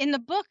 And in the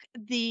book,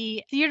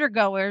 the theater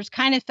goers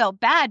kind of felt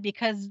bad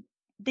because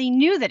they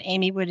knew that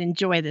Amy would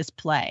enjoy this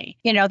play.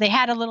 They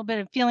had a little bit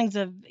of feelings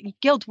of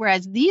guilt,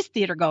 whereas these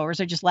theater goers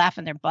are just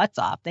laughing their butts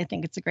off. They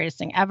think it's the greatest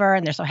thing ever,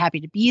 and they're so happy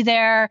to be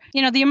there.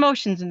 The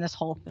emotions in this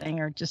whole thing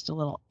are just a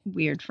little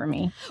weird for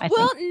me.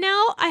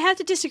 Now I have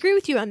to disagree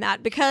with you on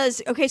that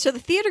because, so the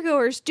theater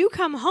goers do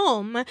come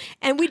home,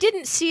 and we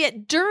didn't see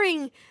it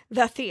during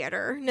the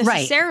theater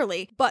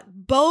necessarily,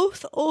 but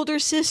both older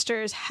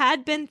sisters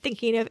had been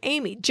thinking of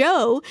Amy.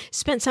 Jo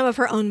spent some of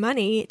her own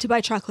money to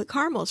buy chocolate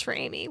caramels for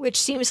Amy, which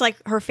seems like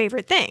her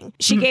favorite thing.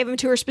 She gave them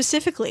to her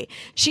specifically.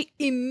 She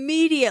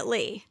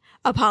immediately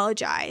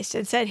apologized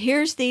and said,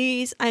 here's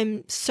these.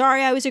 I'm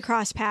sorry I was a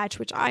crosspatch,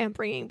 which I am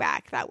bringing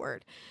back that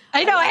word.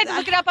 I know. I had to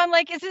look it up. I'm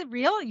like, is it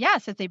real?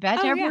 Yes, it's a bad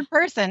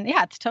person.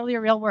 Yeah, it's totally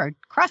a real word.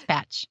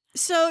 Crosspatch.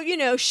 So,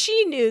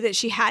 she knew that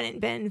she hadn't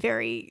been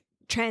very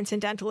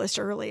transcendentalist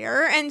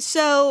earlier. And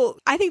so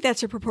I think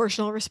that's a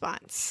proportional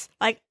response.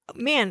 Like,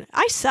 man,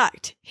 I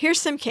sucked.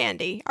 Here's some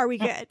candy. Are we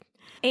good?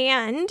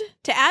 And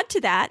to add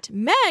to that,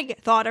 Meg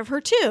thought of her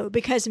too,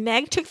 because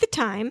Meg took the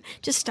time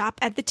to stop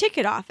at the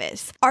ticket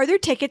office. Are there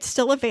tickets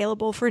still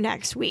available for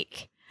next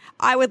week?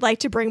 I would like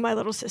to bring my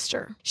little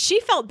sister. She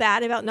felt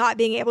bad about not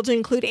being able to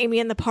include Amy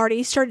in the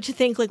party, started to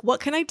think,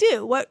 what can I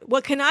do?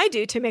 What can I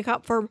do to make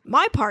up for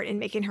my part in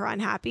making her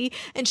unhappy?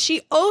 And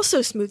she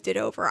also smoothed it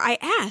over. I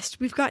asked,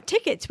 we've got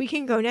tickets. We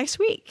can go next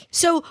week.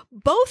 So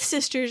both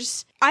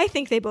sisters, I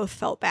think they both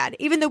felt bad.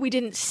 Even though we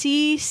didn't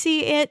see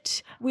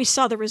it, we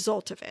saw the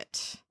result of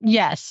it.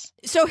 Yes.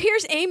 So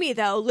here's Amy,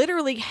 though,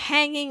 literally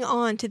hanging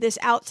on to this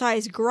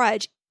outsized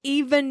grudge,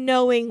 even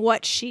knowing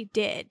what she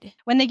did.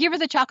 When they give her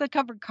the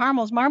chocolate-covered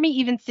caramels, Marmee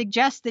even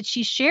suggests that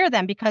she share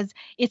them because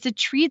it's a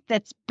treat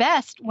that's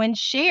best when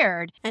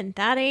shared. And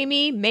that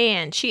Amy,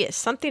 man, she is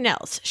something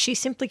else. She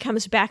simply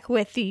comes back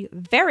with the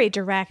very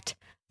direct,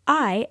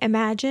 I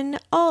imagine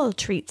all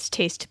treats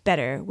taste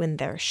better when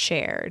they're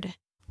shared.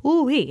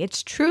 Ooh-wee,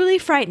 it's truly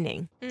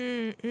frightening.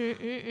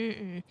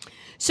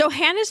 So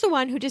Hannah's the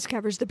one who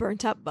discovers the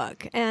burnt up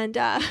book. And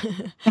I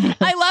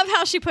love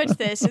how she puts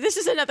this. So this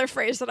is another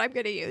phrase that I'm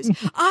going to use.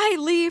 I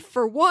leave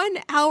for 1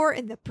 hour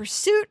in the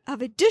pursuit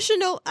of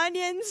additional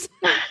onions.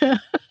 I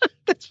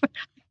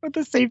put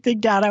the same thing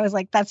down. I was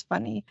like, that's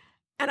funny.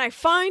 And I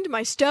find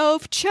my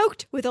stove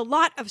choked with a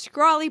lot of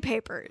scrawly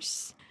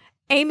papers.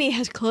 Amy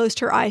has closed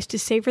her eyes to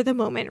savor the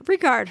moment.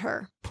 Regard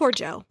her. Poor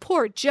Jo.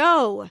 Poor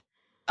Jo.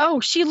 Oh,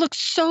 she looks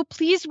so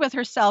pleased with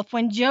herself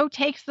when Jo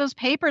takes those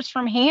papers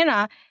from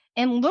Hannah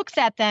and looks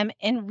at them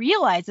and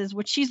realizes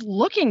what she's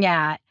looking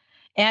at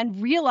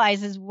and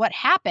realizes what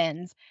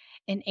happens.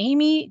 And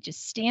Amy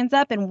just stands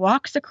up and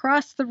walks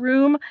across the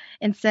room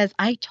and says,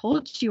 I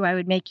told you I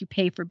would make you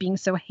pay for being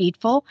so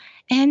hateful.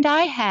 And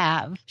I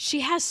have. She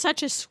has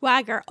such a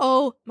swagger.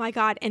 Oh, my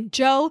God. And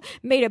Jo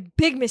made a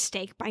big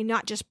mistake by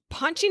not just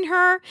punching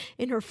her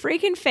in her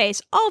freaking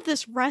face. All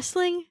this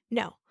wrestling?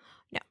 No.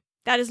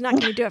 That is not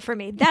going to do it for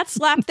me. That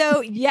slap,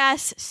 though,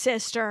 yes,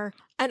 sister.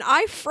 And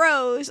I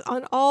froze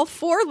on all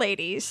four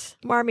ladies.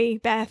 Marmee,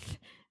 Beth,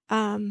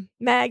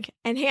 Meg,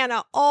 and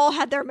Hannah all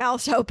had their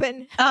mouths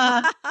open.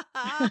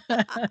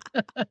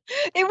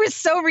 It was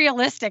so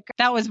realistic.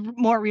 That was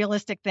more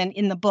realistic than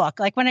in the book.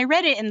 Like when I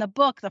read it in the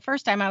book the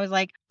first time, I was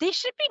like, they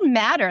should be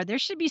madder. There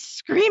should be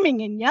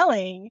screaming and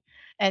yelling.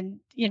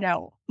 And,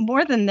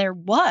 more than there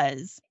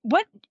was.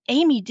 What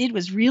Amy did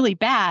was really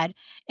bad.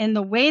 And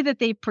the way that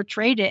they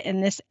portrayed it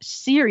in this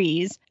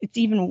series, it's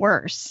even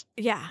worse.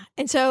 Yeah.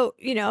 And so,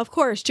 of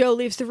course, Jo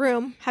leaves the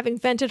room having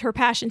vented her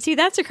passion. See,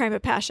 that's a crime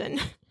of passion.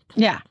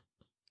 Yeah.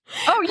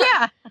 Oh,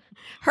 yeah.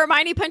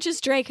 Hermione punches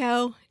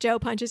Draco. Jo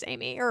punches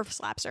Amy or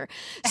slaps her.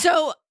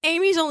 So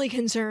Amy's only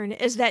concern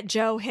is that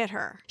Jo hit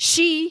her.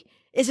 She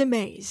is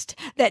amazed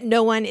that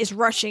no one is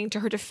rushing to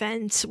her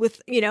defense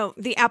with,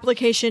 the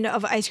application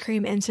of ice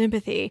cream and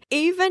sympathy.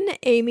 Even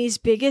Amy's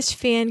biggest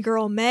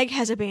fangirl, Meg,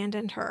 has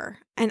abandoned her.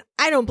 And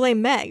I don't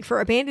blame Meg for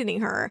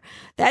abandoning her.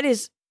 That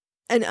is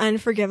an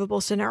unforgivable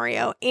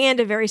scenario and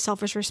a very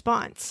selfish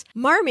response.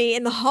 Marmee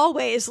in the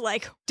hallway is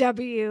like,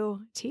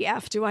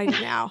 WTF do I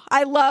do now?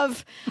 I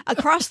love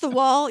across the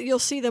wall, you'll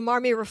see the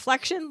Marmee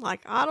reflection. Like,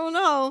 I don't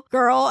know,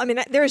 girl. I mean,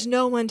 there's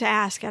no one to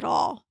ask at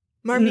all.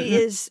 Marmee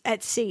is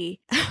at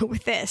sea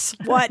with this.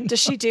 What does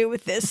she do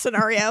with this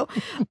scenario?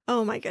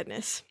 Oh my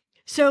goodness.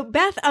 So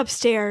Beth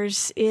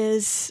upstairs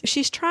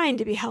she's trying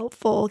to be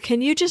helpful.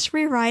 Can you just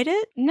rewrite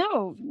it?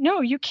 No,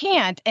 you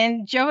can't.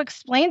 And Joe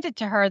explains it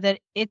to her that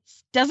it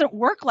doesn't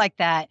work like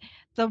that.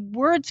 The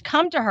words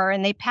come to her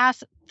and they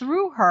pass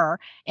through her,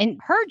 and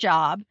her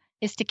job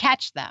is to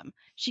catch them.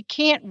 She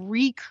can't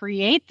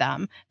recreate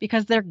them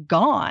because they're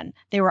gone.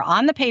 They were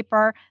on the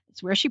paper.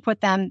 It's where she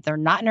put them. They're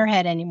not in her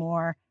head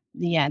anymore.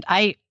 The end.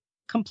 I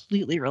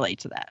completely relate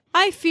to that.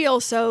 I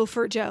feel so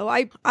for Joe.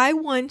 I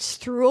once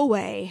threw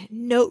away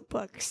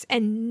notebooks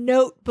and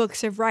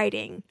notebooks of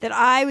writing that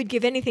I would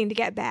give anything to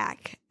get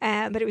back.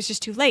 But it was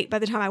just too late by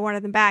the time I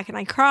wanted them back. And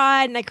I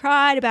cried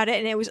about it.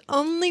 And it was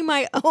only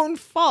my own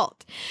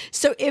fault.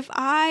 So if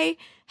I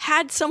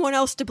had someone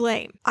else to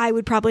blame, I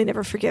would probably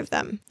never forgive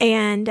them.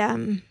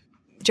 And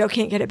Joe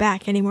can't get it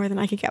back any more than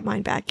I can get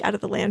mine back out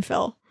of the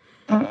landfill.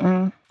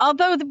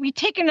 Although we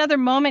take another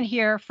moment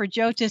here for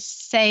Joe to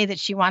say that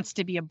she wants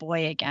to be a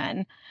boy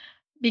again,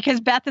 because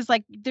Beth is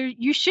like,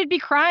 you should be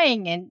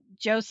crying. And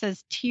Joe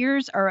says,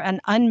 tears are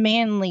an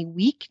unmanly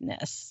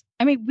weakness.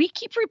 I mean, we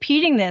keep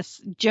repeating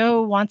this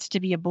Joe wants to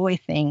be a boy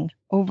thing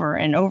over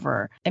and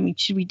over. I mean,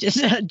 should we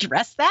just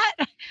address that?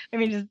 I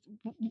mean,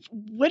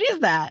 what is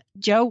that?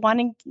 Joe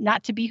wanting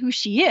not to be who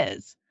she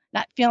is,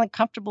 not feeling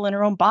comfortable in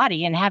her own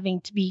body and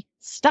having to be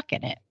stuck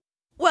in it.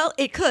 Well,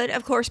 it could,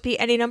 of course, be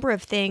any number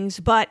of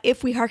things, but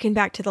if we harken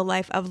back to the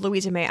life of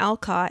Louisa May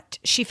Alcott,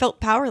 she felt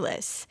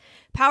powerless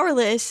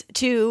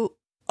to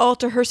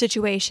alter her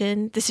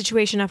situation, the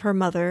situation of her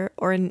mother,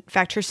 or in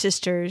fact her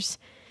sisters.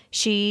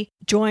 She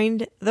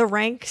joined the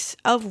ranks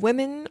of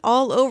women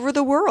all over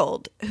the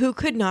world who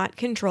could not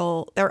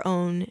control their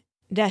own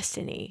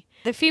destiny.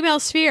 The female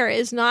sphere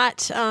is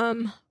not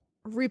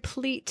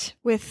replete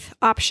with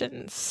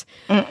options.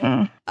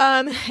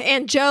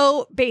 And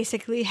Joe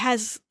basically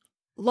has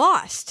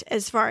lost,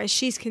 as far as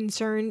she's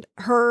concerned,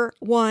 her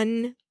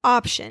one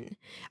option.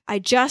 I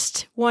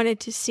just wanted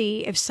to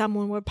see if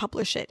someone would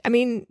publish it. I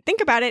mean,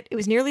 think about it. It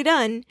was nearly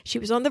done. She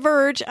was on the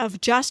verge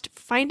of just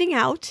finding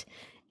out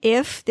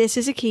if this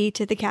is a key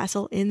to the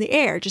castle in the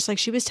air, just like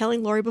she was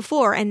telling Laurie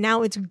before, and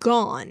now it's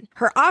gone.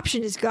 Her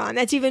option is gone.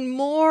 That's even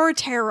more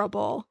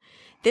terrible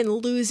than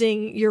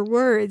losing your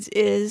words,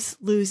 is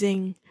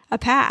losing a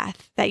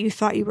path that you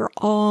thought you were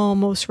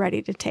almost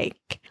ready to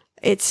take.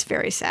 It's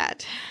very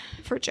sad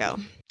for Joe.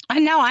 I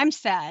know, I'm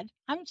sad.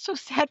 I'm so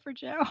sad for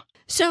Joe.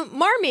 So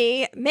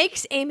Marmee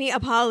makes Amy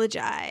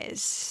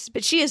apologize,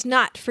 but she is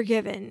not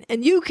forgiven.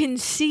 And you can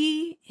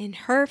see in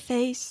her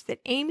face that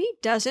Amy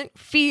doesn't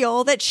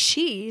feel that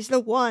she's the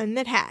one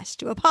that has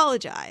to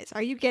apologize.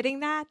 Are you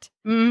getting that?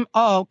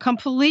 Oh,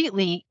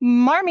 completely.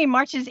 Marmee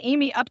marches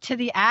Amy up to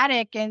the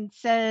attic and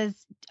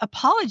says,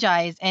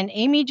 apologize. And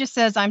Amy just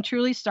says, I'm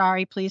truly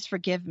sorry. Please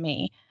forgive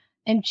me.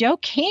 And Joe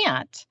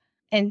can't.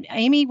 And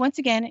Amy, once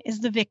again, is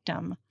the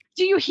victim.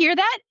 Do you hear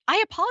that?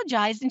 I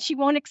apologized and she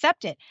won't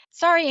accept it.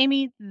 Sorry,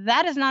 Amy,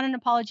 that is not an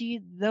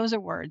apology. Those are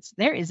words.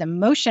 There is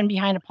emotion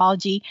behind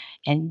apology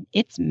and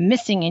it's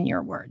missing in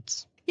your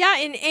words. Yeah,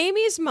 in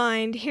Amy's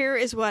mind, here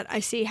is what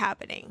I see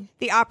happening.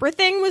 The opera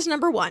thing was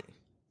number 1.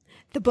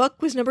 The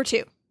book was number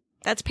 2.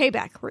 That's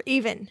payback. We're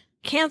even.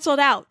 Canceled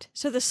out.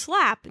 So the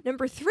slap,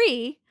 number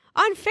 3,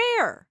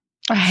 unfair.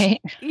 Right.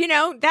 You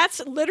know,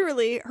 that's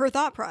literally her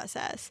thought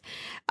process.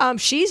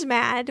 She's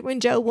mad when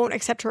Joe won't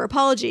accept her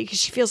apology because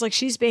she feels like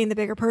she's being the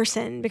bigger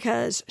person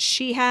because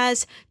she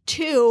has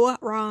 2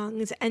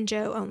 wrongs and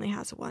Joe only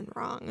has 1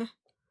 wrong.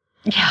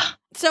 Yeah.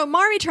 So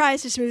Marmee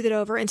tries to smooth it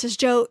over and says,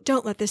 Joe,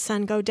 don't let the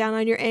sun go down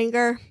on your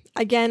anger.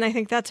 Again, I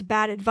think that's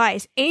bad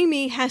advice.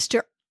 Amy has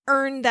to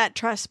earn that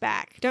trust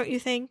back, don't you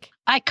think?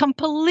 I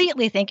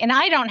completely think, and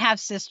I don't have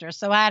sisters,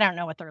 so I don't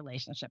know what the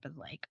relationship is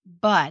like,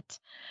 but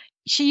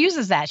she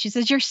uses that. She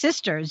says, you're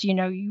sisters, you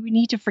know, you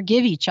need to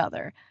forgive each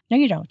other. No,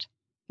 you don't.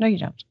 No, you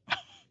don't.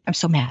 I'm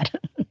so mad.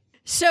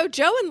 So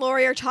Joe and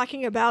Laurie are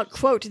talking about,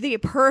 quote, the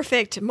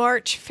perfect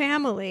March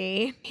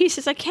family. He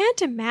says, I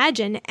can't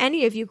imagine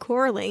any of you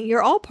quarreling.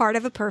 You're all part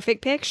of a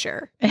perfect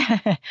picture.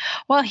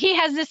 Well, he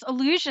has this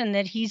illusion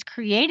that he's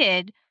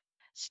created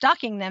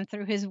stalking them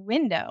through his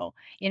window,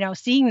 you know,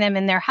 seeing them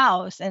in their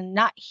house and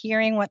not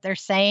hearing what they're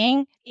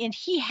saying. And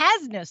he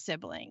has no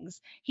siblings.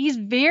 He's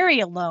very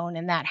alone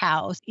in that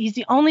house. He's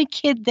the only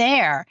kid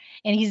there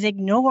and he's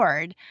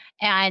ignored.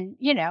 And,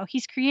 you know,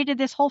 he's created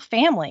this whole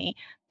family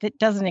that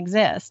doesn't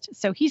exist.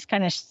 So he's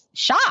kind of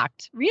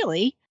shocked,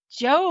 really.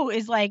 Joe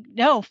is like,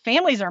 no,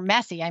 families are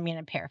messy. I mean,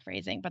 I'm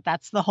paraphrasing, but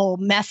that's the whole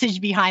message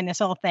behind this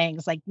whole thing.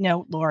 It's like,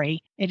 no,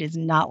 Lori, it is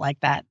not like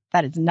that.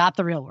 That is not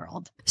the real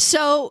world.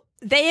 So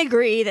they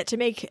agree that to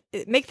make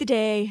the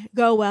day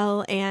go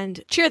well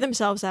and cheer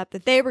themselves up,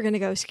 that they were going to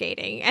go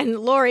skating. And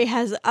Lori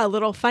has a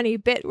little funny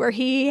bit where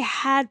he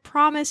had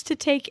promised to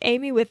take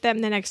Amy with them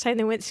the next time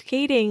they went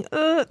skating.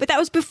 But that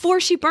was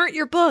before she burnt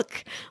your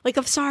book. Like,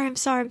 I'm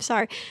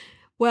sorry.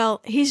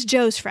 Well, he's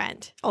Joe's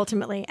friend,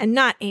 ultimately, and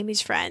not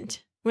Amy's friend.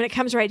 When it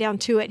comes right down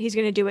to it, he's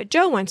going to do what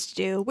Joe wants to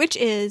do, which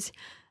is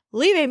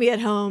leave Amy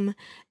at home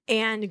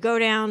and go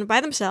down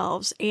by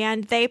themselves,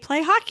 and they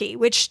play hockey.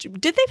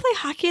 Did they play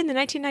hockey in the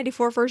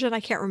 1994 version? I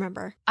can't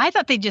remember. I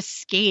thought they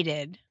just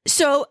skated.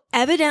 So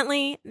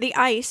evidently the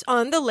ice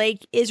on the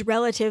lake is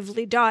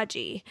relatively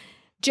dodgy.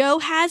 Joe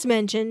has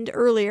mentioned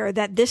earlier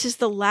that this is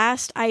the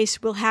last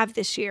ice we'll have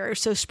this year.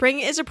 So spring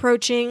is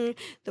approaching,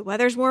 the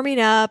weather's warming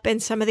up,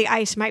 and some of the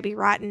ice might be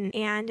rotten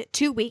and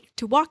too weak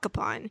to walk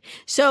upon.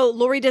 So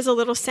Lori does a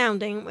little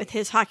sounding with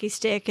his hockey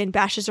stick and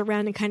bashes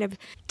around and kind of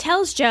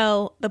tells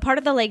Joe the part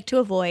of the lake to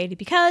avoid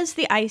because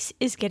the ice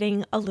is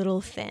getting a little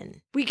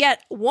thin. We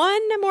get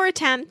one more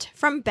attempt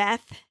from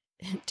Beth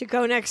to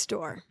go next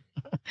door.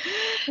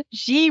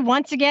 She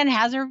once again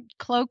has her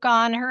cloak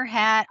on, her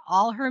hat,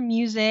 all her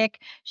music.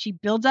 She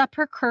builds up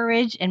her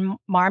courage, and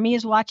Marmee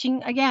is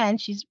watching again.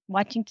 She's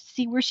watching to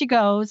see where she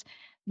goes.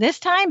 This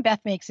time,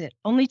 Beth makes it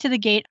only to the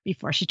gate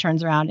before she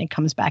turns around and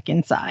comes back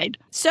inside.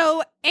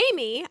 So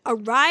Amy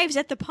arrives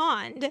at the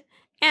pond,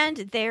 and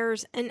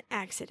there's an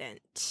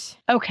accident.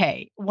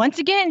 Okay, once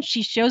again,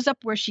 she shows up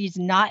where she's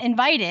not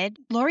invited.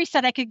 Lori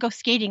said I could go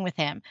skating with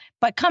him,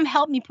 but come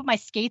help me put my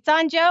skates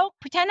on, Joe.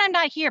 Pretend I'm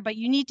not here, but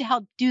you need to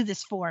help do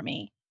this for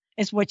me,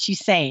 is what she's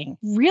saying.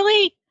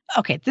 Really?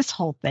 Okay, this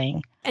whole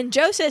thing. And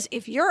Joe says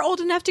if you're old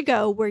enough to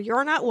go where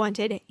you're not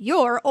wanted,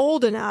 you're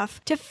old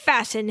enough to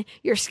fasten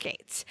your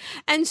skates.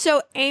 And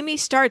so Amy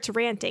starts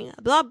ranting,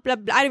 blah, blah,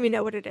 blah. I don't even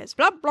know what it is.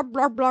 Blah, blah,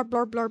 blah, blah,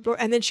 blah, blah, blah.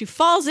 And then she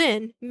falls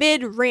in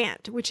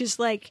mid-rant, which is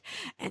like,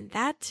 and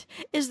that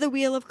is the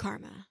wheel of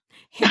karma.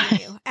 Hitting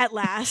you at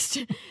last.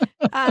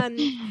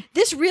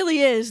 This really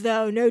is,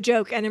 though, no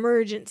joke, an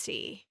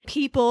emergency.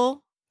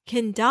 People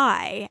can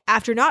die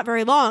after not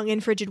very long in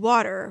frigid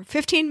water.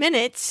 15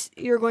 minutes,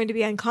 you're going to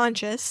be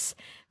unconscious.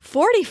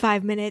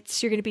 45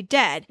 minutes, you're going to be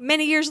dead.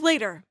 Many years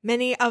later,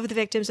 many of the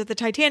victims of the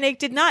Titanic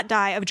did not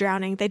die of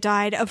drowning. They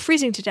died of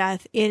freezing to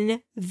death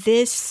in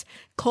this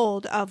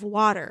cold of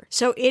water.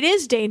 So it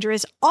is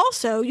dangerous.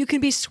 Also, you can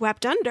be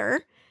swept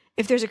under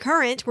if there's a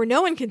current where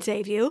no one can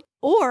save you.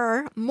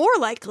 Or, more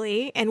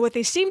likely, and what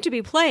they seem to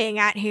be playing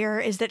at here,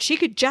 is that she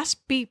could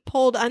just be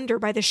pulled under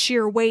by the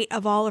sheer weight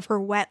of all of her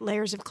wet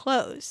layers of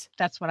clothes.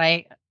 That's what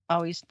I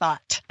always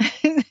thought.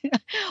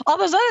 All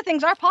those other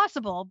things are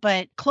possible,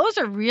 but clothes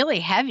are really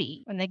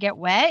heavy when they get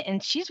wet,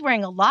 and she's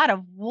wearing a lot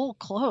of wool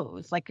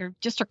clothes, like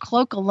just her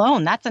cloak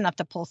alone. That's enough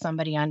to pull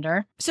somebody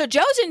under. So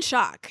Joe's in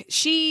shock.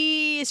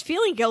 She is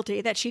feeling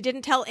guilty that she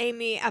didn't tell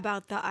Amy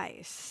about the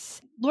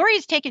ice.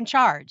 Lori's taken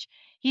charge.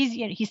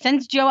 He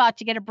sends Joe out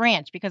to get a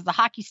branch because the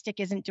hockey stick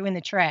isn't doing the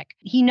trick.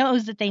 He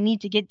knows that they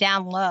need to get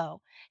down low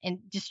and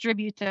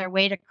distribute their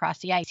weight across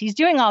the ice. He's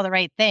doing all the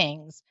right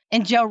things.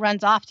 And Joe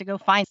runs off to go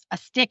find a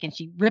stick, and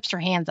she rips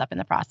her hands up in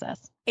the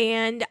process.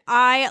 And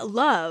I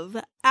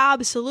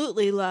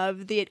absolutely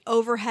love the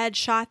overhead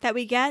shot that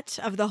we get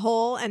of the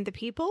hole and the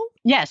people.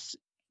 Yes.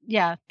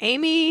 Yeah.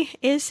 Amy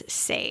is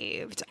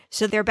saved.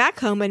 So they're back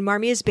home and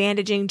Marmee is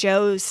bandaging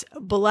Joe's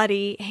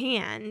bloody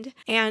hand.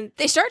 And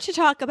they start to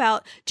talk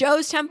about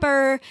Joe's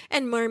temper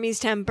and Marmee's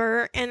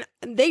temper. And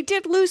they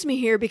did lose me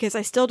here because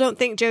I still don't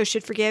think Joe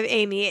should forgive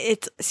Amy.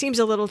 It seems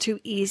a little too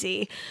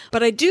easy.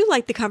 But I do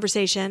like the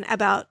conversation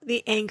about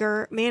the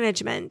anger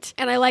management.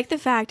 And I like the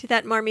fact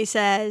that Marmee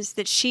says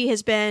that she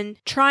has been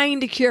trying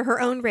to cure her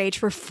own rage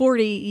for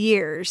 40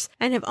 years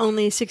and have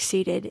only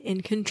succeeded in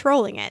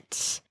controlling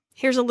it.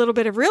 Here's a little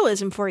bit of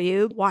realism for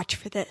you. Watch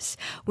for this.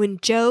 When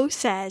Joe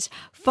says,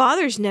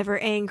 "Father's never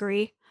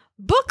angry,"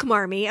 Book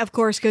Marmee, of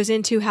course, goes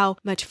into how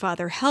much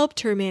Father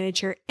helped her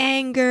manage her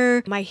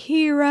anger, my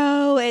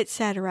hero,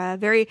 etc.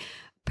 Very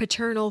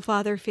paternal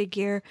father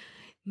figure.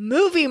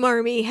 Movie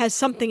Marmee has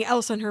something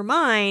else on her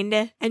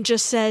mind and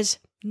just says,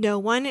 "No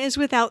one is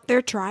without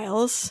their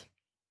trials."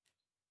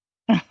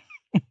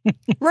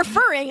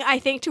 Referring, I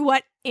think, to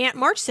what Aunt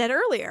March said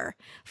earlier.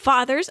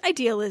 Father's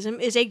idealism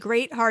is a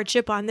great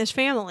hardship on this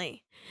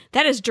family.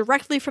 That is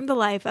directly from the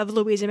life of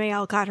Louisa May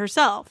Alcott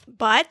herself.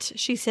 But,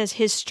 she says,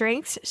 his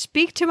strengths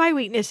speak to my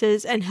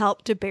weaknesses and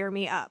help to bear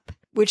me up.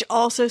 Which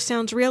also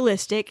sounds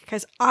realistic,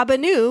 because Abba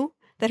knew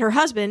that her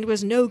husband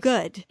was no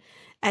good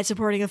at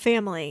supporting a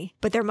family.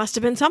 But there must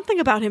have been something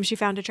about him she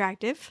found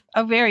attractive.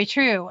 Oh, very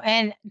true.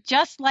 And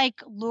just like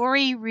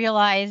Lori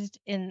realized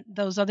in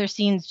those other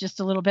scenes just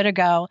a little bit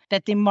ago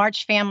that the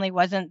March family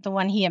wasn't the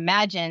one he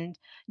imagined,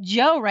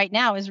 Joe right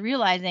now is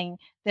realizing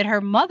that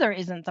her mother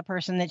isn't the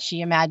person that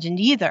she imagined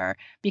either,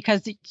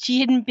 because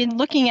she hadn't been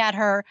looking at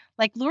her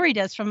like Lori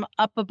does from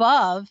up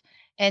above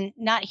and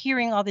not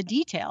hearing all the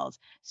details.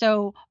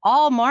 So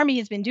all Marmee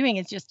has been doing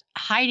is just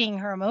hiding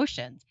her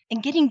emotions.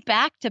 And getting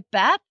back to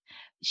Beth,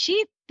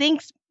 she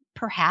thinks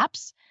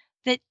perhaps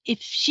that if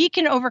she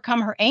can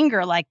overcome her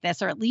anger like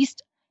this, or at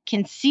least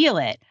conceal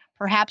it,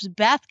 perhaps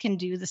Beth can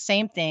do the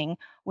same thing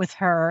with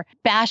her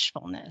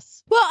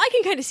bashfulness. Well, I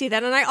can kind of see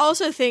that. And I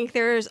also think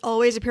there's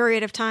always a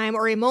period of time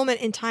or a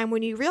moment in time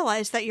when you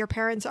realize that your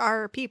parents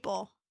are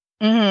people.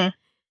 Mm-hmm.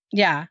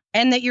 Yeah.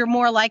 And that you're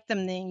more like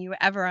them than you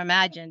ever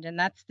imagined. And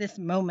that's this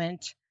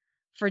moment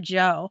for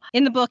Jo.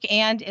 In the book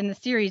and in the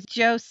series,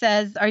 Jo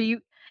says, "Are you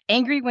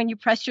angry when you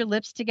press your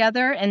lips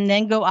together and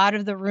then go out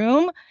of the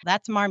room?"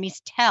 That's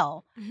Marmee's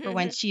tell for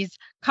when she's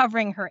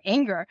covering her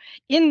anger.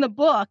 In the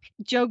book,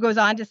 Jo goes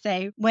on to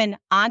say, "When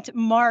Aunt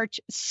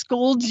March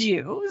scolds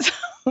you."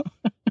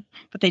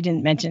 But they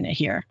didn't mention it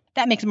here.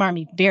 That makes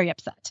Marmee very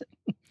upset.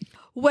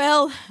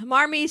 Well,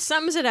 Marmee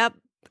sums it up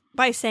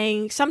by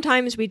saying,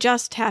 sometimes we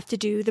just have to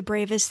do the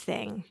bravest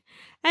thing.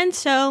 And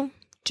so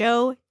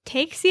Jo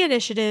takes the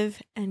initiative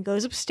and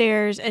goes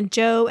upstairs, and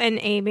Jo and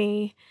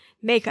Amy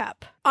make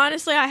up.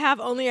 Honestly, I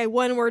have only a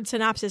one-word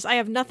synopsis. I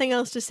have nothing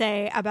else to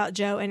say about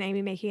Jo and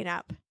Amy making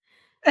up.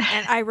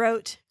 And I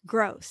wrote,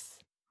 gross.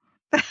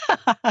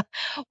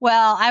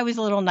 Well, I was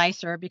a little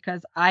nicer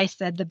because I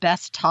said the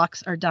best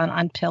talks are done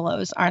on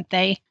pillows, aren't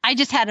they? I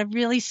just had a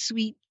really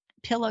sweet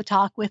pillow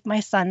talk with my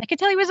son. I could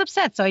tell he was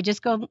upset, so I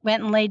just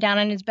went and lay down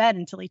on his bed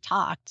until he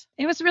talked.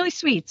 It was really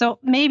sweet. So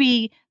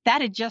maybe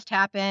that had just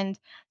happened.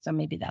 So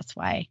maybe that's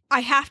why.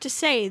 I have to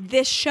say,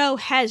 this show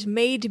has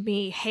made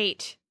me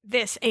hate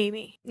this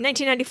Amy.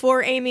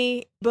 1994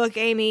 Amy, book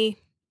Amy.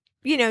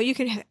 You know, you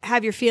can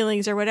have your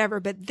feelings or whatever,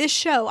 but this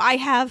show, I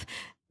have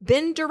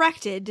been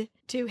directed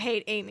to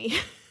hate Amy.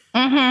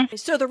 Mm-hmm.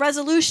 So the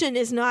resolution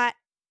is not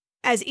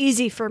as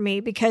easy for me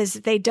because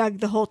they dug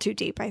the hole too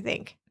deep, I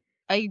think.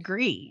 I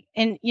agree.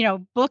 And, you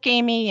know, book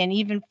Amy and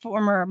even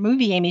former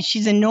movie Amy,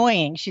 she's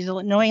annoying. She's an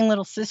annoying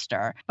little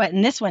sister. But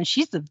in this one,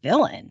 she's the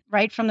villain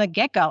right from the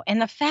get-go.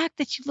 And the fact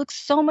that she looks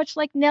so much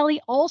like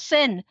Nellie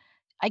Olson,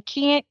 I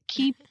can't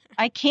get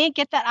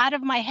that out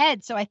of my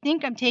head. So I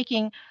think I'm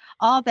taking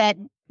all that,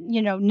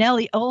 you know,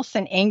 Nellie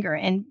Olson anger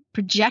and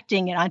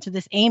projecting it onto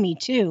this Amy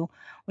too,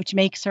 which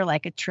makes her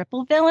like a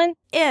triple villain.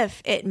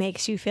 If it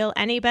makes you feel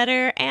any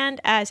better,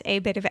 and as a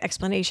bit of an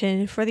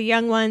explanation for the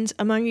young ones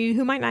among you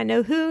who might not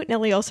know who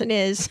Nellie Olson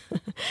is,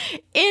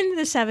 in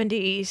the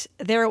 70s,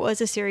 there was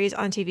a series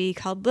on TV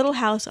called Little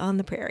House on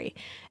the Prairie.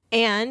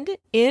 And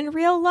in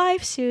real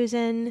life,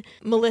 Susan,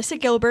 Melissa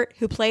Gilbert,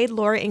 who played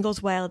Laura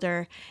Ingalls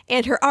Wilder,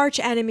 and her arch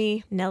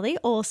enemy, Nellie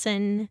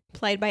Olson,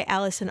 played by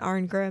Alison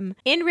Arngrim.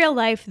 In real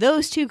life,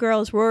 those two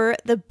girls were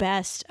the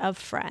best of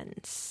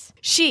friends.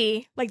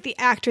 She, like the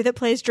actor that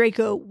plays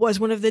Draco, was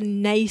one of the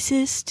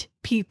nicest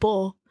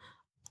people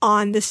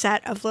on the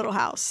set of Little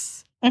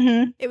House.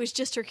 Mm-hmm. It was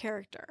just her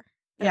character.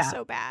 It was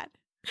so bad.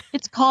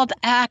 It's called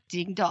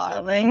acting,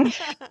 darling.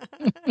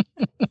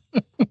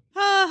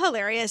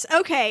 Hilarious.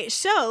 Okay,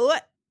 so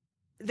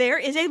there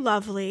is a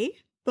lovely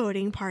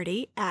boating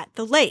party at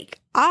the lake.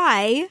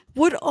 I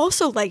would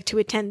also like to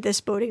attend this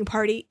boating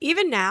party,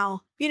 even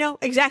now, you know,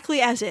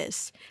 exactly as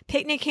is.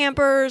 Picnic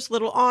campers,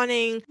 little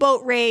awning,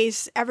 boat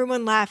race,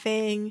 everyone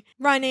laughing,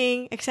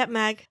 running, except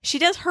Meg. She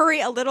does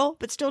hurry a little,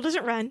 but still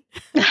doesn't run.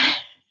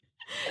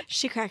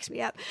 She cracks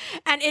me up.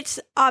 And it's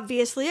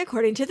obviously,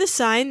 according to the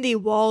sign, the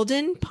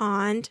Walden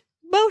Pond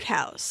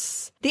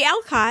Boathouse. The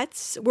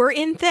Alcotts were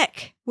in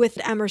thick with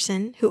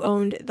Emerson, who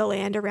owned the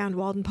land around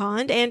Walden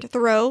Pond, and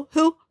Thoreau,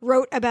 who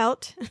wrote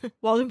about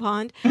Walden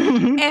Pond,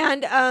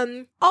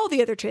 and all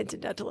the other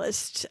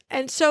transcendentalists.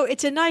 And so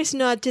it's a nice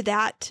nod to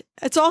that.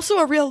 It's also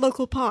a real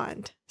local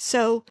pond.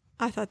 So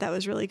I thought that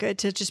was really good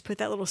to just put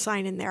that little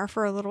sign in there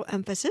for a little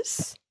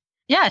emphasis.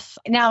 Yes.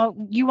 Now,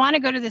 you want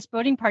to go to this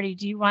boating party.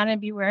 Do you want to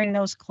be wearing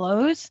those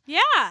clothes?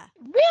 Yeah.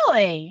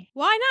 Really?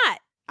 Why not?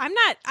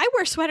 I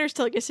wear sweaters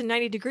till it gets to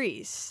 90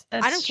 degrees.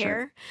 That's I don't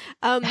true.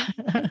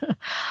 care.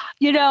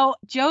 You know,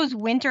 Jo's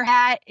winter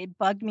hat, it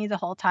bugged me the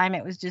whole time.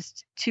 It was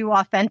just too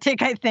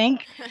authentic, I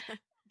think.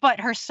 But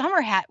her summer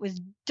hat was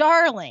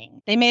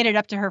darling. They made it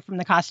up to her from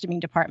the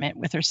costuming department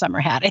with her summer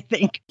hat, I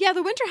think. Yeah,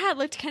 the winter hat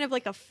looked kind of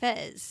like a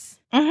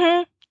fez.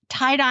 Mm-hmm.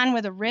 Tied on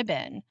with a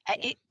ribbon.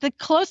 The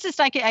closest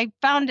I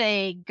found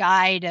a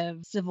guide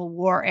of Civil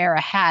War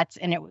era hats,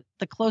 and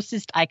the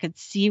closest I could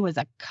see was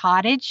a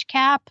cottage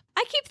cap.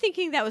 I keep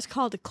thinking that was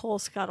called a coal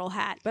scuttle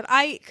hat, but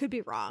I could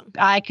be wrong.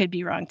 I could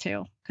be wrong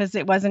too, because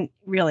it wasn't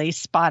really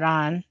spot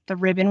on. The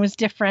ribbon was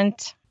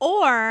different.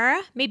 Or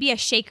maybe a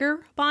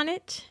shaker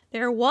bonnet.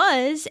 There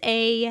was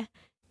a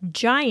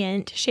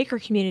giant shaker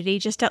community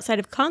just outside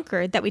of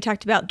Concord that we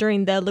talked about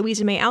during the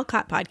Louisa May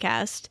Alcott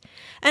podcast.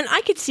 And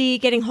I could see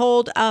getting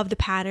hold of the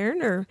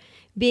pattern or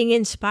being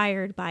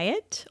inspired by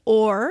it.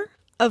 Or,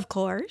 of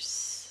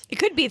course, it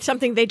could be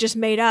something they just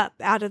made up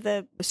out of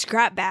the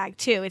scrap bag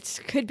too. It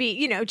could be,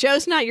 you know,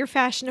 Jo's not your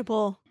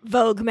fashionable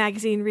Vogue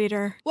magazine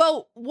reader.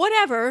 Well,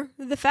 whatever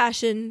the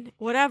fashion,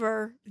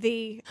 whatever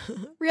the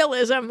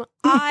realism,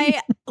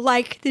 I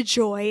like the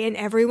joy in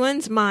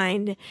everyone's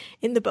mind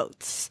in the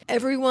boats.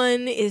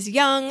 Everyone is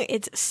young,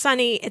 it's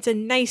sunny, it's a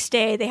nice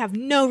day, they have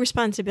no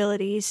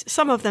responsibilities.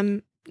 Some of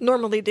them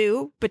normally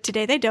do, but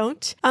today they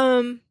don't.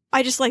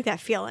 I just like that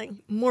feeling.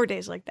 More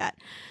days like that.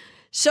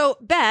 So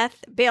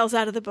Beth bails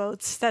out of the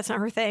boats, that's not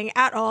her thing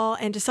at all,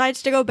 and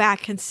decides to go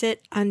back and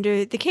sit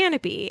under the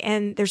canopy.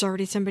 And there's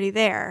already somebody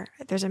there.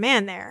 There's a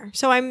man there.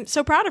 So I'm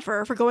so proud of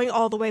her for going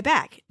all the way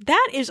back.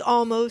 That is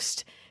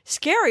almost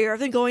scarier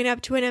than going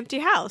up to an empty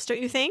house,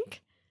 don't you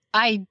think?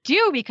 I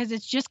do, because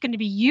it's just going to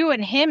be you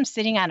and him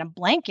sitting on a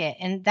blanket.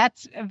 And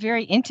that's a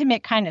very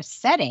intimate kind of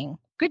setting.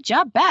 Good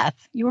job, Beth.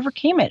 You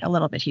overcame it a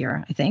little bit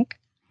here, I think.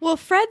 Well,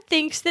 Fred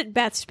thinks that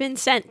Beth's been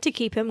sent to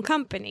keep him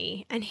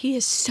company, and he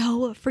is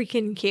so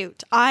freaking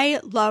cute. I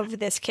love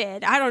this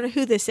kid. I don't know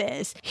who this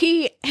is.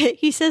 He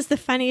says the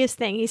funniest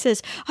thing. He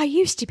says, I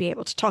used to be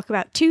able to talk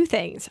about two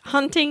things,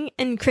 hunting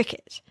and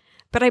cricket,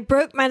 but I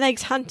broke my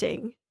legs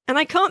hunting, and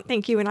I can't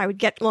think you and I would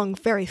get along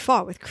very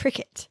far with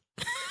cricket.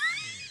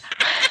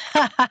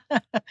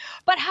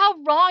 But how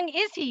wrong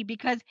is he?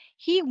 Because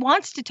he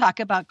wants to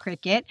talk about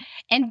cricket,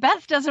 and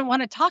Beth doesn't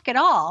want to talk at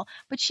all,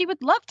 but she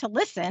would love to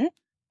listen.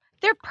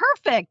 They're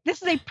perfect.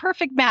 This is a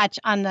perfect match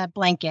on the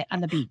blanket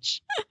on the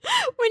beach.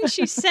 When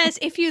she says,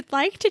 if you'd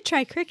like to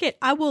try cricket,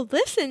 I will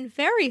listen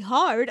very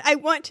hard. I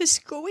want to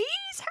squeeze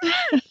her.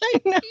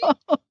 I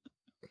know.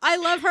 I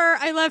love her.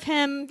 I love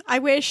him. I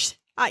wish,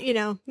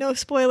 no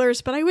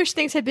spoilers, but I wish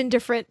things had been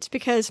different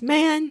because,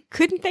 man,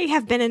 couldn't they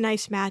have been a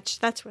nice match?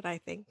 That's what I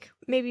think.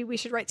 Maybe we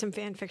should write some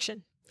fan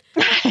fiction.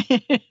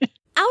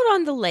 Out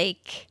on the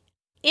lake,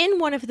 in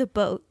one of the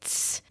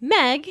boats,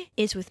 Meg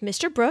is with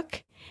Mr.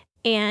 Brooke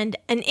and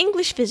an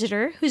English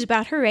visitor who's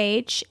about her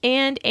age,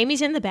 and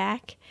Amy's in the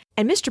back.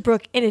 And Mr.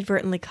 Brooke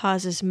inadvertently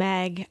causes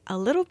Meg a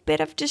little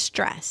bit of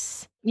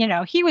distress. You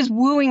know, he was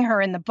wooing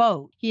her in the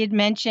boat. He had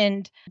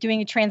mentioned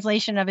doing a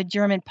translation of a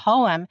German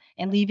poem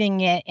and leaving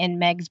it in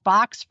Meg's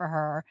box for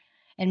her.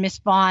 And Miss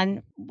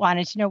Vaughn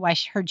wanted to know why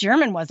her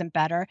German wasn't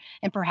better.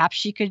 And perhaps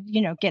she could,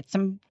 get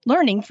some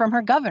learning from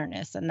her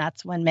governess. And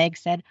that's when Meg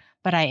said,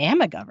 but I am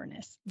a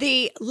governess.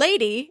 The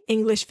lady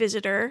English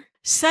visitor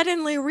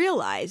suddenly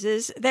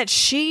realizes that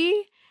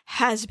she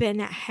has been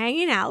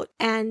hanging out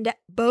and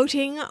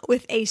boating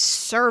with a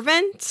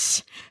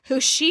servant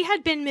who she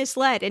had been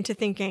misled into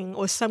thinking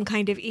was some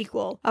kind of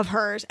equal of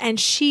hers. And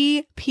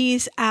she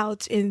pees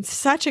out in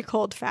such a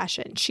cold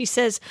fashion. She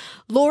says,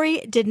 Laurie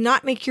did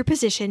not make your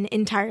position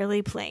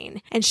entirely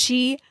plain. And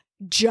she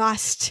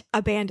just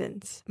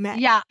abandons Meg.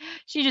 Yeah,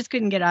 she just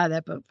couldn't get out of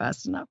that boat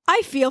fast enough.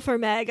 I feel for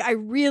Meg. I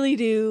really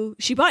do.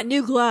 She bought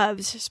new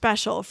gloves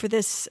special for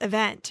this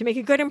event to make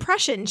a good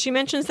impression. She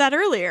mentions that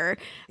earlier.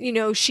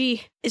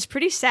 She is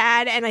pretty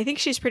sad, and I think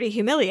she's pretty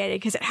humiliated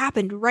because it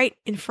happened right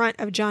in front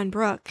of John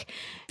Brooke.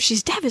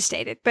 She's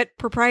devastated, but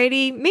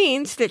propriety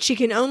means that she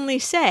can only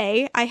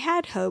say, I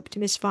had hoped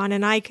Miss Vaughn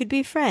and I could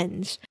be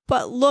friends.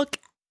 But look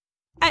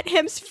at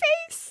him's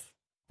face.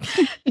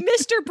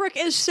 Mr. Brooke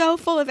is so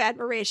full of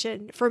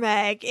admiration for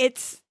Meg.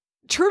 It's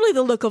truly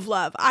the look of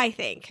love, I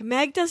think.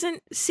 Meg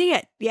doesn't see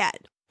it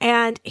yet.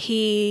 And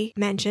he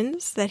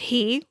mentions that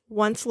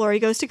once Laurie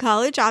goes to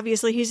college,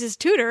 obviously he's his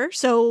tutor,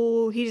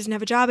 so he doesn't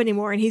have a job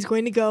anymore, and he's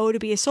going to go to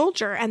be a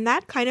soldier. And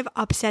that kind of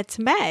upsets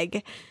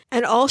Meg.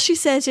 And all she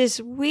says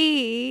is,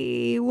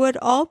 we would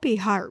all be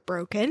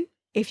heartbroken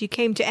if you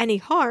came to any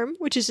harm,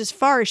 which is as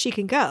far as she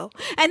can go.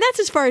 And that's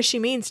as far as she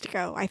means to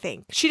go, I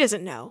think. She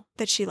doesn't know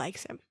that she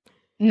likes him.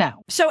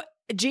 No. So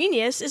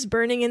Genius is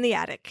burning in the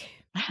attic.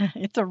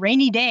 It's a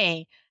rainy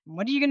day.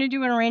 What are you going to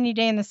do on a rainy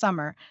day in the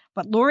summer?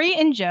 But Laurie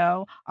and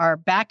Joe are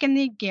back in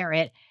the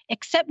garret,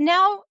 except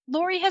now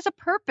Laurie has a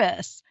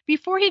purpose.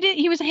 Before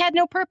he had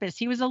no purpose.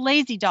 He was a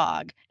lazy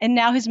dog. And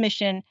now his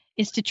mission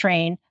is to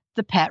train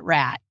the pet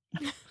rat.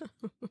 I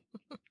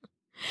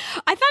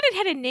thought it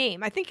had a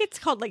name. I think it's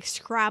called like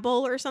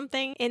Scrabble or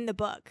something in the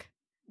book.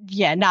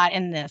 Yeah, not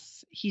in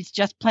this. He's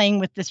just playing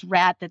with this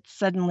rat that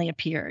suddenly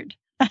appeared.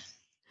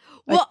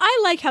 Well,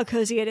 I like how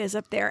cozy it is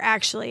up there,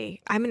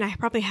 actually. I mean, I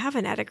probably have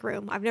an attic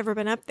room. I've never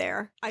been up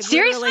there.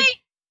 Seriously?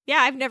 Yeah,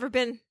 I've never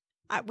been.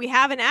 We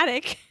have an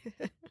attic.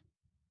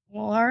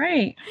 Well, all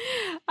right.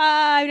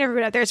 I've never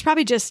been up there. It's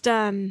probably just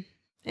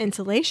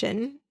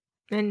insulation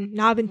and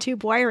knob and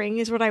tube wiring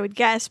is what I would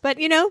guess. But,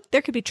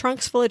 there could be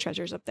trunks full of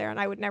treasures up there and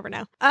I would never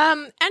know.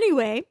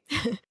 Anyway,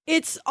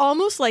 it's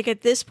almost like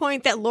at this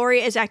point that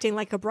Laurie is acting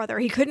like a brother.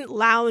 He couldn't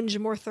lounge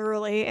more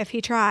thoroughly if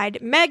he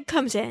tried. Meg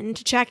comes in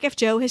to check if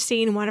Joe has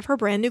seen one of her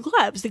brand new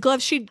gloves, the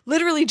gloves she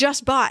literally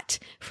just bought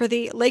for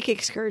the lake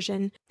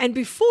excursion. And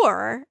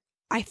before,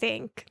 I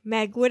think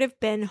Meg would have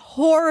been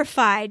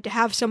horrified to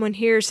have someone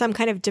hear some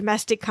kind of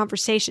domestic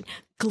conversation.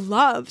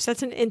 Gloves,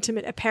 that's an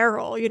intimate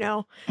apparel,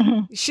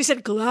 Mm-hmm. She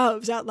said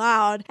gloves out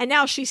loud. And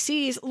now she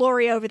sees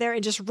Laurie over there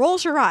and just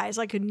rolls her eyes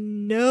like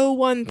no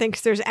one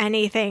thinks there's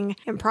anything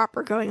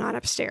improper going on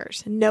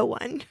upstairs. No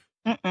one.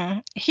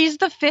 Mm-mm. He's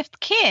the fifth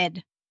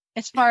kid,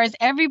 as far as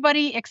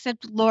everybody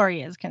except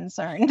Laurie is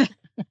concerned.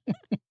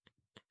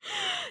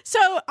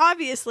 So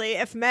obviously,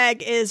 if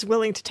Meg is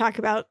willing to talk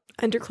about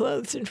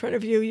underclothes in front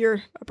of you,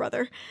 you're a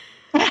brother.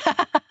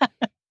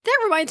 That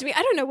reminds me,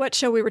 I don't know what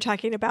show we were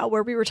talking about,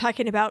 where we were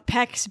talking about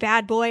Peck's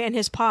bad boy and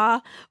his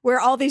pa, where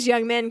all these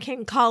young men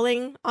came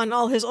calling on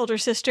all his older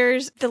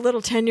sisters. The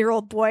little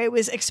 10-year-old boy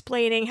was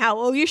explaining how,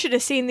 oh, you should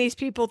have seen these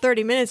people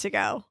 30 minutes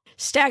ago,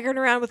 staggering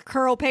around with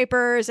curl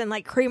papers and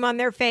like cream on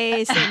their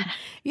face. And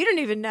you don't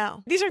even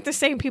know. These aren't the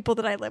same people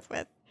that I live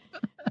with.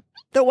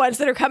 The ones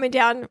that are coming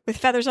down with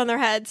feathers on their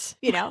heads,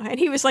 you know, and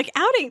he was like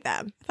outing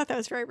them. I thought that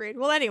was very rude.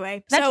 Well,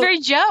 anyway. That's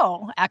very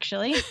Joe,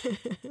 actually.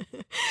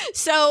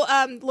 So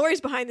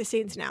Lori's behind the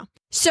scenes now.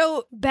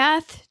 So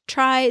Beth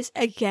tries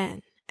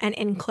again. And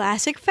in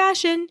classic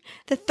fashion,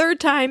 the third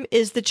time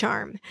is the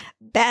charm.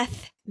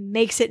 Beth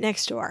makes it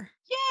next door.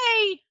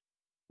 Yay!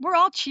 We're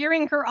all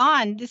cheering her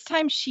on. This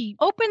time she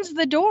opens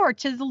the door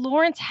to the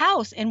Lawrence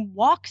house and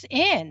walks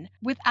in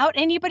without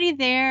anybody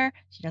there.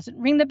 She doesn't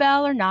ring the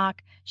bell or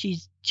knock.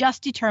 She's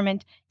just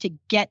determined to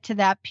get to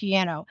that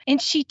piano.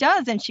 And she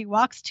does. And she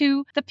walks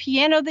to the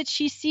piano that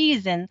she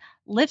sees and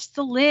lifts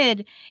the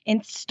lid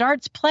and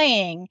starts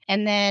playing.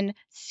 And then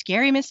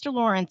scary Mr.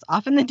 Lawrence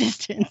off in the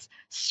distance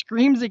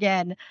screams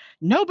again,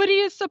 "Nobody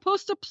is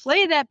supposed to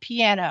play that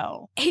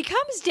piano." He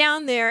comes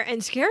down there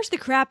and scares the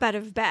crap out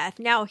of Beth.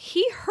 Now,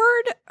 he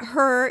heard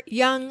her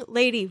young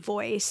lady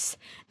voice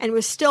and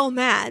was still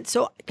mad.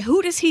 So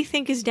who does he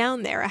think is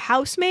down there? A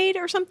housemaid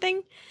or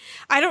something?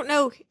 I don't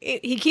know.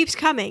 He keeps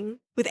coming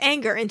with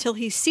anger until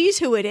he sees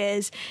who it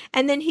is.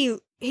 And then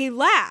he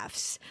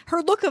laughs.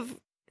 Her look of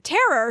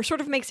terror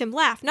sort of makes him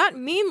laugh. Not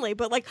meanly,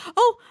 but like,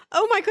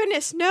 oh my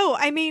goodness. No,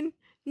 I mean,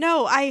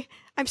 no,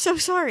 I'm so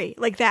sorry,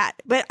 like that.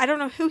 But I don't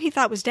know who he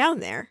thought was down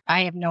there.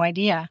 I have no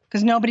idea,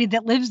 because nobody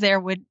that lives there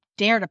would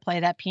dare to play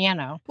that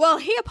piano. Well,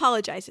 he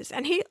apologizes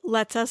and he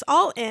lets us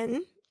all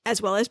in,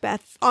 as well as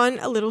Beth, on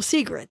a little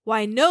secret.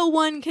 Why no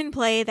one can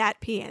play that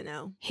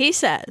piano. He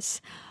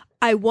says,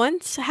 "I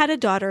once had a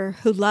daughter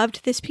who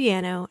loved this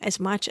piano as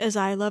much as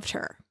I loved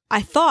her.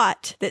 I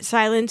thought that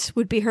silence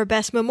would be her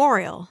best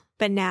memorial,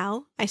 but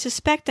now I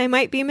suspect I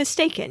might be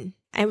mistaken."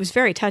 And it was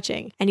very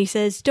touching. And he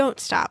says, "Don't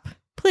stop,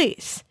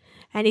 please."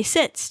 And he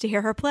sits to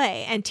hear her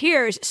play, and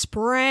tears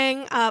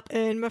sprang up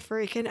in my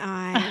freaking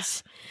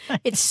eyes.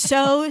 It's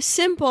so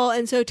simple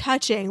and so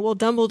touching. Well,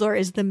 Dumbledore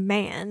is the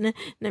man,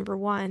 number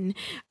one.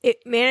 It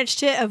managed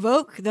to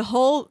evoke the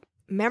whole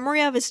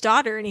memory of his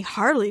daughter, and he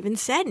hardly even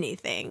said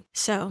anything.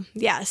 So,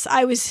 yes,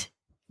 I was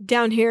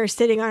down here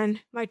sitting on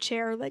my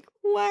chair like,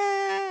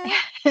 what?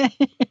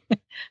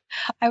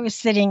 I was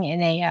sitting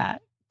in a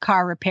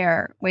car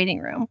repair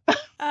waiting room. So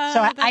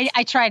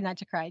I tried not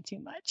to cry too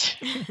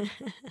much.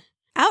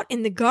 Out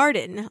in the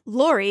garden,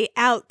 Laurie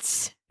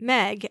outs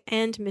Meg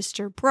and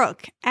Mr.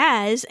 Brooke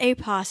as a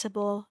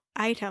possible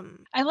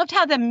item. I loved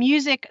how the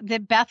music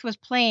that Beth was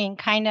playing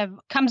kind of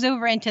comes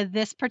over into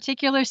this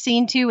particular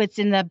scene too. It's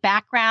in the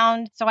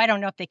background, so I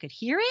don't know if they could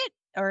hear it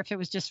or if it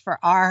was just for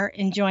our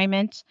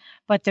enjoyment,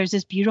 but there's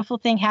this beautiful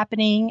thing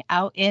happening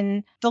out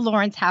in the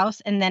Lawrence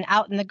house, and then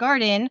out in the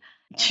garden,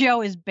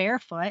 Joe is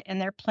barefoot and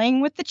they're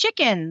playing with the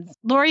chickens.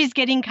 Laurie's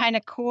getting kind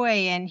of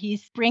coy, and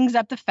he brings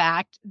up the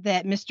fact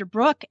that Mr.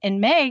 Brooke and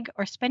Meg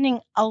are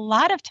spending a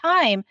lot of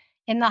time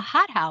in the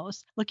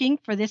hothouse looking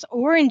for this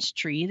orange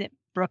tree that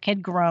Brooke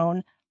had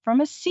grown from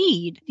a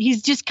seed.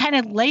 He's just kind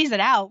of lays it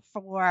out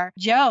for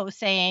Joe,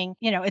 saying,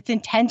 you know, it's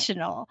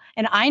intentional.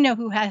 And I know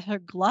who has her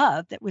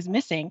glove that was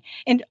missing.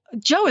 And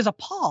Joe is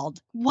appalled.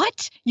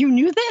 What? You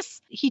knew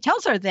this? He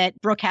tells her that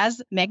Brooke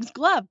has Meg's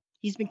glove.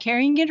 He's been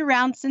carrying it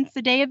around since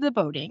the day of the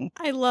boating.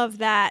 I love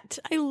that.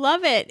 I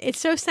love it. It's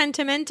so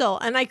sentimental.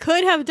 And I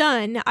could have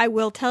done, I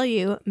will tell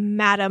you,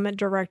 Madam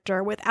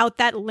Director, without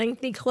that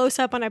lengthy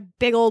close-up on a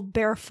big old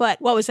bare foot.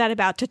 What was that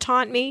about? To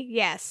taunt me?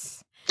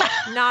 Yes.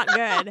 Not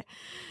good.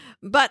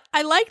 But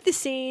I like the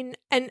scene,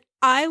 and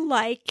I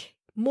like,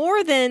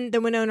 more than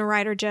the Winona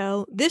Ryder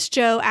Joe, this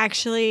Joe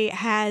actually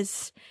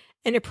has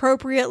an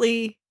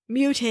appropriately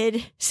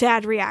muted,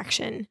 sad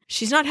reaction.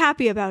 She's not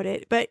happy about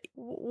it, but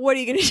what are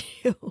you going to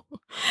do?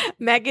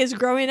 Meg is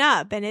growing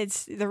up, and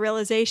it's the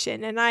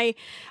realization. And I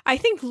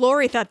think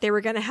Laurie thought they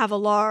were going to have a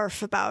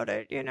larf about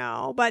it, you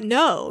know, but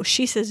no,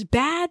 she says,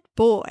 bad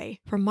boy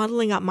for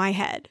muddling up my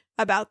head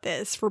about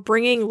this, for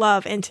bringing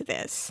love into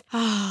this.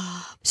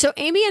 So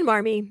Amy and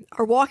Marmee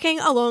are walking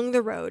along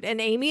the road,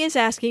 and Amy is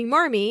asking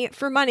Marmee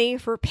for money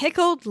for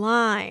pickled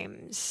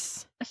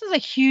limes. This is a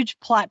huge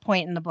plot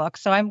point in the book,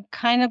 so I'm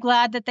kind of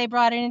glad that they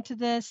brought it into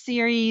the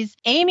series.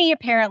 Amy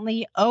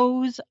apparently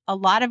owes a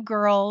lot of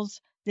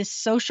girls this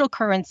social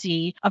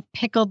currency of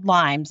pickled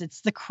limes.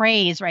 It's the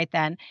craze right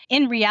then.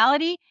 In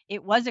reality,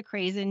 it was a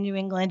craze in New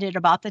England at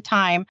about the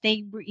time.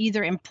 They were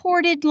either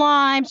imported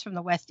limes from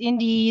the West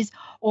Indies,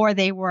 or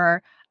they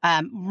were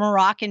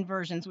Moroccan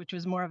versions, which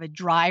was more of a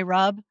dry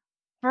rub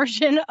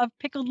version of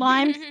pickled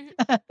limes.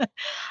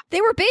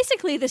 They were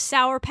basically the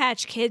Sour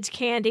Patch Kids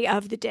candy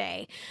of the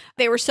day.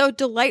 They were so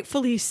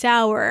delightfully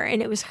sour,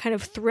 and it was kind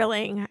of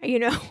thrilling, you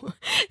know.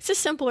 It's a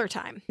simpler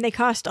time. They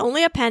cost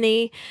only a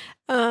penny.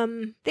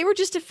 They were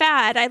just a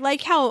fad. I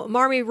like how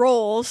Marmee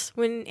rolls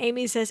when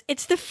Amy says,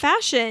 "It's the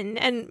fashion,"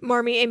 and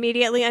Marmee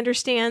immediately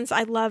understands.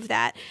 I love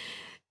that.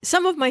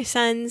 Some of my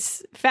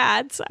son's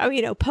fads,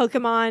 you know,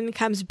 Pokemon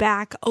comes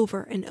back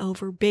over and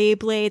over.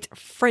 Beyblades,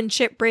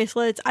 friendship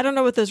bracelets. I don't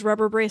know what those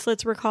rubber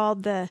bracelets were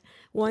called. The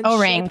ones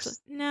O-rings.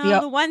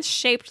 The ones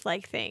shaped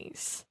like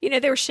things. You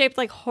know, they were shaped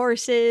like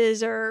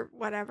horses or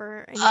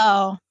whatever. And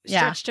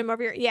stretched them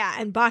over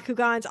and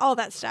Bakugans, all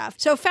that stuff.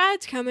 So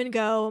fads come and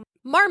go.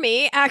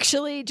 Marmee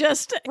actually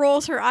just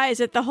rolls her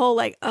eyes at the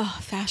whole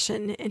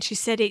fashion. And she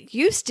said it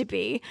used to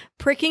be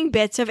pricking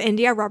bits of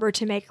India rubber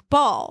to make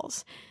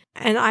balls.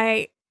 And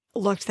I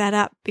looked that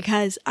up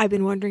because I've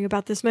been wondering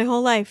about this my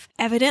whole life.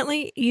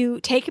 Evidently, you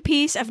take a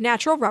piece of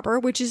natural rubber,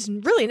 which is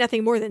really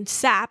nothing more than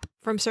sap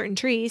from certain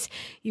trees.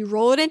 You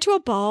roll it into a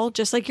ball,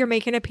 just like you're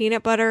making a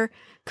peanut butter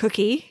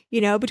cookie,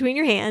 you know, between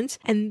your hands.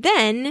 And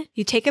then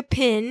you take a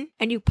pin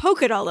and you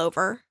poke it all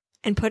over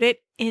and put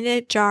it in a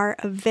jar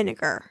of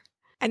vinegar.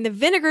 And the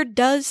vinegar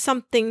does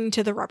something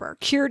to the rubber.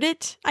 Cured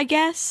it, I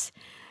guess.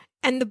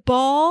 And the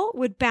ball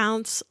would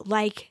bounce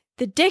like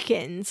the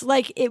Dickens,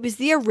 like it was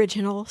the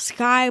original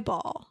sky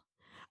ball.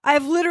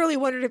 I've literally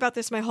wondered about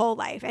this my whole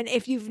life. And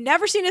if you've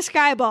never seen a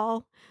sky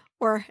ball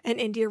or an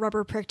India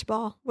rubber pricked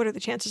ball, what are the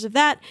chances of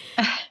that?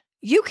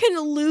 You can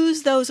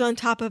lose those on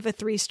top of a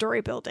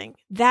 3-story building.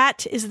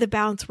 That is the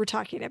bounce we're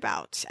talking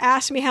about.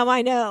 Ask me how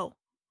I know.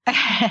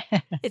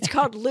 It's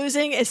called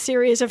losing a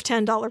series of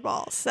 $10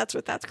 balls. That's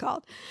what that's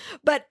called.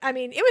 But I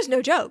mean, it was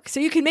no joke.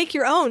 So you can make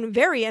your own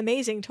very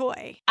amazing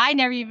toy. I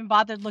never even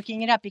bothered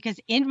looking it up because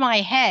in my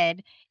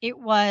head, it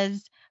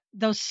was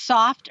those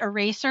soft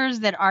erasers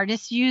that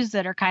artists use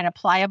that are kind of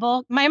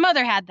pliable. My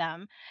mother had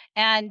them,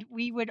 and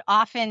we would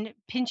often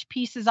pinch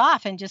pieces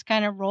off and just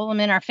kind of roll them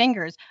in our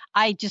fingers.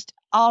 I just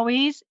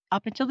always,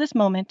 up until this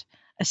moment,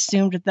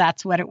 assumed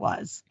that's what it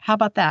was. How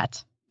about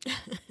that?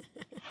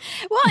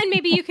 Well, and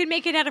maybe you could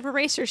make it out of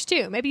erasers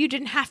too. Maybe you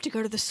didn't have to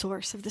go to the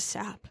source of the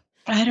sap.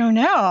 I don't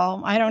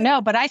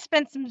know. But I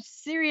spent some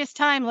serious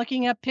time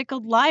looking up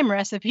pickled lime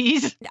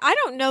recipes. I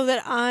don't know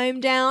that I'm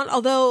down,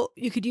 although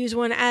you could use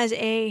one as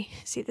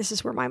this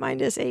is where my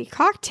mind is, a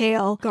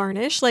cocktail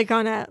garnish, like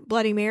on a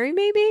Bloody Mary,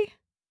 maybe?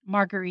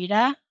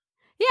 Margarita.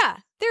 Yeah.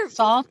 They're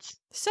salt.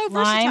 So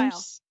versatile.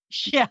 Limes.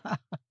 Yeah.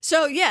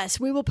 So yes,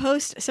 we will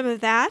post some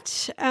of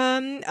that.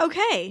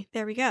 Okay,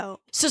 there we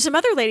go. So some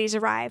other ladies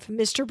arrive.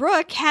 Mr.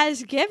 Brooke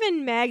has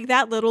given Meg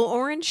that little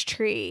orange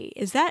tree.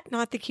 Is that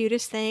not the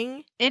cutest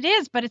thing? It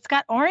is, but it's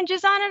got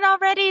oranges on it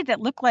already that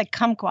look like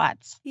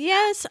kumquats.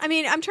 Yes. I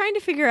mean, I'm trying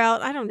to figure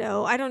out, I don't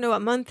know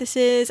what month this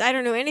is. I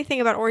don't know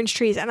anything about orange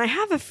trees. And I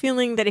have a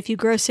feeling that if you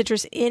grow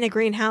citrus in a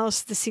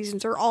greenhouse, the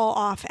seasons are all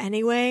off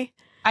anyway.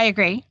 I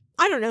agree.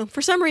 I don't know.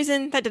 For some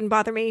reason, that didn't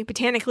bother me.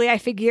 Botanically, I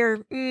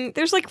figure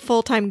there's like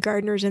full-time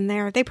gardeners in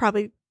there. They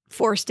probably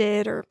forced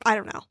it, or I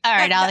don't know. All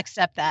right, I'll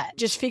accept that.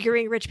 Just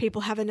figuring rich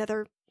people have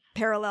another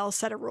parallel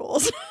set of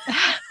rules.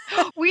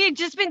 We had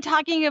just been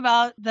talking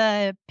about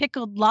the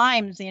pickled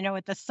limes,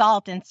 with the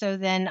salt. And so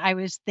then I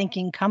was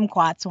thinking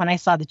kumquats when I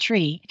saw the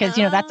tree, because,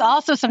 that's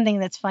also something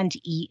that's fun to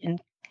eat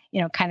and,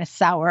 kind of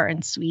sour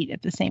and sweet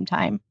at the same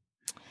time.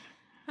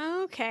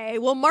 Okay.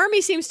 Well,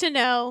 Marmee seems to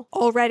know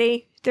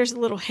already. There's a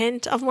little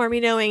hint of Marmee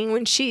knowing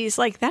when she's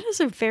like, that is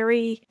a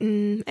very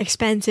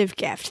expensive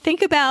gift.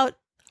 Think about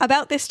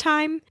this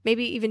time,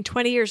 maybe even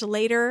 20 years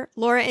later,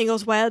 Laura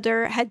Ingalls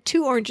Wilder had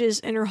 2 oranges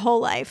in her whole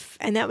life,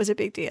 and that was a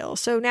big deal.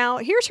 So now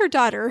here's her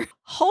daughter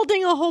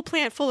holding a whole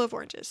plant full of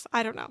oranges.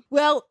 I don't know.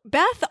 Well,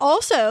 Beth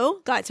also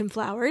got some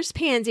flowers,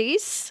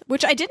 pansies,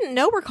 which I didn't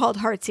know were called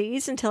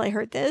heartsease until I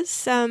heard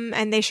this,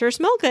 and they sure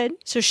smell good.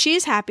 So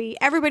she's happy.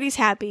 Everybody's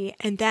happy.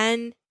 And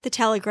then the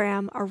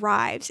telegram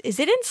arrives. Is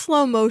it in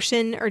slow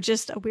motion or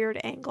just a weird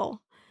angle?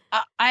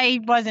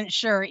 I wasn't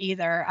sure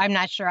either. I'm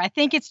not sure. I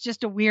think it's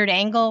just a weird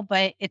angle,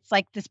 but it's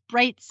like this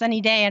bright sunny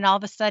day and all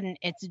of a sudden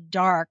it's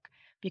dark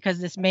because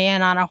this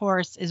man on a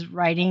horse is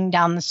riding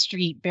down the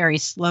street very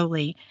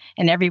slowly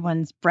and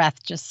everyone's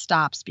breath just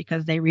stops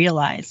because they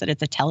realize that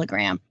it's a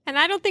telegram. And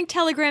I don't think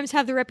telegrams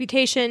have the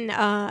reputation,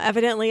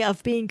 evidently,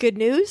 of being good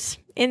news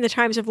in the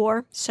times of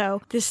war.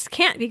 So this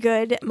can't be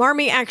good.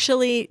 Marmee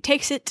actually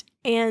takes it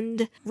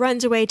and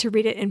runs away to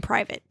read it in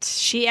private.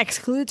 She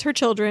excludes her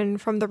children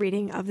from the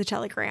reading of the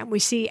telegram. We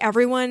see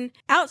everyone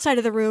outside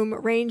of the room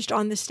ranged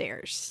on the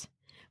stairs,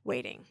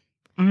 waiting.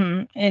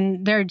 Mm-hmm.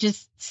 And they're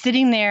just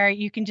sitting there.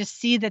 You can just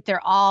see that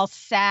they're all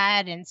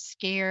sad and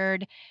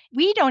scared.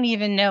 We don't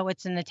even know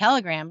what's in the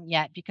telegram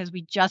yet because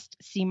we just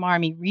see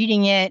Marmee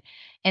reading it.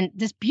 And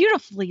this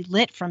beautifully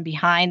lit from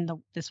behind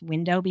this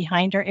window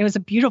behind her. It was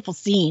a beautiful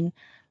scene.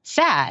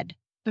 Sad,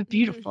 but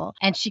beautiful.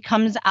 Mm-hmm. And she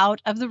comes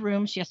out of the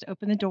room. She has to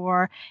open the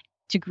door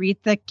to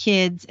greet the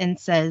kids and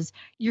says,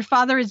 "Your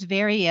father is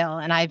very ill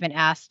and I've been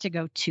asked to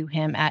go to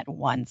him at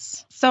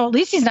once." So at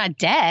least he's not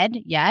dead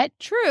yet.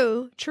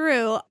 True.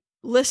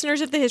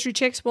 Listeners of the History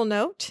Chicks will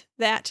note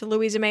that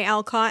Louisa May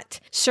Alcott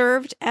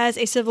served as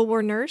a Civil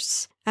War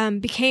nurse,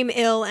 became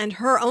ill, and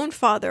her own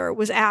father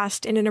was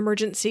asked in an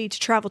emergency to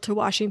travel to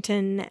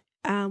Washington,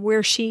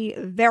 where she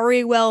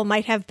very well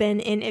might have been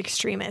in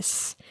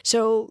extremis.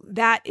 So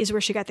that is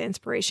where she got the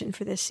inspiration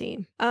for this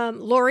scene.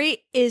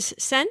 Laurie is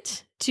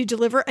sent to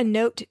deliver a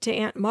note to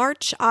Aunt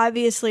March.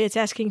 Obviously, it's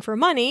asking for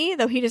money,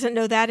 though he doesn't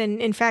know that.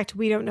 And in fact,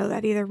 we don't know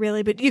that either,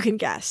 really, but you can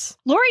guess.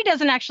 Laurie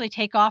doesn't actually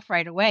take off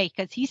right away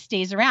because he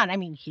stays around. I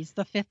mean, he's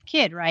the fifth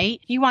kid, right?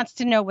 He wants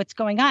to know what's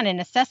going on and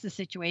assess the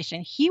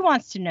situation. He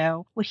wants to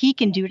know what he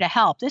can do to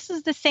help. This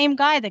is the same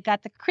guy that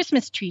got the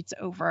Christmas treats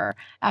over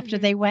after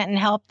they went and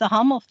helped the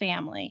Hummel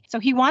family. So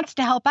he wants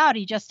to help out.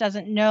 He just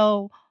doesn't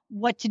know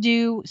what to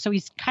do. So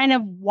he's kind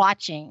of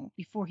watching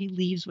before he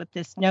leaves with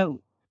this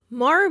note.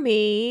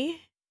 Marmee,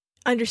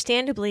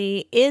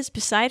 understandably, is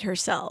beside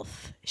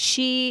herself.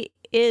 She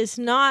is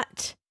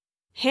not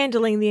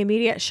handling the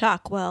immediate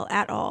shock well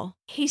at all.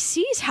 He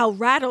sees how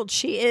rattled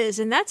she is,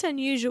 and that's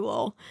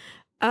unusual.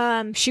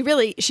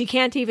 She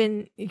can't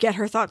even get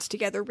her thoughts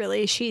together,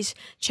 really. She's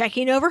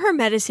checking over her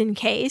medicine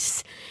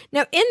case.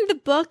 Now, in the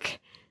book,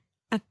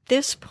 at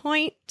this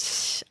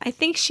point, I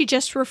think she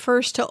just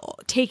refers to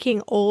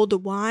taking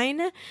old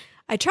wine.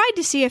 I tried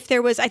to see if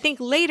there was, I think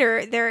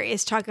later there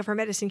is talk of her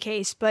medicine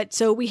case, but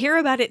so we hear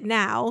about it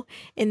now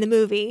in the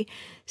movie.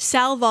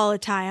 Sal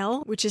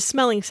volatile, which is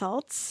smelling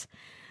salts.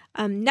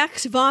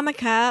 Nux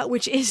vomica,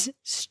 which is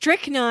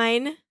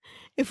strychnine,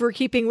 if we're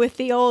keeping with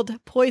the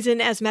old poison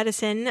as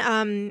medicine.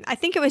 I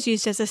think it was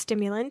used as a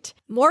stimulant.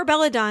 More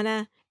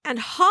belladonna, and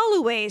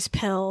Holloway's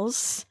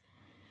pills.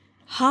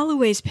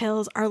 Holloway's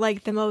pills are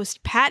like the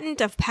most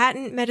patent of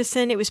patent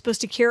medicine. It was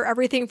supposed to cure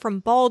everything from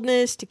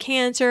baldness to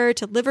cancer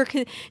to liver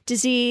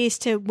disease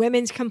to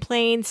women's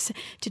complaints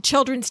to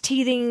children's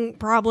teething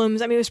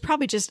problems. I mean, it was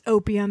probably just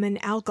opium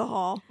and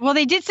alcohol. Well,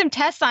 they did some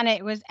tests on it.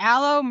 It was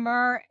aloe,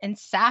 myrrh, and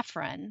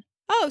saffron.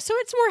 Oh, so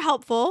it's more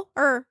helpful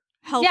or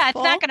helpful. Yeah,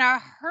 it's not going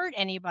to hurt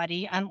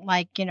anybody,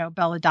 unlike,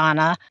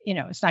 belladonna.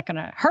 It's not going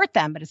to hurt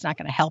them, but it's not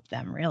going to help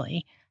them,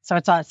 really. So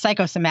it's a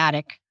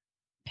psychosomatic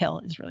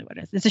pill is really what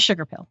it is. It's a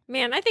sugar pill.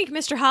 Man, I think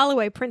Mr.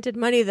 Holloway printed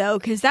money, though,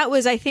 because that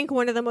was, I think,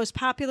 one of the most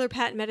popular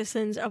patent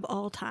medicines of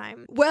all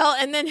time. Well,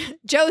 and then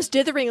Joe's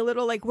dithering a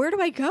little, like, where do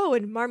I go?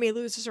 And Marmee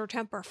loses her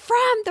temper.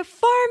 From the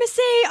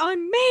pharmacy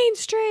on Main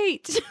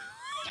Street.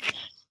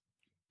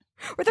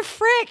 Where the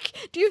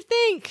frick do you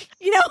think?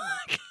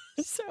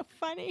 So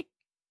funny.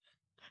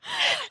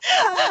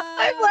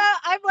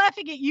 I'm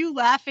laughing at you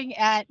laughing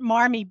at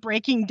Marmee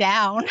breaking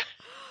down.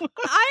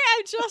 I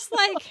am just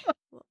like,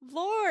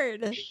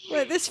 Lord,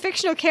 this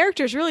fictional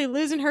character is really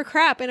losing her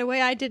crap in a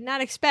way I did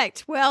not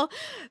expect. Well,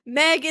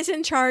 Meg is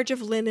in charge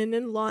of linen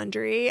and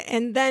laundry,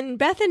 and then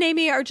Beth and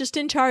Amy are just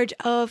in charge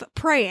of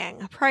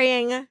praying,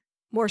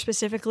 more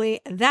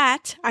specifically,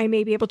 that I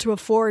may be able to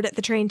afford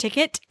the train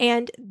ticket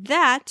and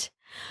that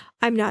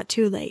I'm not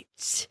too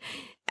late.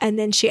 And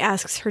then she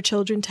asks her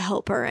children to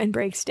help her and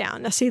breaks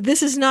down. Now, see,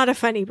 this is not a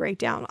funny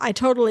breakdown. I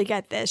totally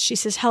get this. She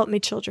says, help me,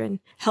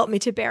 children. Help me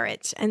to bear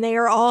it. And they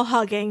are all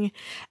hugging.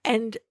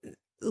 And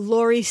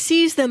Laurie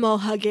sees them all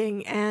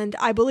hugging. And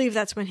I believe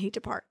that's when he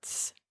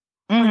departs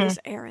on his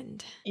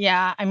errand.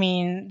 Yeah, I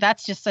mean,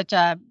 that's just such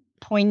a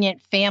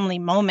poignant family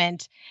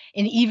moment.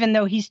 And even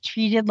though he's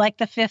treated like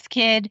the fifth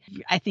kid,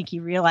 I think he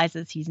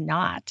realizes he's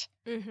not.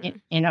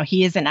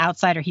 He is an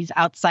outsider. He's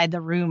outside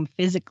the room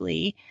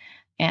physically.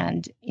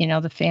 And,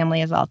 the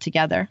family is all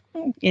together.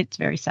 It's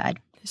very sad.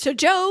 So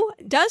Joe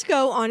does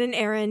go on an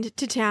errand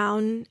to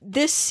town.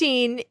 This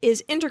scene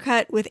is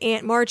intercut with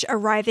Aunt March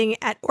arriving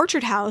at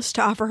Orchard House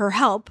to offer her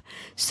help.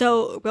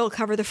 So we'll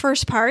cover the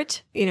first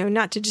part,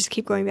 not to just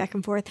keep going back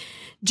and forth.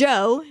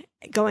 Joe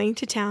going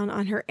to town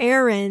on her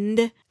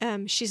errand.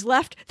 She's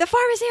left the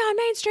pharmacy on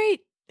Main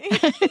Street.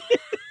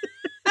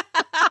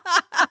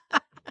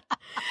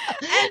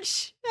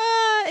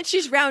 And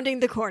she's rounding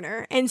the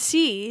corner and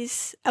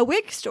sees a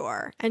wig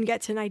store and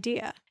gets an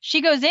idea.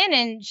 She goes in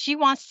and she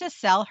wants to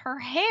sell her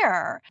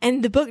hair.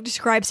 And the book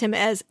describes him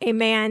as a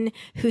man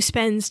who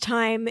spends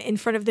time in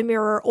front of the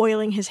mirror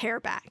oiling his hair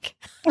back.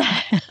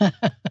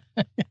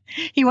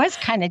 He was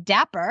kind of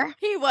dapper.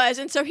 He was.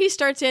 And so he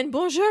starts in,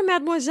 bonjour,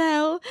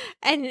 mademoiselle.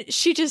 And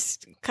she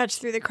just cuts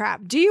through the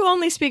crap. Do you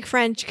only speak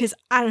French? Because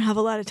I don't have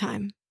a lot of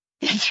time.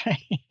 That's right.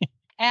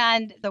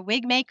 And the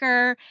wig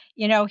maker,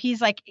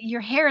 he's like,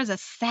 your hair is a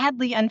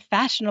sadly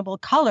unfashionable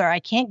color. I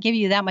can't give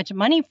you that much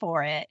money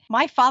for it.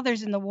 My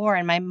father's in the war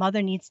and my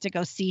mother needs to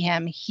go see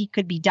him. He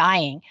could be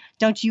dying.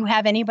 Don't you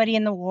have anybody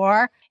in the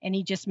war? And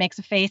he just makes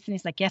a face and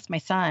he's like, yes, my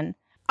son.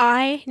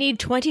 I need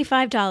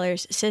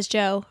 $25, says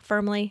Joe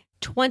firmly.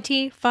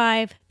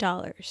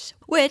 $25,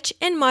 which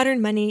in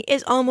modern money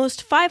is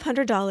almost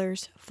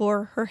 $500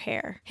 for her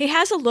hair. He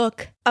has a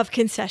look of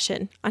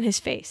concession on his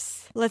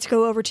face. Let's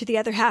go over to the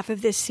other half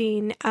of this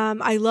scene.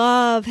 I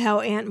love how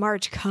Aunt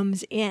March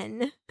comes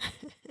in.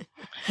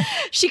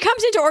 She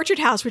comes into Orchard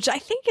House, which I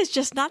think is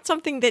just not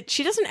something that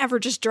she doesn't ever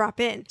just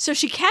drop in. So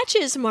she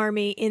catches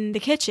Marmee in the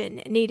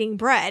kitchen kneading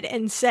bread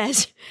and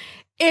says,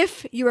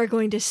 If you are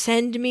going to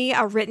send me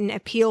a written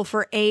appeal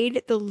for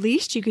aid, the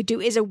least you could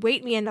do is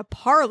await me in the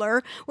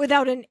parlor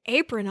without an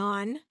apron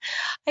on.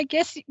 I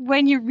guess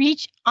when you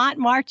reach Aunt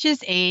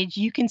March's age,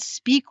 you can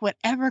speak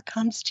whatever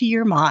comes to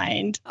your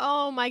mind.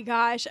 Oh my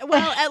gosh.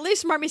 Well, at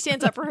least Marmee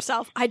stands up for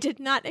herself. I did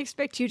not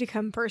expect you to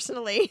come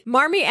personally.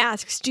 Marmee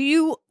asks,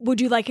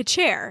 would you like a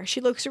chair? She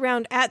looks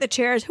around at the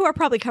chairs, who are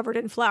probably covered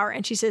in flour,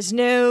 and she says,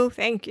 no,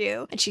 thank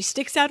you. And she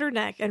sticks out her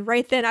neck. And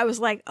right then I was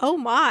like, oh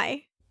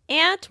my.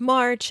 Aunt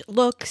March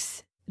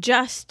looks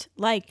just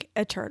like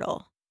a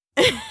turtle.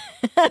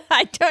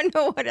 I don't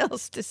know what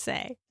else to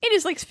say. It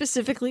is like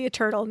specifically a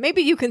turtle.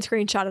 Maybe you can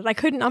screenshot it. I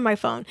couldn't on my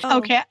phone. Oh,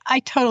 okay,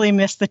 I totally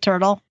missed the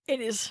turtle.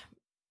 It is.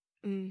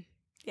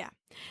 Yeah.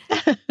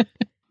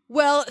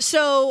 Well,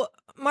 so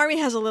Marmee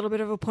has a little bit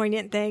of a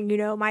poignant thing. You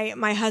know,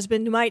 my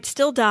husband might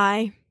still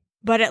die,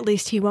 but at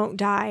least he won't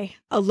die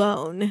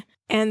alone.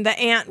 And the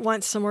aunt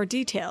wants some more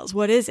details.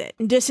 What is it?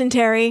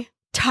 Dysentery?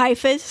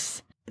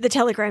 Typhus? The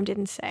telegram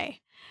didn't say.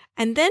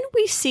 And then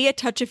we see a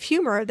touch of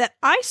humor that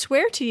I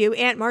swear to you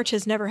Aunt March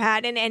has never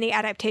had in any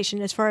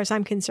adaptation as far as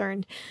I'm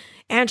concerned.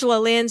 Angela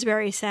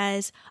Lansbury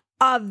says,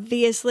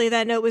 obviously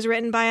that note was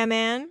written by a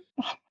man.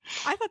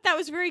 I thought that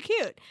was very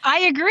cute. I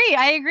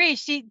agree.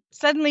 She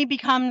suddenly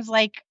becomes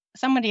like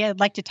somebody I'd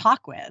like to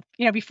talk with.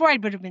 You know, before I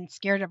would have been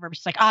scared of her.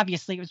 She's like,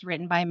 obviously it was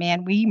written by a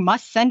man. We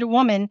must send a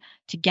woman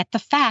to get the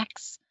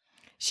facts.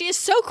 She is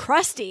so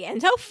crusty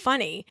and so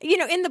funny. You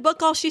know, in the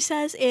book, all she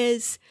says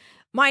is,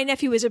 my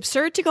nephew is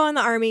absurd to go in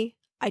the army.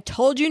 I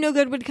told you no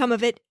good would come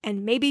of it,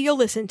 and maybe you'll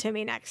listen to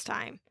me next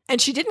time.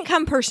 And she didn't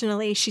come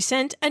personally. She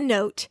sent a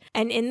note,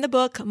 and in the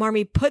book,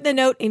 Marmee put the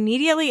note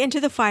immediately into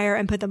the fire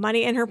and put the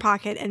money in her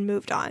pocket and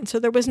moved on. So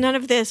there was none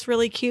of this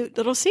really cute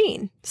little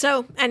scene.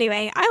 So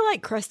anyway, I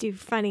like crusty,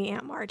 funny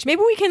Aunt March.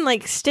 Maybe we can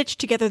like stitch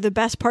together the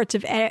best parts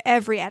of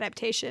every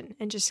adaptation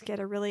and just get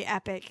a really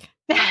epic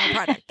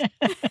product.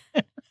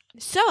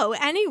 So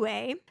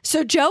anyway,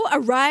 Jo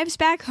arrives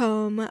back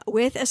home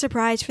with a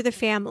surprise for the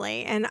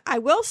family. And I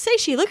will say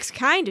she looks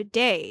kind of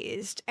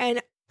dazed.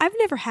 And I've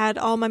never had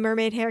all my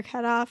mermaid hair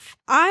cut off.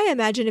 I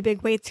imagine a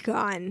big weight's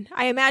gone.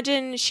 I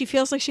imagine she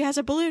feels like she has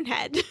a balloon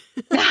head.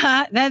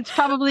 That's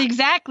probably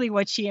exactly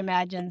what she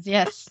imagines.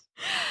 Yes.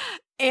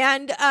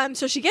 And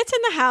so she gets in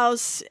the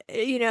house,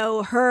 you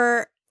know,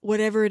 her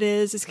whatever it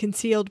is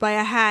concealed by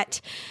a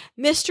hat.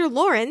 Mr.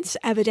 Lawrence,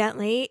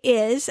 evidently,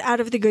 is, out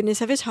of the goodness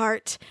of his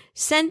heart,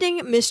 sending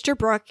Mr.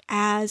 Brooke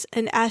as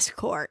an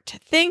escort.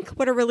 Think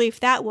what a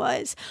relief that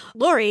was.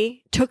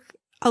 Laurie took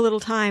a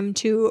little time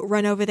to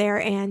run over there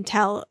and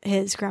tell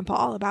his grandpa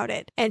all about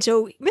it. And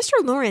so Mr.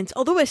 Lawrence,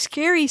 although a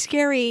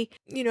scary,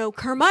 you know,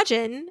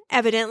 curmudgeon,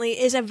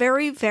 evidently is a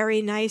very, very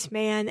nice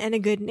man and a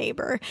good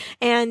neighbor.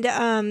 And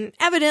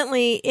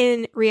evidently,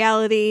 in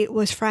reality,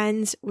 was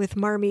friends with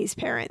Marmee's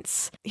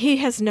parents. He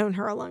has known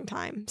her a long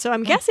time. So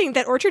I'm guessing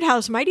that Orchard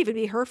House might even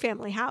be her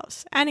family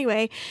house.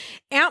 Anyway,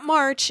 Aunt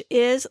March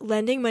is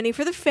lending money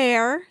for the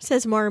fair,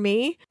 says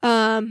Marmee.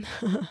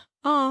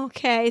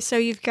 Okay, so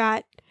you've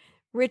got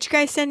rich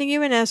guy sending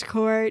you an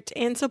escort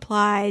and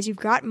supplies. You've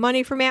got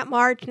money from Aunt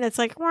March, and it's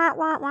like, wah,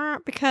 wah, wah,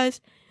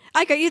 because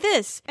I got you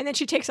this. And then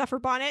she takes off her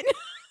bonnet.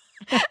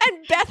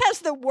 And Beth has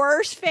the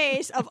worst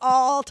face of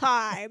all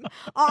time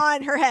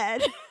on her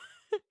head.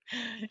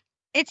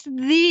 It's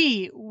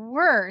the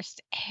worst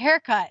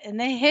haircut in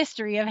the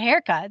history of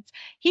haircuts.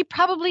 He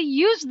probably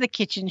used the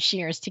kitchen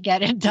shears to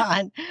get it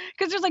done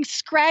because there's like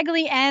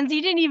scraggly ends.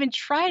 He didn't even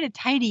try to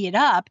tidy it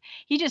up.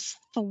 He just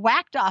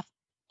thwacked off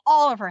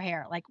all of her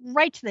hair, like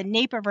right to the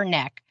nape of her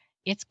neck.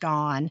 It's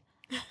gone.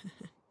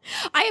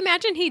 I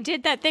imagine he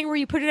did that thing where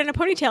you put it in a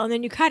ponytail and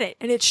then you cut it,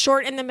 and it's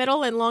short in the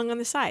middle and long on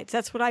the sides.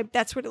 That's what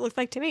it looked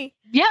like to me.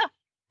 Yeah,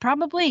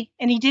 probably.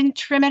 And he didn't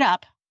trim it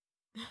up.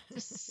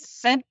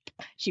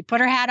 She put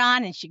her hat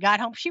on and she got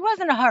home. She was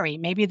in a hurry.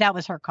 Maybe that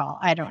was her call.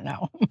 I don't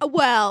know.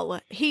 Well,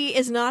 he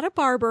is not a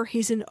barber.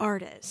 He's an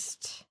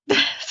artist.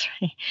 That's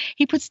right.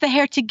 He puts the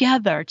hair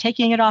together.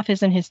 Taking it off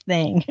isn't his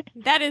thing.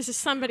 That is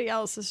somebody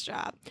else's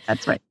job.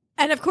 That's right.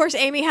 And of course,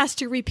 Amy has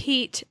to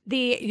repeat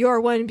the "You're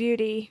one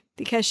beauty"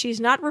 because she's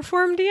not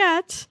reformed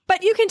yet.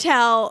 But you can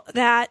tell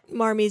that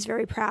Marmee's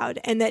very proud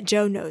and that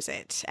Jo knows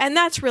it. And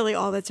that's really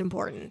all that's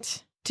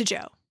important to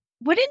Jo.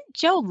 Wouldn't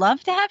Jo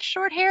love to have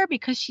short hair?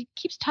 Because she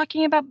keeps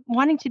talking about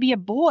wanting to be a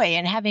boy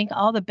and having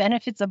all the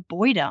benefits of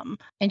boydom.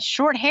 And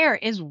short hair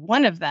is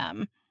one of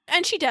them.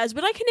 And she does,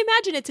 but I can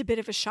imagine it's a bit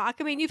of a shock.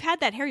 I mean, you've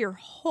had that hair your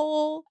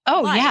whole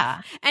life.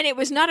 Yeah. And it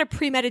was not a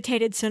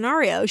premeditated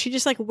scenario. She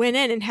just like went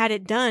in and had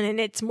it done. And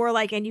it's more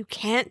like, and you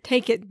can't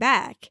take it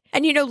back.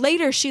 And, you know,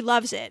 later she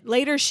loves it.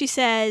 Later she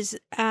says,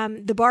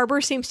 the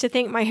barber seems to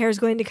think my hair is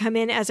going to come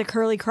in as a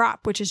curly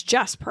crop, which is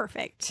just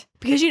perfect.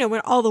 Because, you know,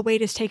 when all the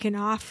weight is taken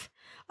off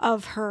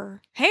of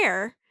her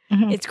hair,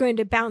 it's going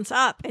to bounce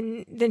up.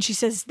 And then she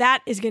says,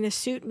 that is going to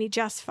suit me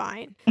just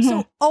fine.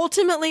 So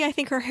ultimately, I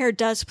think her hair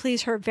does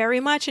please her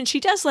very much. And she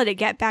does let it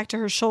get back to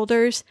her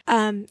shoulders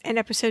in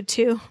episode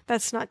 2.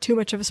 That's not too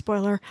much of a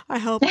spoiler, I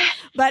hope.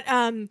 But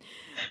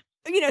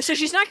So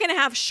she's not going to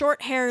have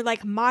short hair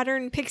like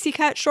modern pixie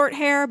cut short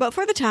hair, but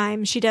for the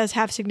time, she does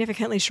have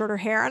significantly shorter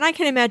hair. And I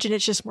can imagine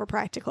it's just more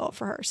practical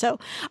for her. So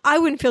I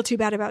wouldn't feel too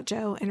bad about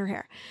Jo and her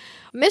hair.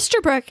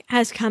 Mr. Brooke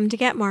has come to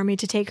get Marmee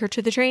to take her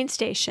to the train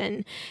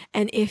station.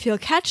 And if you'll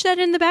catch that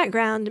in the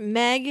background,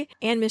 Meg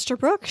and Mr.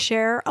 Brooke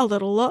share a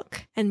little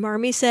look. And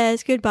Marmee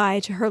says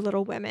goodbye to her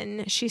little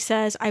women. She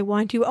says, I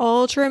want you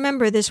all to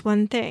remember this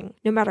one thing.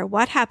 No matter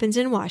what happens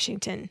in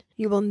Washington,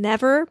 you will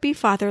never be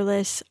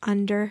fatherless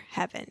under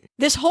heaven.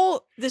 This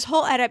whole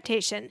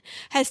adaptation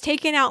has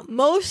taken out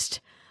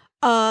most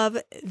of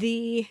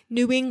the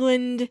New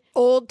England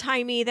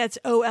old-timey, that's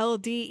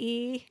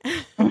OLDE,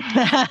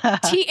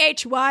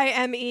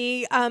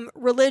 THYME,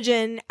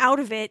 religion out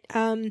of it.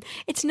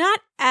 It's not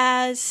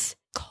as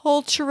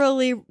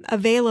culturally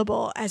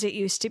available as it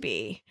used to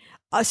be.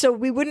 So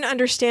we wouldn't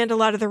understand a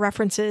lot of the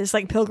references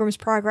like Pilgrim's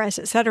Progress,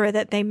 etc.,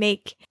 that they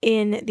make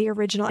in the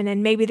original. And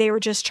then maybe they were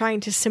just trying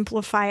to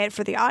simplify it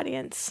for the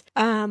audience,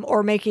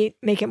 or make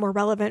it more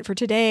relevant for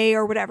today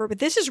or whatever. But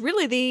this is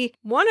really the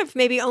one of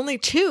maybe only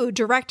 2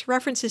 direct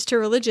references to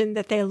religion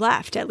that they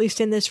left, at least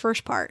in this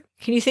first part.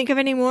 Can you think of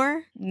any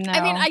more? No.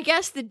 I mean, I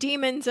guess the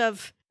demons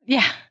of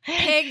Yeah.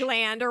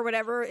 Pigland or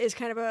whatever is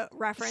kind of a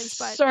reference,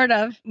 but sort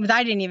of. But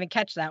I didn't even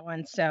catch that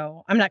one,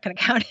 so I'm not going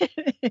to count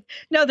it.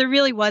 No, there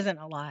really wasn't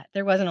a lot.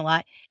 There wasn't a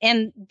lot.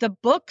 And the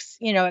books,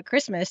 at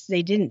Christmas,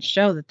 they didn't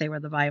show that they were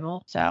the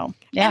Bible. So,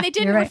 yeah. And they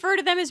didn't refer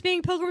to them as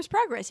being Pilgrim's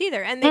Progress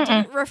either. And they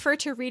didn't refer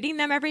to reading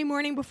them every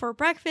morning before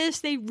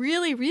breakfast. They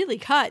really, really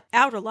cut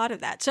out a lot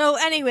of that. So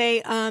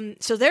anyway,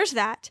 so there's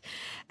that.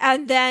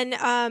 And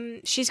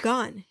then she's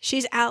gone.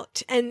 She's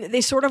out. And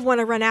they sort of want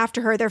to run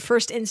after her. Their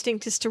first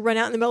instinct is to run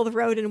out in the middle of the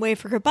road and wave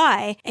for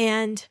goodbye.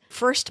 And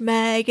first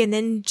Meg and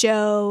then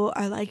Jo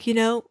are like,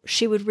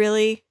 she would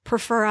really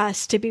prefer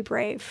us to be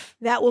brave.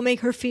 That will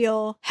make her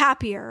feel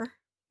happier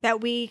that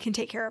we can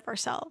take care of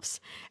ourselves.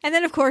 And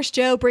then, of course,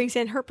 Jo brings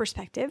in her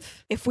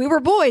perspective. If we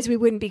were boys, we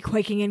wouldn't be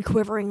quaking and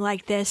quivering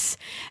like this.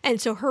 And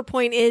so her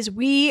point is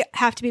we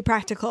have to be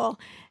practical.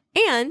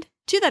 And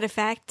to that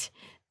effect,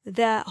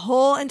 the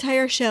whole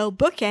entire show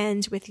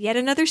bookends with yet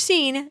another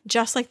scene,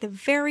 just like the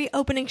very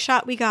opening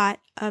shot we got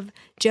of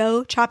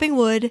Jo chopping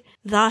wood.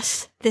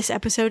 Thus, this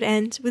episode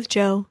ends with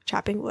Jo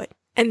chopping wood.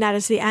 And that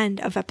is the end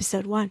of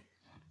episode 1.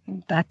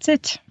 That's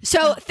it.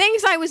 So,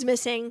 things I was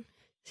missing.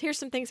 Here's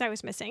some things I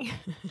was missing.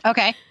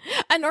 Okay.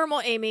 A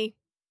normal Amy.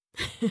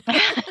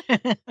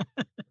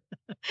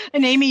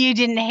 An Amy you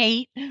didn't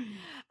hate.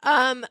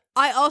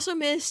 I also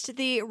missed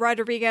the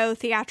Rodrigo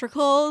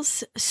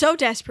theatricals so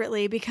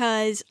desperately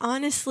because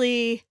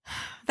honestly,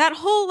 that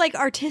whole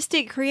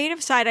artistic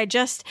creative side, I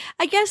guess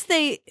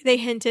they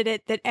hinted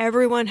at that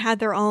everyone had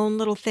their own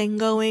little thing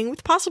going,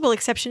 with possible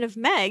exception of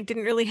Meg,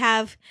 didn't really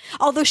have,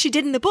 although she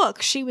did in the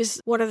book, she was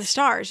one of the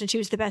stars and she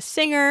was the best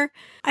singer.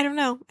 I don't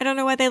know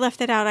why they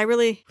left it out. I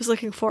really was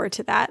looking forward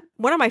to that.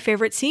 One of my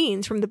favorite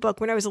scenes from the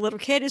book when I was a little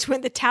kid is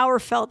when the tower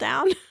fell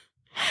down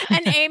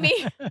and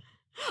Amy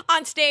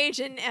on stage,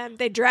 and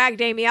they dragged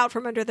Amy out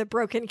from under the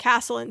broken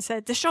castle and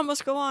said, the show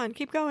must go on,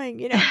 keep going,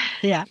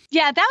 Yeah,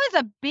 that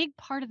was a big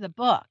part of the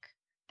book.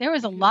 There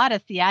was a lot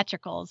of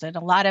theatricals and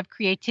a lot of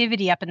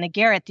creativity up in the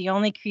garret. The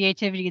only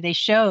creativity they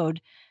showed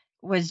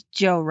was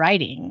Jo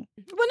writing.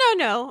 Well,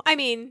 no. I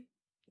mean,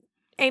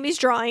 Amy's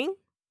drawing,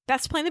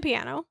 Beth's playing the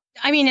piano.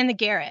 I mean, in the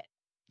garret.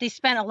 They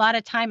spent a lot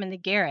of time in the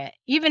garret,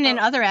 even in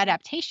other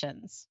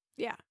adaptations.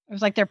 Yeah. It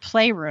was like their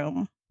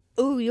playroom.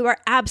 Oh, you are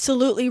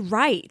absolutely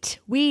right.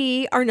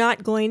 We are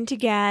not going to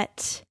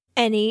get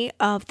any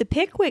of the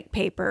Pickwick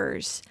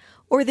Papers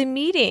or the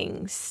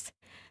meetings.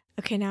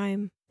 Okay, now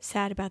I'm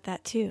sad about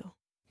that too.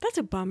 That's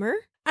a bummer.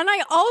 And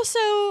I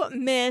also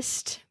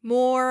missed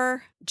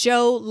more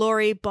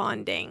Jo-Laurie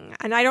bonding.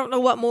 And I don't know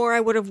what more I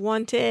would have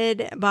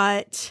wanted,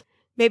 but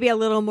maybe a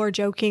little more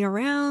joking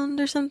around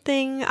or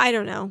something. I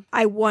don't know.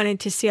 I wanted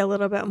to see a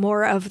little bit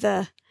more of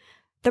the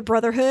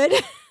brotherhood.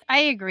 I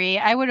agree.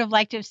 I would have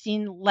liked to have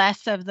seen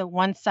less of the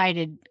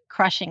one-sided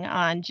crushing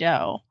on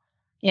Jo,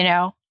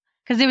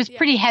 because it was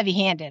pretty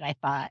heavy-handed, I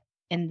thought,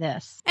 in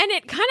this. And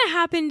it kind of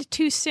happened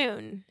too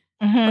soon.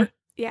 Mm-hmm.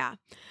 Yeah.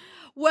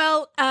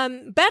 Well,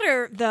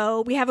 better,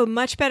 though. We have a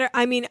much better...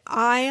 I mean,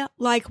 I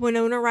like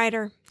Winona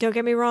Ryder. Don't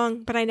get me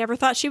wrong, but I never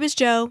thought she was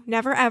Jo.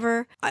 Never,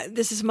 ever.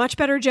 This is much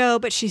better Jo,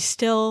 but she's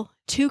still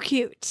too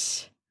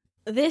cute.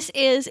 This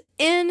is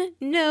in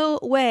no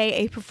way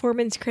a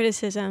performance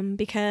criticism,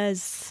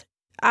 because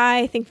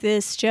I think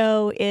this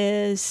Jo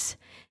is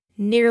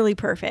nearly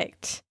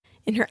perfect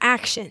in her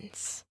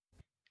actions.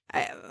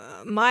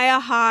 Maya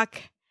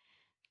Hawke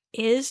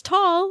is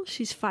tall.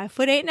 She's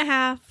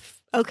 5'8.5".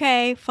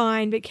 Okay,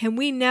 fine. But can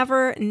we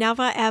never,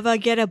 ever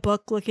get a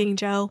book-looking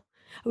Jo?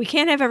 We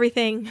can't have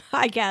everything,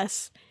 I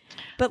guess.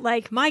 But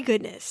my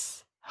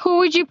goodness. Who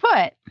would you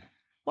put?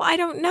 Well, I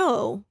don't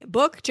know.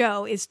 Book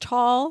Jo is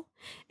tall,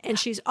 and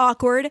she's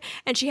awkward,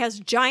 and she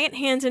has giant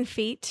hands and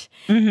feet.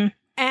 Mm-hmm.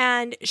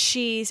 And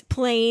she's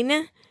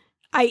plain,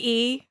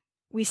 i.e.,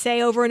 we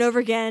say over and over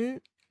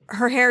again,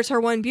 her hair's her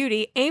one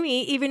beauty.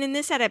 Amy, even in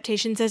this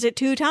adaptation, says it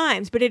 2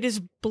 times, but it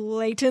is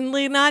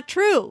blatantly not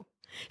true.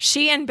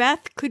 She and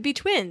Beth could be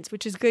twins,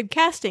 which is good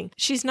casting.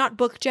 She's not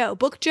Book Jo.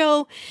 Book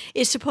Jo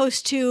is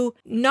supposed to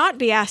not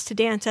be asked to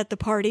dance at the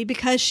party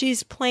because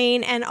she's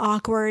plain and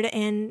awkward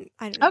and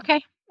I don't know.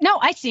 Okay. No,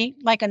 I see.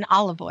 Like an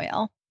olive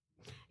oil.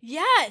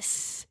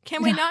 Yes.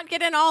 Can we not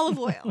get an olive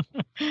oil?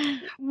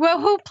 Well,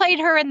 who played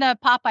her in the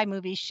Popeye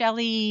movie?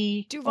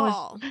 Shelley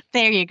Duvall.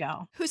 There you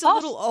go. Who's a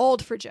little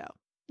old for Jo.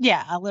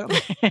 Yeah, a little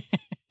bit.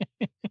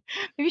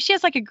 Maybe she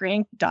has like a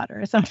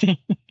granddaughter or something.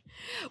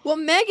 Well,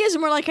 Meg is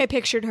more like I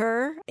pictured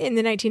her in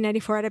the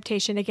 1994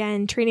 adaptation.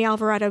 Again, Trini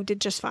Alvarado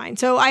did just fine.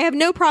 So I have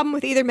no problem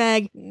with either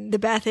Meg. The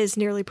Beth is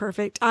nearly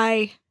perfect.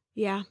 I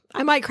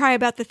might cry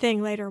about the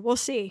thing later. We'll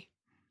see.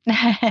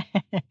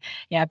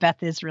 Yeah,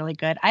 Beth is really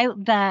good.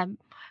 The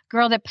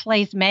girl that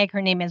plays Meg,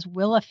 her name is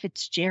Willa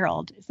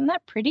Fitzgerald. Isn't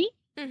that pretty?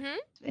 Mm-hmm.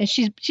 And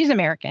she's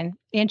American,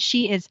 and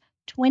she is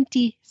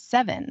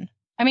 27.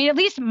 I mean, at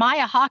least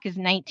Maya Hawke is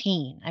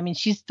 19. I mean,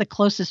 she's the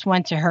closest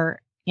one to her,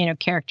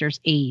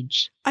 character's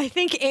age. I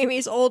think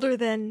Amy's older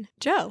than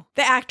Jo,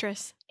 the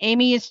actress.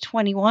 Amy is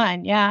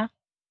 21, yeah.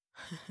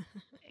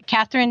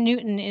 Catherine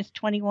Newton is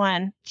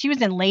 21. She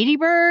was in Lady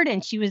Bird,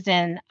 and she was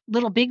in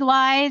Little Big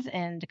Lies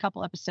and a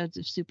couple episodes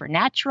of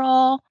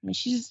Supernatural. I mean,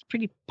 she's a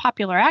pretty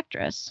popular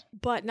actress.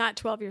 But not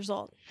 12 years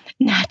old.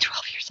 Not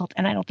 12 years old.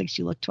 And I don't think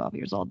she looked 12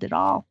 years old at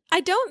all. I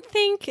don't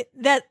think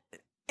that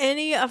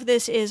any of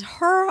this is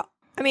her.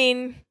 I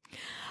mean,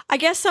 I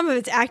guess some of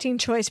it's acting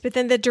choice, but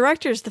then the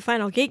director's the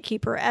final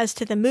gatekeeper as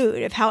to the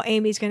mood of how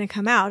Amy's going to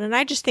come out. And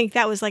I just think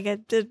that was like a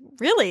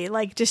really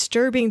like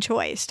disturbing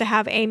choice to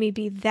have Amy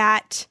be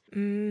that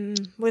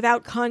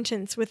without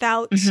conscience,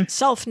 without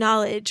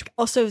self-knowledge,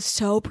 also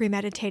so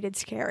premeditated,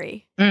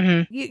 scary.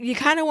 Mm-hmm. You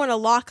kind of want to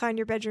lock on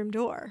your bedroom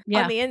door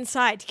on the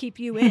inside to keep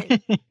you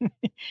in.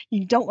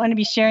 You don't want to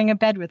be sharing a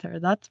bed with her,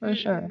 that's for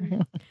sure.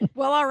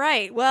 Well, all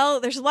right.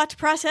 Well, there's a lot to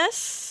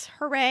process.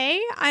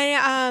 Hooray.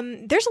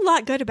 There's a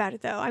lot good about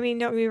it, though. I mean,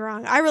 don't get me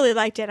wrong. I really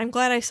liked it. I'm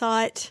glad I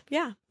saw it.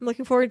 Yeah. I'm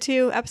looking forward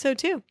to episode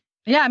 2.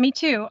 Yeah, me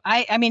too.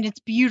 I mean, it's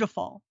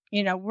beautiful.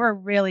 We're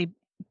really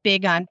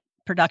big on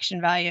production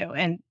value,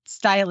 and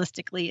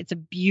stylistically, it's a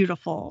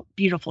beautiful,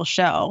 beautiful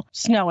show.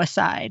 Snow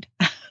aside.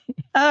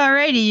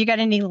 Alrighty, you got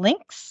any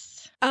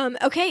links?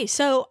 Okay,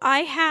 so I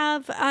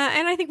have,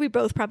 and I think we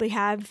both probably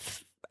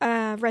have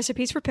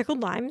recipes for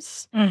pickled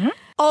limes. Mm-hmm.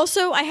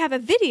 Also, I have a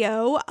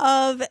video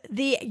of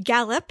the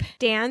gallop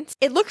dance.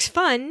 It looks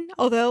fun,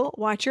 although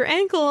watch your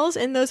ankles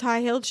in those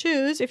high-heeled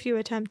shoes if you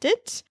attempt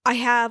it. I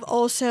have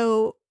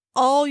also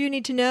all you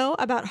need to know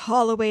about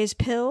Holloway's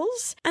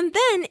pills. And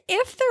then,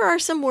 if there are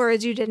some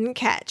words you didn't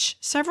catch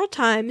several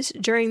times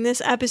during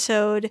this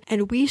episode,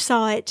 and we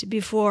saw it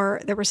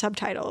before there were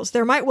subtitles,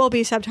 there might well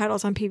be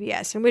subtitles on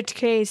PBS, in which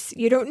case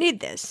you don't need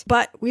this.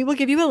 But we will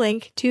give you a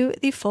link to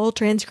the full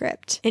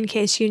transcript in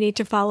case you need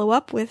to follow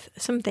up with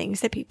some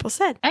things that people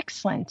said.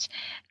 Excellent.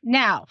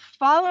 Now,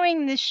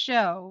 following this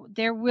show,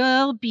 there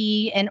will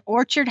be an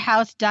Orchard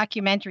House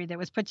documentary that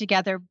was put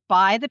together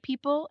by the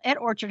people at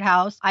Orchard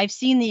House. I've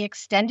seen the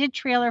extended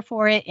trailer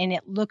for it, and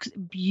it looks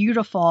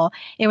beautiful.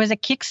 It was a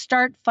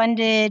Kickstart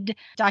funded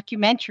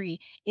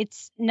documentary.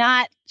 It's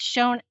not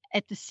shown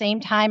at the same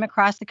time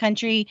across the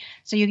country,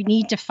 so you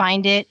need to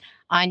find it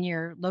on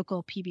your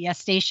local PBS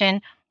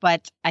station,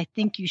 but I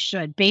think you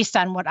should, based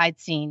on what I'd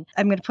seen.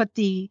 I'm going to put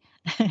the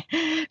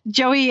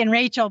Joey and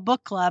Rachel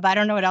book club. I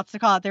don't know what else to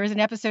call it. There was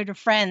an episode of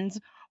Friends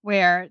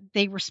where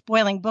they were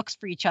spoiling books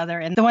for each other,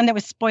 and the one that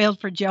was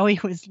spoiled for Joey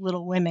was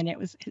Little Women.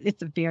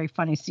 It's a very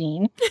funny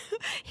scene.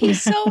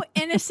 He's so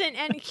innocent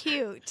and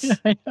cute.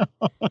 I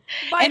know.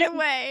 By the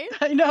way.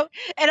 I know.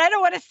 And I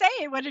don't want to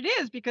say what it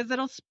is because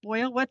it'll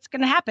spoil what's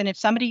going to happen. If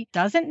somebody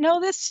doesn't know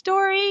this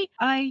story,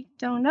 I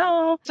don't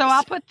know. So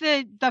I'll put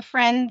the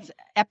Friends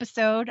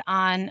episode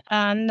on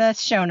the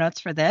show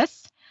notes for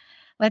this.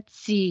 Let's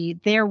see.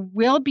 There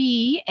will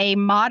be a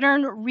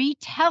modern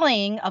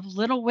retelling of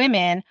Little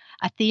Women,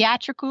 a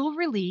theatrical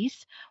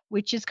release,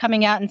 which is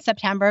coming out in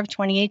September of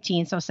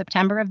 2018. So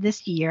September of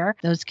this year.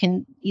 Those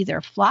can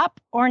either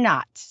flop or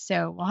not.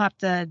 So we'll have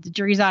the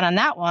jury's out on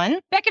that one.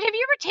 Beckett, have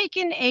you ever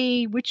taken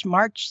a Which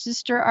March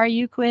Sister Are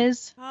You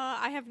quiz?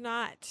 I have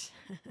not.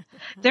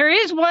 There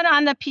is one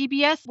on the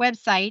PBS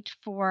website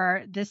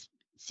for this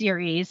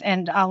series,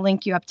 and I'll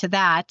link you up to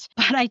that.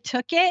 But I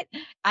took it.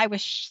 I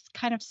was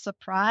kind of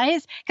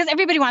surprised because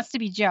everybody wants to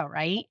be Joe,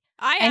 right?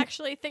 I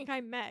actually think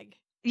I'm Meg.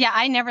 Yeah,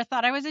 I never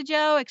thought I was a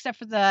Joe except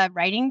for the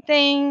writing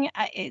thing.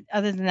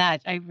 Other than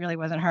that, I really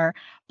wasn't her.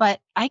 But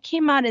I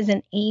came out as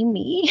an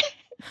Amy.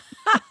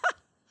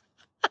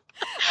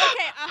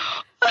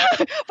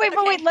 Okay.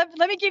 Wait.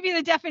 Let me give you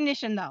the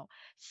definition, though.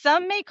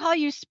 Some may call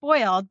you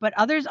spoiled, but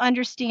others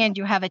understand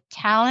you have a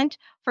talent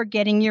for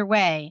getting your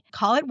way.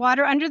 Call it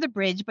water under the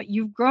bridge, but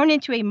you've grown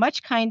into a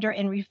much kinder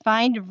and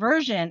refined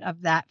version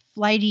of that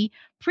flighty,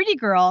 pretty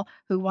girl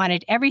who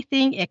wanted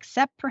everything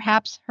except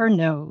perhaps her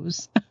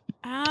nose.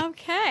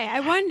 Okay.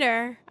 I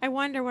wonder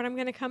what I'm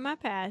going to come up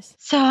as.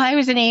 So I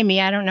was an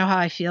Amy. I don't know how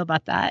I feel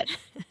about that.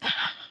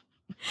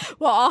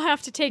 Well, I'll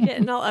have to take it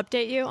and I'll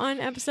update you on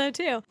episode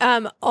 2.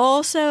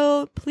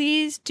 Also,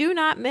 please do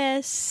not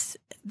miss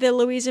the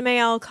Louisa May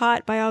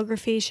Alcott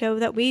biography show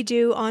that we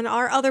do on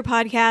our other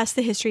podcast,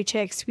 The History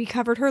Chicks. We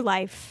covered her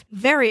life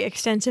very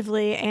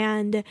extensively,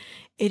 and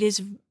it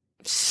is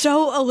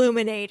so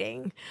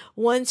illuminating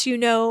once you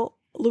know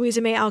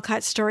Louisa May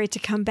Alcott's story to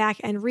come back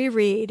and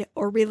reread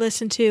or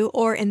re-listen to,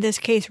 or in this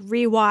case,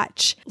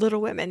 rewatch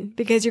Little Women,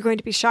 because you're going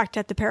to be shocked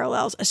at the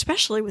parallels,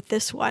 especially with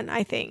this one,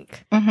 I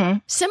think. Mm-hmm.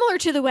 Similar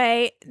to the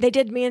way they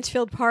did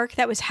Mansfield Park,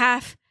 that was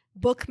half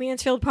book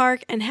Mansfield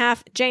Park and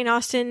half Jane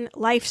Austen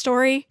life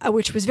story,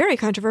 which was very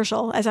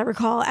controversial, as I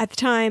recall at the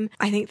time.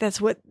 I think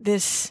that's what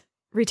this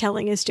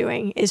retelling is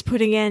doing, is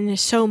putting in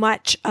so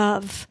much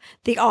of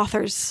the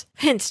author's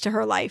hints to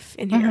her life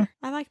in here.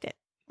 Mm-hmm. I liked it.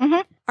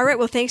 Mm-hmm. All right.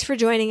 Well, thanks for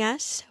joining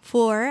us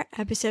for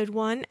episode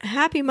 1.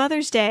 Happy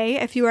Mother's Day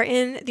if you are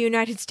in the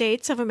United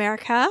States of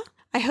America.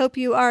 I hope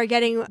you are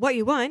getting what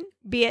you want,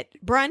 be it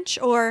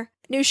brunch or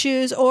new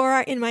shoes, or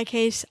in my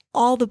case,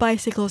 all the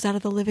bicycles out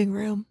of the living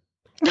room.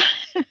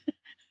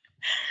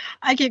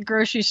 I get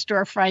grocery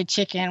store fried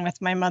chicken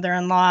with my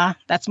mother-in-law.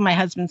 That's my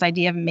husband's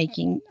idea of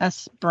making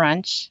us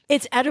brunch.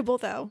 It's edible,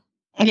 though.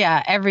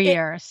 Yeah, every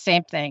year,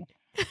 same thing.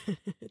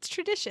 It's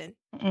tradition.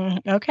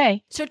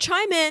 Okay. So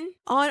chime in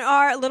on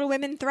our Little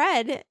Women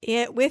thread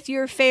with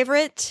your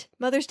favorite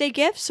Mother's Day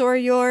gifts or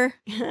your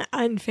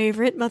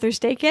unfavorite Mother's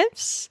Day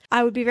gifts.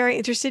 I would be very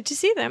interested to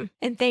see them.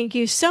 And thank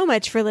you so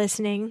much for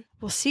listening.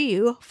 We'll see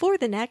you for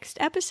the next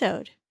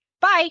episode.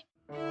 Bye.